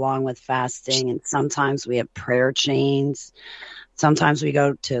pray along with fasting, and sometimes we have prayer chains. sometimes we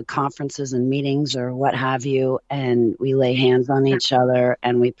go to conferences and meetings or what have you, and we lay hands on each other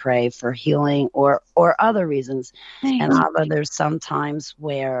and we pray for healing or other reasons. And Abba, there's some times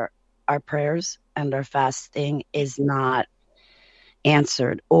where our prayers and our fasting is not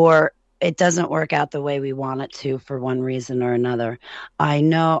answered, or it doesn't work out the way we want it to for one reason or another. I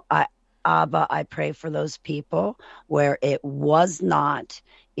know, Abba, I pray for those people where it was not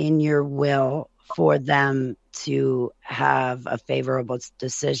in your will for them to have a favorable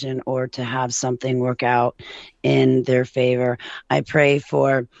decision or to have something work out in their favor. I pray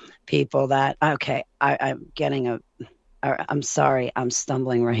for people that, okay, I'm sorry, I'm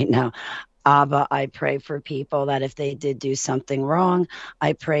stumbling right now. Abba, I pray for people that if they did do something wrong,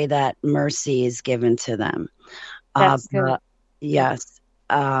 I pray that mercy is given to them. That's good. Yes.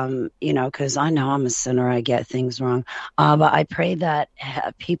 Because I know I'm a sinner, I get things wrong. But I pray that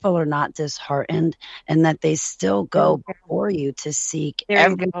people are not disheartened and that they still go before you to seek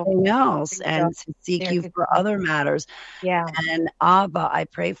everything else and to seek you for other matters. Yeah. And Abba, I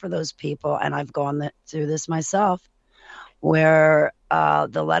pray for those people, and I've gone through this myself, where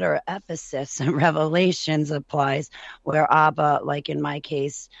the letter of Ephesus and Revelations applies, where Abba, like in my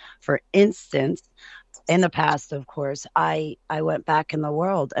case, for instance, in the past, of course, I went back in the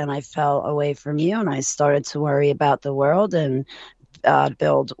world and I fell away from you, and I started to worry about the world and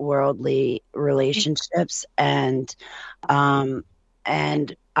build worldly relationships, and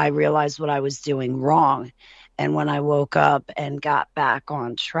I realized what I was doing wrong. And when I woke up and got back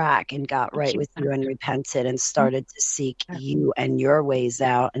on track and got right with you and repented and started to seek you and your ways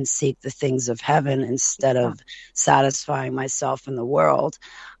out and seek the things of heaven instead of satisfying myself in the world,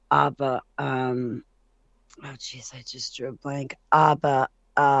 Abba, oh jeez, I just drew a blank. Abba,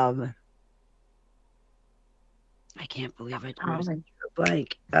 I can't believe I drew a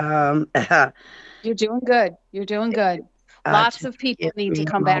blank. You're doing good. You're doing good. Lots of people need to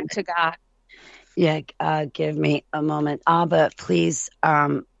come back to God. Yeah, give me a moment. Abba, please,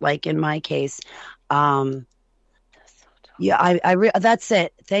 like in my case, yeah, that's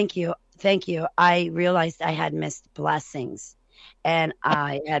it. Thank you. I realized I had missed blessings, and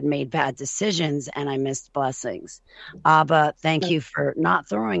I had made bad decisions, and I missed blessings. Abba, thank you for not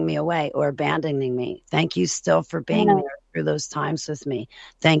throwing me away or abandoning me. Thank you still for being there through those times with me.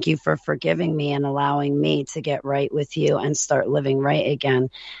 Thank you for forgiving me and allowing me to get right with you and start living right again.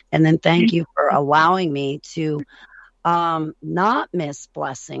 And then thank you for allowing me to not miss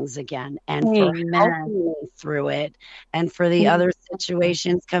blessings again, and for helping me through it, and for the other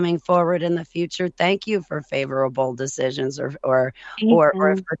situations coming forward in the future. Thank you for favorable decisions or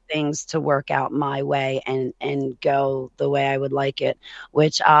for things to work out my way and go the way I would like it,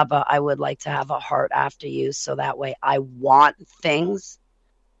 which Abba, I would like to have a heart after you, so that way I want things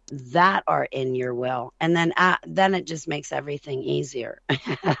that are in your will, and then it just makes everything easier.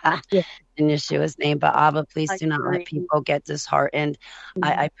 In Yeshua's name. But Abba, please do not let people get disheartened.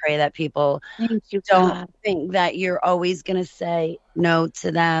 I pray that people don't think that you're always going to say no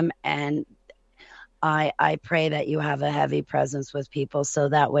to them, and I pray that you have a heavy presence with people, so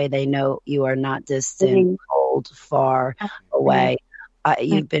that way they know you are not distant, cold, far away.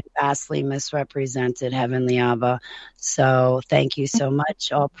 You've been vastly misrepresented, Heavenly Abba. So thank you so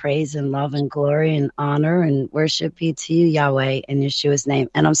much. All praise and love and glory and honor and worship be to you, Yahweh, in Yeshua's name.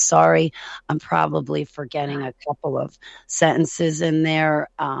 And I'm sorry, I'm probably forgetting a couple of sentences in there.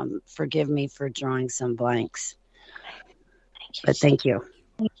 Forgive me for drawing some blanks. Thank you.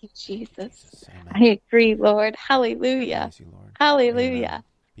 Thank you, Jesus. I agree, Lord. Hallelujah. You, Lord. Hallelujah. Amen.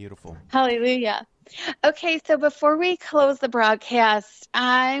 Beautiful. Hallelujah. Okay, so before we close the broadcast,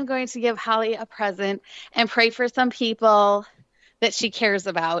 I'm going to give Holly a present and pray for some people that she cares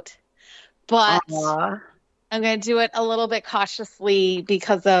about. But I'm going to do it a little bit cautiously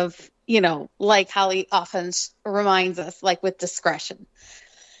because of, like Holly often reminds us, like with discretion.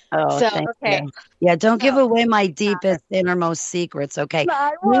 Oh, so, thank you. Yeah, don't give away my deepest, innermost secrets, okay?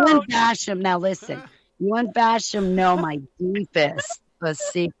 You and Basham, now listen, you and Basham know my deepest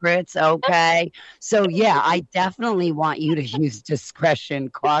secrets, okay? So, yeah, I definitely want you to use discretion,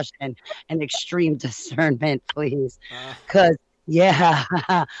 caution, and extreme discernment, please. Because, yeah,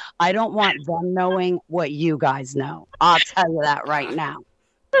 I don't want them knowing what you guys know. I'll tell you that right now.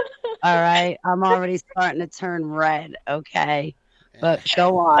 All right? I'm already starting to turn red, okay? But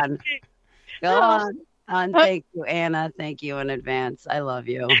go on. Go on. And thank you, Anna. Thank you in advance. I love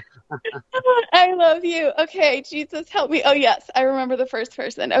you. I love you. Okay, Jesus, help me. Oh, yes, I remember the first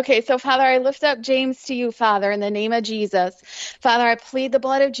person. Okay, so Father, I lift up James to you, Father, in the name of Jesus. Father, I plead the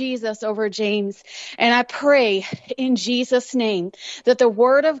blood of Jesus over James, and I pray in Jesus' name that the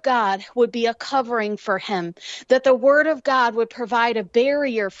word of God would be a covering for him, that the word of God would provide a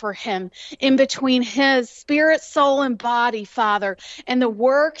barrier for him in between his spirit, soul, and body, Father, and the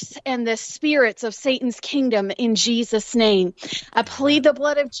works and the spirits of Satan's kingdom in Jesus' name. I plead the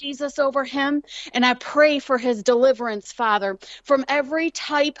blood of Jesus over him, and I pray for his deliverance, Father, from every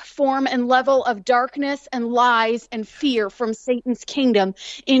type, form, and level of darkness and lies and fear from Satan's kingdom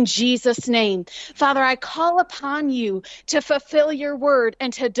in Jesus' name. Father, I call upon you to fulfill your word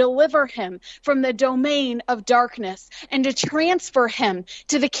and to deliver him from the domain of darkness and to transfer him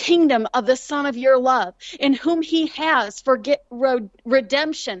to the kingdom of the Son of your love, in whom he has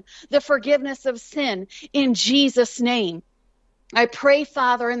redemption, the forgiveness of sin, in Jesus' name. I pray,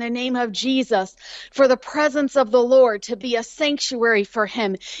 Father, in the name of Jesus, for the presence of the Lord to be a sanctuary for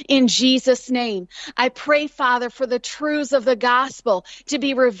him in Jesus' name. I pray, Father, for the truths of the gospel to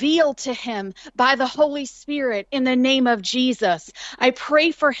be revealed to him by the Holy Spirit in the name of Jesus. I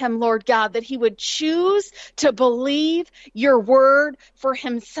pray for him, Lord God, that he would choose to believe your word for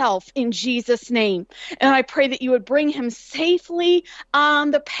himself in Jesus' name. And I pray that you would bring him safely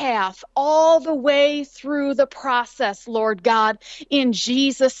on the path all the way through the process, Lord God, in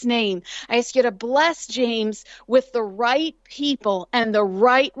Jesus' name. I ask you to bless James with the right people and the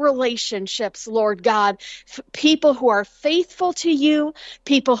right relationships, Lord God. People who are faithful to you,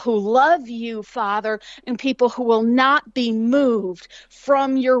 people who love you, Father, and people who will not be moved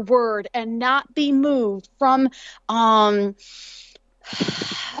from your word and not be moved from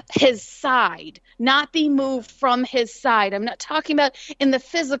his side, not be moved from his side. I'm not talking about in the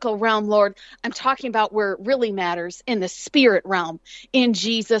physical realm, Lord. I'm talking about where it really matters, in the spirit realm, in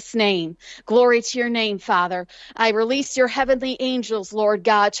Jesus' name. Glory to your name, Father. I release your heavenly angels, Lord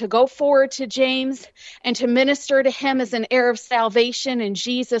God, to go forward to James and to minister to him as an heir of salvation in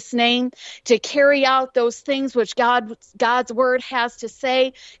Jesus' name, to carry out those things which God's word has to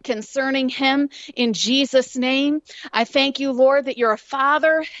say concerning him in Jesus' name. I thank you, Lord, that you're a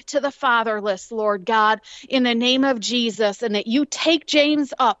father to the fatherless, Lord God, in the name of Jesus, and that you take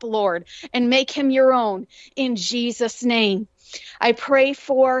James up, Lord, and make him your own in Jesus' name. I pray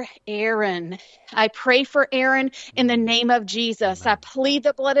for Aaron. I pray for Aaron in the name of Jesus. Amen. I plead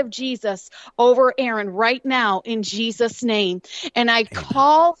the blood of Jesus over Aaron right now in Jesus' name. And I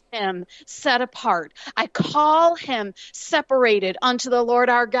call him set apart. I call him separated unto the Lord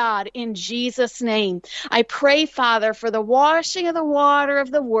our God in Jesus' name. I pray, Father, for the washing of the water of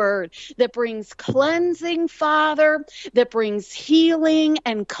the word that brings cleansing, Father, that brings healing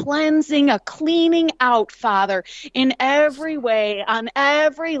and cleansing, a cleaning out, Father, in every way, on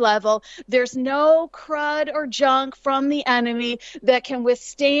every level. There's no crud or junk from the enemy that can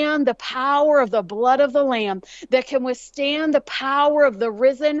withstand the power of the blood of the Lamb, that can withstand the power of the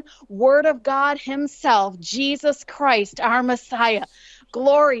risen Word of God himself, Jesus Christ, our Messiah.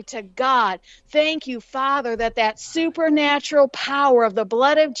 Glory to God. Thank you, Father, that supernatural power of the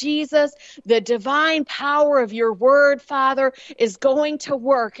blood of Jesus, the divine power of your word, Father, is going to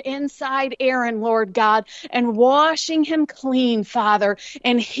work inside Aaron, Lord God, and washing him clean, Father,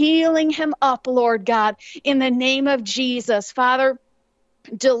 and healing him up, Lord God, in the name of Jesus. Father,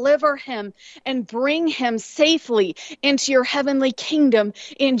 deliver him and bring him safely into your heavenly kingdom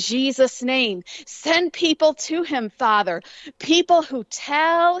in Jesus' name. Send people to him, Father, people who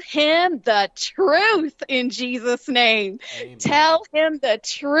tell him the truth in Jesus' name. Amen. Tell him the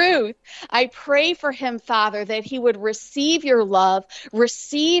truth. I pray for him, Father, that he would receive your love,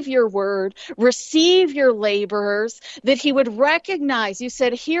 receive your word, receive your laborers, that he would recognize, you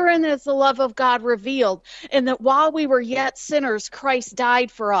said, herein is the love of God revealed, and that while we were yet sinners, Christ died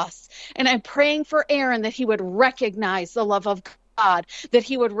for us. And I'm praying for Aaron that he would recognize the love of God, that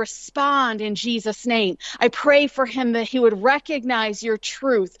he would respond in Jesus' name. I pray for him that he would recognize your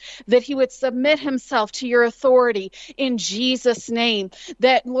truth, that he would submit himself to your authority in Jesus' name.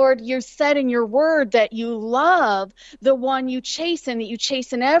 That, Lord, you said in your word that you love the one you chasten, that you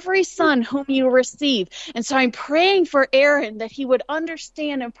chasten every son whom you receive. And so I'm praying for Aaron that he would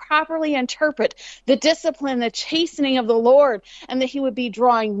understand and properly interpret the discipline, the chastening of the Lord, and that he would be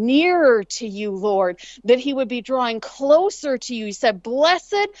drawing nearer to you, Lord, that he would be drawing closer to you, You said,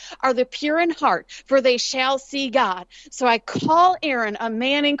 blessed are the pure in heart, for they shall see God. So I call Aaron a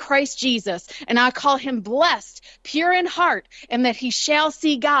man in Christ Jesus, and I call him blessed, pure in heart, and that he shall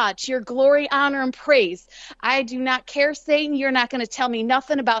see God to your glory, honor, and praise. I do not care, Satan. You're not going to tell me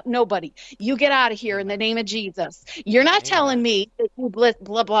nothing about nobody. You get out of here in the name of Jesus. You're not telling me that you blah,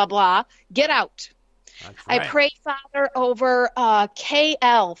 blah, blah. Get out. That's I right. pray, Father, over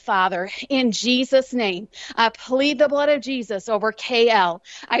KL, Father, in Jesus' name. I plead the blood of Jesus over KL.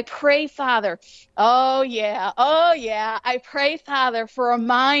 I pray, Father, oh yeah. I pray, Father, for a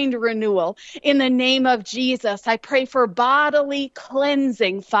mind renewal in the name of Jesus. I pray for bodily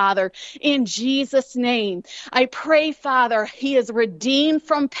cleansing, Father, in Jesus' name. I pray, Father, he is redeemed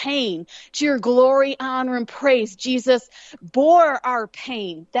from pain to your glory, honor, and praise. Jesus bore our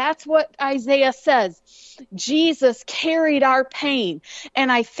pain. That's what Isaiah says. Jesus carried our pain. And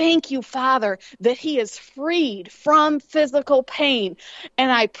I thank you, Father, that he is freed from physical pain.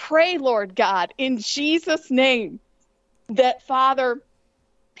 And I pray, Lord God, in Jesus' name, that, Father,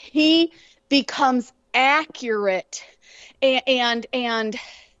 he becomes accurate. And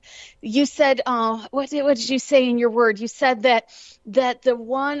you said, what did you say in your word? You said that the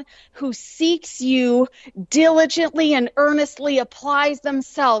one who seeks you diligently and earnestly applies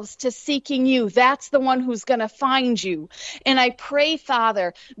themselves to seeking you, that's the one who's going to find you. And I pray,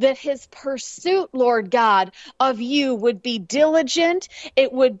 Father, that his pursuit, Lord God, of you would be diligent.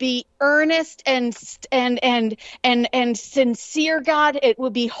 It would be earnest and sincere, God. It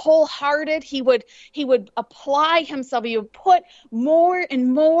would be wholehearted. He would apply himself. He would put more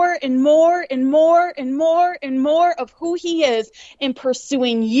and more and more and more and more and more of who he is in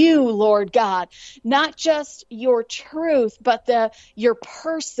pursuing you, Lord God. Not just your truth, but your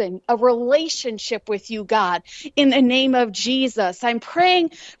person, a relationship with you, God, in the name of Jesus. I'm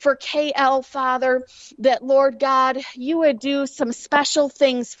praying for KL, Father, that, Lord God, you would do some special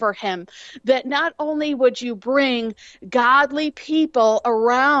things for him, that not only would you bring godly people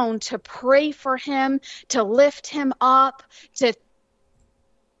around to pray for him, to lift him up, to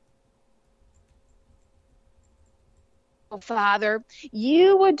Father,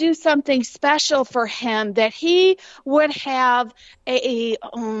 you would do something special for him, that he would have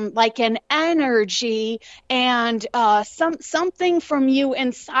like an energy and something from you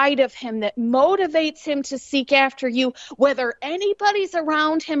inside of him that motivates him to seek after you, whether anybody's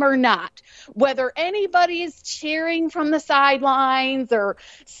around him or not, whether anybody's cheering from the sidelines or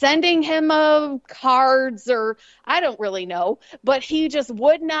sending him cards, or I don't really know, but he just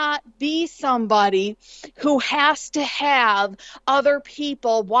would not be somebody who has to have other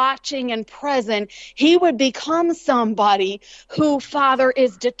people watching and present. He would become somebody who, Father,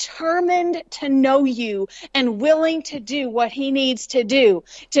 is determined to know you and willing to do what he needs to do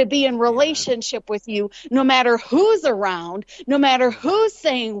to be in relationship with you, no matter who's around, no matter who's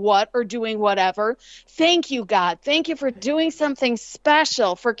saying what or doing whatever. Thank you, God. Thank you for doing something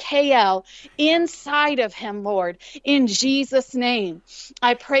special for KL inside of him, Lord, in Jesus' name.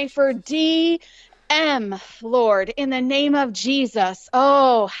 I pray for Lord, in the name of Jesus.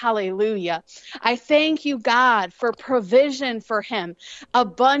 Oh, hallelujah. I thank you, God, for provision for him.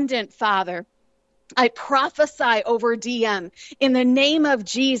 Abundant, Father. I prophesy over DM in the name of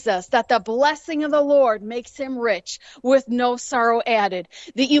Jesus that the blessing of the Lord makes him rich with no sorrow added,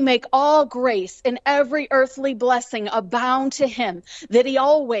 that you make all grace and every earthly blessing abound to him, that he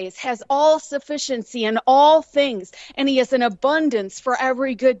always has all sufficiency in all things, and he has an abundance for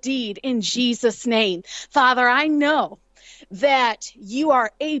every good deed in Jesus' name. Father, I know that you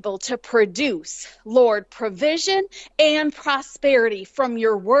are able to produce, Lord, provision and prosperity from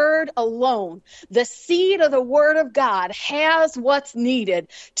your word alone. The seed of the word of God has what's needed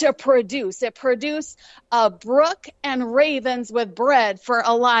to produce. It produced a brook and ravens with bread for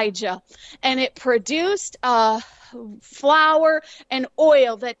Elijah, and it produced flour and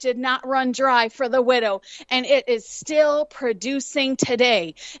oil that did not run dry for the widow, and it is still producing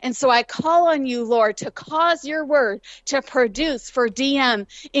today. And so I call on you, Lord, to cause your word to produce for DM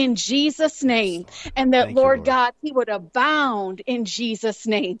in Jesus' name, and that, Lord God, he would abound in Jesus'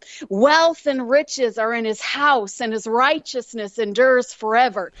 name. Wealth and riches are in his house, and his righteousness endures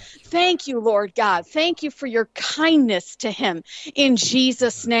forever. Thank you, Lord God. Thank you for your kindness to him in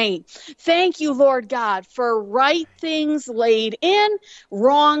Jesus' name. Thank you, Lord God, for right things laid in,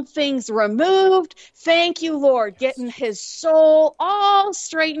 wrong things removed. Thank you, Lord, getting his soul all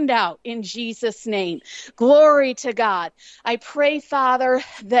straightened out in Jesus' name. Glory to God. I pray, Father,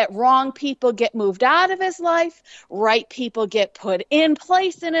 that wrong people get moved out of his life, right people get put in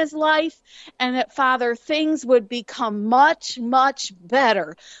place in his life, and that, Father, things would become much, much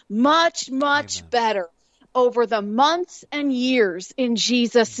better, much, much better. over the months and years in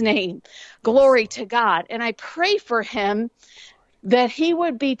Jesus' name. Glory to God. And I pray for him that he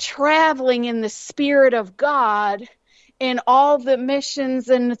would be traveling in the Spirit of God in all the missions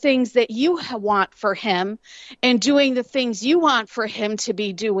and the things that you want for him, and doing the things you want for him to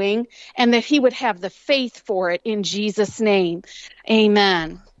be doing, and that he would have the faith for it in Jesus' name.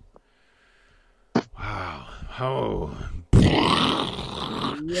 Amen. Wow. Oh.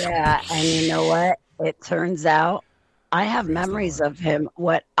 Yeah, and you know what? It turns out I have memories of him.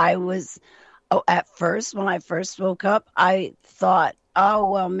 At first, when I first woke up, I thought,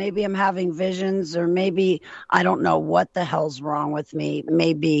 oh, well, maybe I'm having visions, or maybe I don't know what the hell's wrong with me.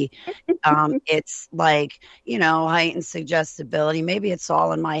 Maybe it's like, heightened suggestibility. Maybe it's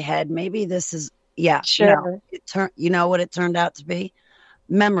all in my head. Maybe this is, Sure. You know what it turned out to be?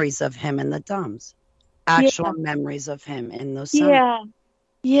 Memories of him in the Dumbs. Actual memories of him in those songs.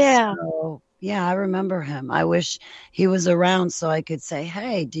 Yeah. So, yeah, I remember him. I wish he was around so I could say,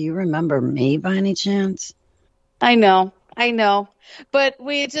 hey, do you remember me by any chance? I know. But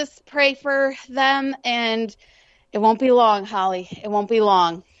we just pray for them, and it won't be long, Holly. It won't be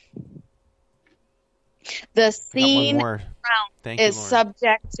long. The scene is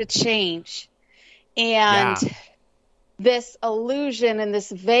subject to change. And this illusion and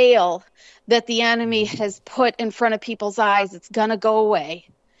this veil that the enemy has put in front of people's eyes, it's going to go away.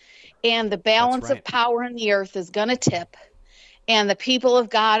 And the balance of power in the earth is going to tip. And the people of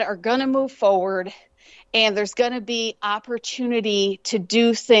God are going to move forward. And there's going to be opportunity to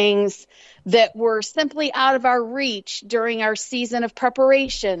do things that were simply out of our reach during our season of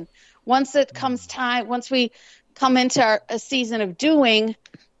preparation. Once it comes time, once we come into a season of doing,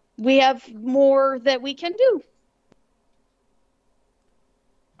 we have more that we can do.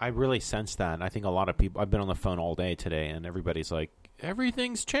 I really sense that. And I think a lot of people, I've been on the phone all day today, and everybody's like,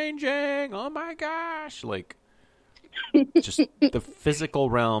 everything's changing. Oh my gosh. Like, just the physical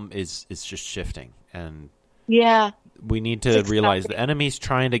realm is just shifting. And we need to realize the enemy's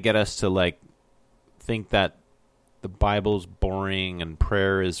trying to get us to like think that the Bible's boring and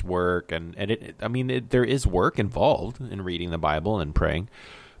prayer is work. And there is work involved in reading the Bible and praying,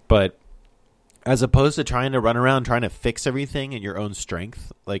 but as opposed to trying to run around trying to fix everything in your own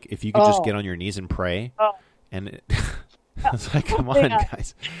strength, like if you could just get on your knees and pray, and it's like, come on,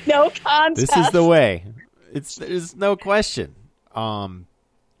 guys, no contest. This is the way. There's no question.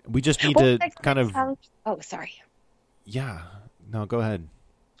 We just need to kind of. Oh, sorry. Yeah. No, go ahead.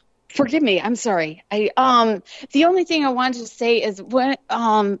 Forgive me. I'm sorry. The only thing I wanted to say is when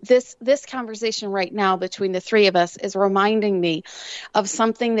this conversation right now between the three of us is reminding me of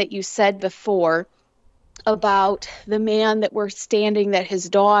something that you said before about the man that we're standing, that his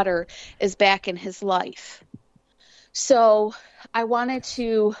daughter is back in his life. So I wanted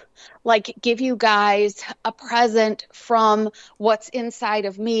to give you guys a present from what's inside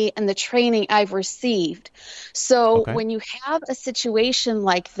of me and the training I've received. So when you have a situation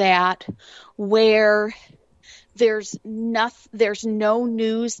like that where there's no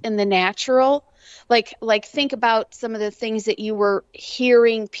news in the natural, like think about some of the things that you were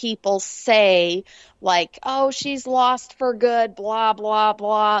hearing people say, like, oh, she's lost for good, blah, blah,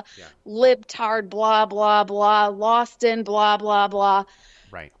 blah, libtard, blah, blah, blah, lost in, blah, blah, blah.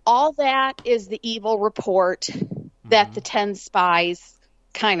 Right. All that is the evil report that the 10 spies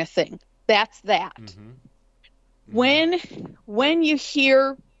kind of thing. That's that. When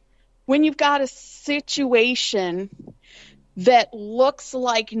you've got a situation that looks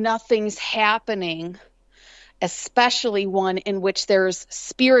like nothing's happening, especially one in which there's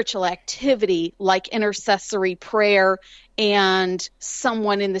spiritual activity like intercessory prayer and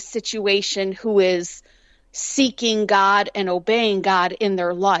someone in the situation who is seeking God and obeying God in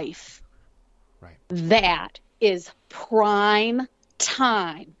their life, that is prime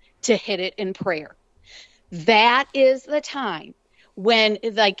time to hit it in prayer. That is the time when,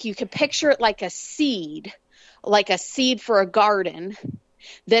 you could picture it like a seed for a garden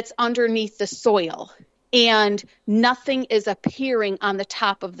that's underneath the soil, and nothing is appearing on the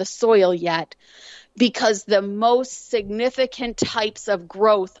top of the soil yet, because the most significant types of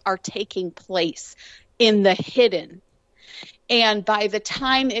growth are taking place in the hidden. And by the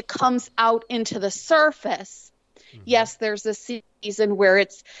time it comes out into the surface, yes, there's a season where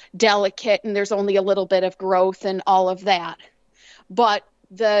it's delicate and there's only a little bit of growth and all of that. But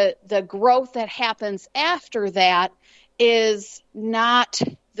the growth that happens after that is not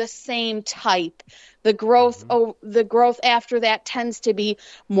the same type. The growth after that tends to be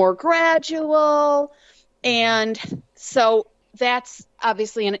more gradual, and so that's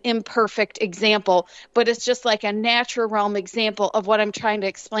obviously an imperfect example, but it's just like a natural realm example of what I'm trying to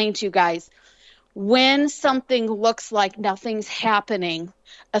explain to you guys. when something looks like nothing's happening,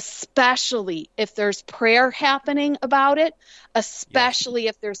 especially if there's prayer happening about it, especially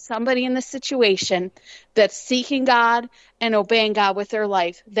if there's somebody in the situation that's seeking God and obeying God with their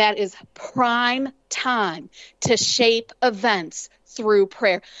life, that is prime time to shape events through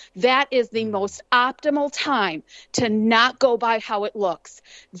prayer. That is the most optimal time to not go by how it looks.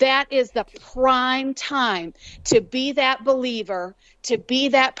 That is the prime time to be that believer, to be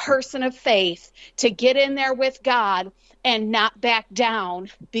that person of faith, to get in there with God and not back down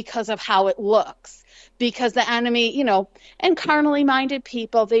because of how it looks. Because the enemy, and carnally minded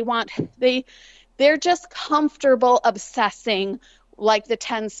people, they're just comfortable obsessing like the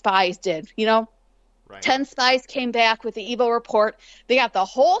 10 spies did, Right. 10 spies came back with the evil report. They got the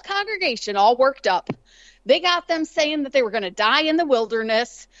whole congregation all worked up. They got them saying that they were going to die in the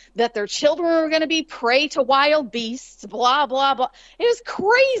wilderness, that their children were going to be prey to wild beasts, blah, blah, blah. It was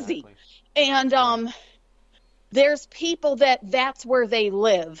crazy. Exactly. And there's people that's where they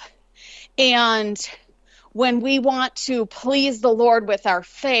live. And when we want to please the Lord with our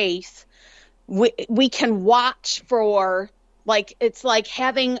faith, we can watch for... it's like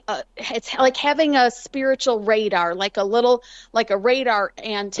having a spiritual radar, like a radar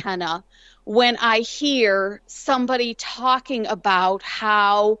antenna. When I hear somebody talking about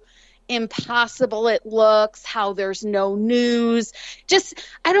how impossible it looks, how there's no news,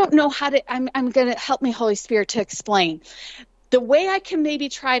 I don't know how to, I'm going to help me, Holy Spirit, to explain. The way I can maybe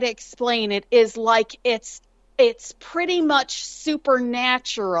try to explain it is like it's pretty much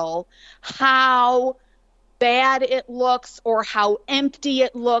supernatural how bad it looks, or how empty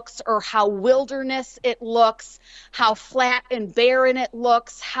it looks, or how wilderness it looks, how flat and barren it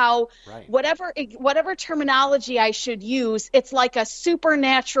looks, how whatever terminology I should use, it's like a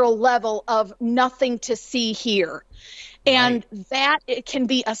supernatural level of nothing to see here. And that it can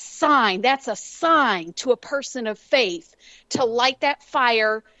be a sign. That's a sign to a person of faith to light that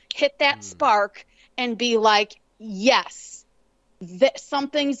fire, hit that spark, and be like, yes,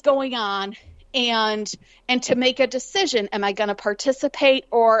 something's going on. And to make a decision, am I going to participate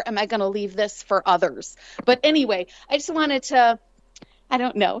or am I going to leave this for others? But anyway, I just wanted to, I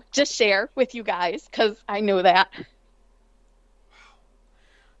don't know, just share with you guys because I know that.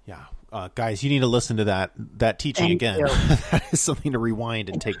 Yeah. Guys, you need to listen to that teaching Thank again. That is something to rewind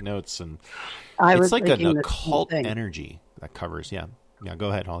and take notes. And it's like an occult energy that covers. Yeah. Yeah. Go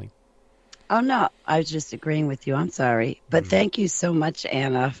ahead, Holly. Oh, no, I was just agreeing with you. I'm sorry. But thank you so much,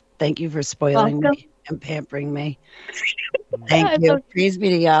 Anna. Thank you for spoiling me and pampering me. Thank you. Praise be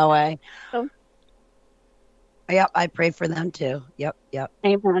to Yahweh. Yep, I pray for them too. Yep.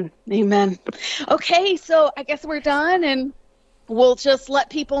 Amen. Okay, so I guess we're done, and we'll just let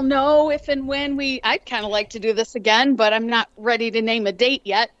people know if and when I'd kind of like to do this again, but I'm not ready to name a date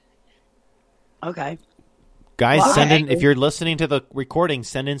yet. Okay. Guys, send in, if you're listening to the recording,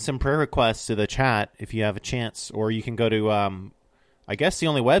 send in some prayer requests to the chat if you have a chance. Or you can go to, I guess the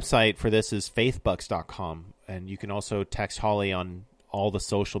only website for this is faithbucks.com. And you can also text Holly on all the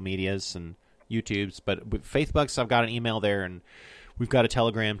social medias and YouTubes. But with Faithbucks, I've got an email there, and we've got a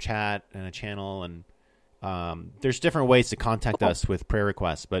Telegram chat and a channel. And there's different ways to contact us with prayer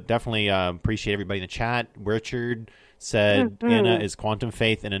requests. But definitely appreciate everybody in the chat. Richard said Anna is quantum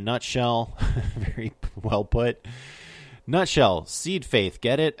faith in a nutshell. Very well put. Nutshell, seed faith.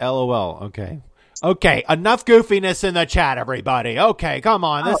 Get it? LOL. Okay, enough goofiness in the chat, everybody. Okay, come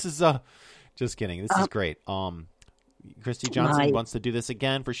on. This is just kidding. This is great. Christy Johnson wants to do this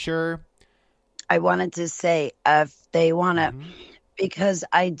again for sure. I wanted to say if they want to, because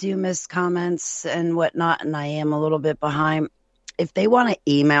I do miss comments and whatnot, and I am a little bit behind. If they want to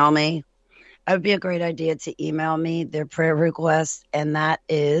email me, it would be a great idea to email me their prayer request, and that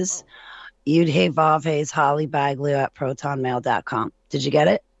is Yudhevavhes Holly Baglio at protonmail.com. Did you get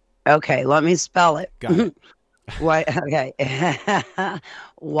it? Okay, let me spell it. Got it. Okay.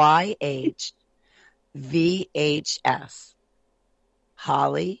 YHVHS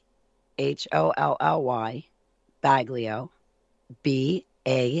Holly HOLLY Baglio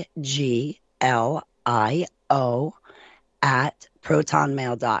BAGLIO at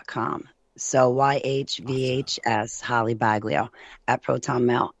protonmail.com. So YHVHS Holly Baglio at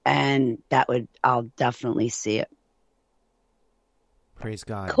protonmail, and I'll definitely see it. Praise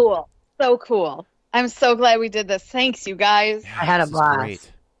God. Cool. So cool. I'm so glad we did this. Thanks, you guys. Yeah, I had a blast.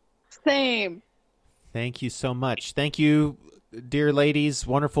 Great. Same. Thank you so much. Thank you, dear ladies,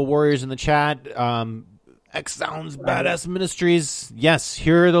 wonderful warriors in the chat. X Sounds Badass Ministries. Yes,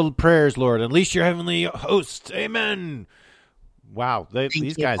 hear the prayers, Lord. Unleash your heavenly host. Amen. Wow, these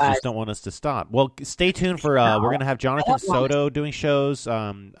you, guys just don't want us to stop. Well, stay tuned for we're going to have Jonathan Soto doing shows.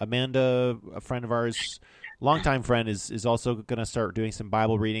 Amanda, a friend of ours, longtime friend, is also going to start doing some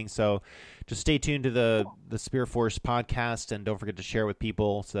Bible reading. So just stay tuned to the Spirit Force podcast, and don't forget to share with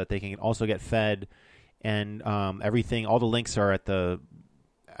people so that they can also get fed. And everything, all the links are at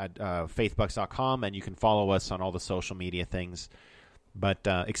faithbucks.com, and you can follow us on all the social media things. But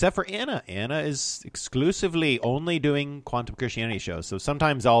except for Anna. Anna is exclusively only doing Quantum Christianity shows. So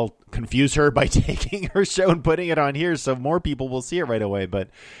sometimes I'll confuse her by taking her show and putting it on here so more people will see it right away. But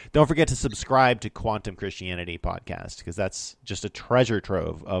don't forget to subscribe to Quantum Christianity podcast, because that's just a treasure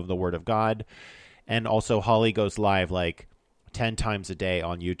trove of the Word of God. And also Holly goes live like 10 times a day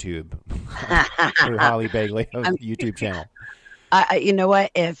on YouTube through Holly Baglio's YouTube channel. You know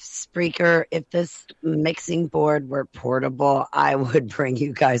what? If this mixing board were portable, I would bring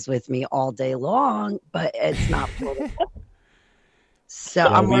you guys with me all day long, but it's not portable.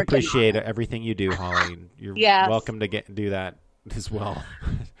 So well, we appreciate everything you do, Holly. You're welcome to do that as well.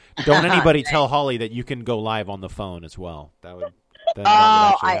 Don't anybody tell Holly that you can go live on the phone as well. That would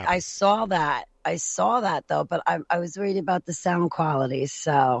I saw that. I saw that though, but I was worried about the sound quality.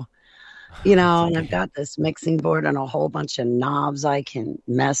 So. You know, and I've got this mixing board and a whole bunch of knobs I can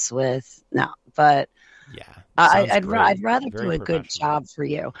mess with. No, but yeah, I'd rather do a good job for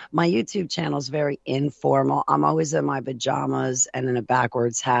you. My YouTube channel is very informal. I'm always in my pajamas and in a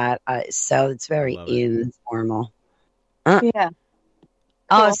backwards hat, so it's very informal. Yeah.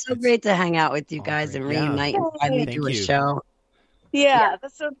 Oh, it's so great to hang out with you guys and reunite and finally do a show. Yeah,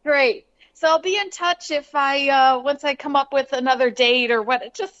 that's so great. So I'll be in touch if once I come up with another date or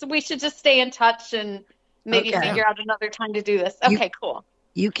what. We should just stay in touch and maybe figure out another time to do this. Okay, cool.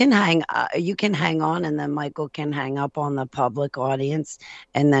 You can hang on, and then Michael can hang up on the public audience,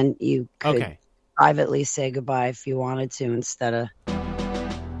 and then you could privately say goodbye if you wanted to instead of.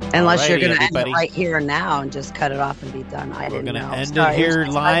 Unless you're going to end it right here and now and just cut it off and be done. We're going to end it here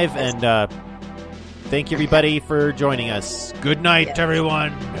live, and thank you everybody for joining us. Good night,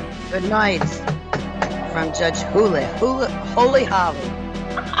 everyone. Good night from Judge Holy Holly.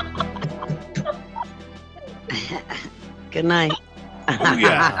 Good night. Oh,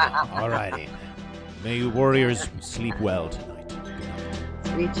 yeah. All righty. May you warriors sleep well tonight.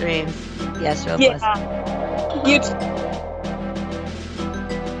 Sweet dreams. Yes, real blessed. You too.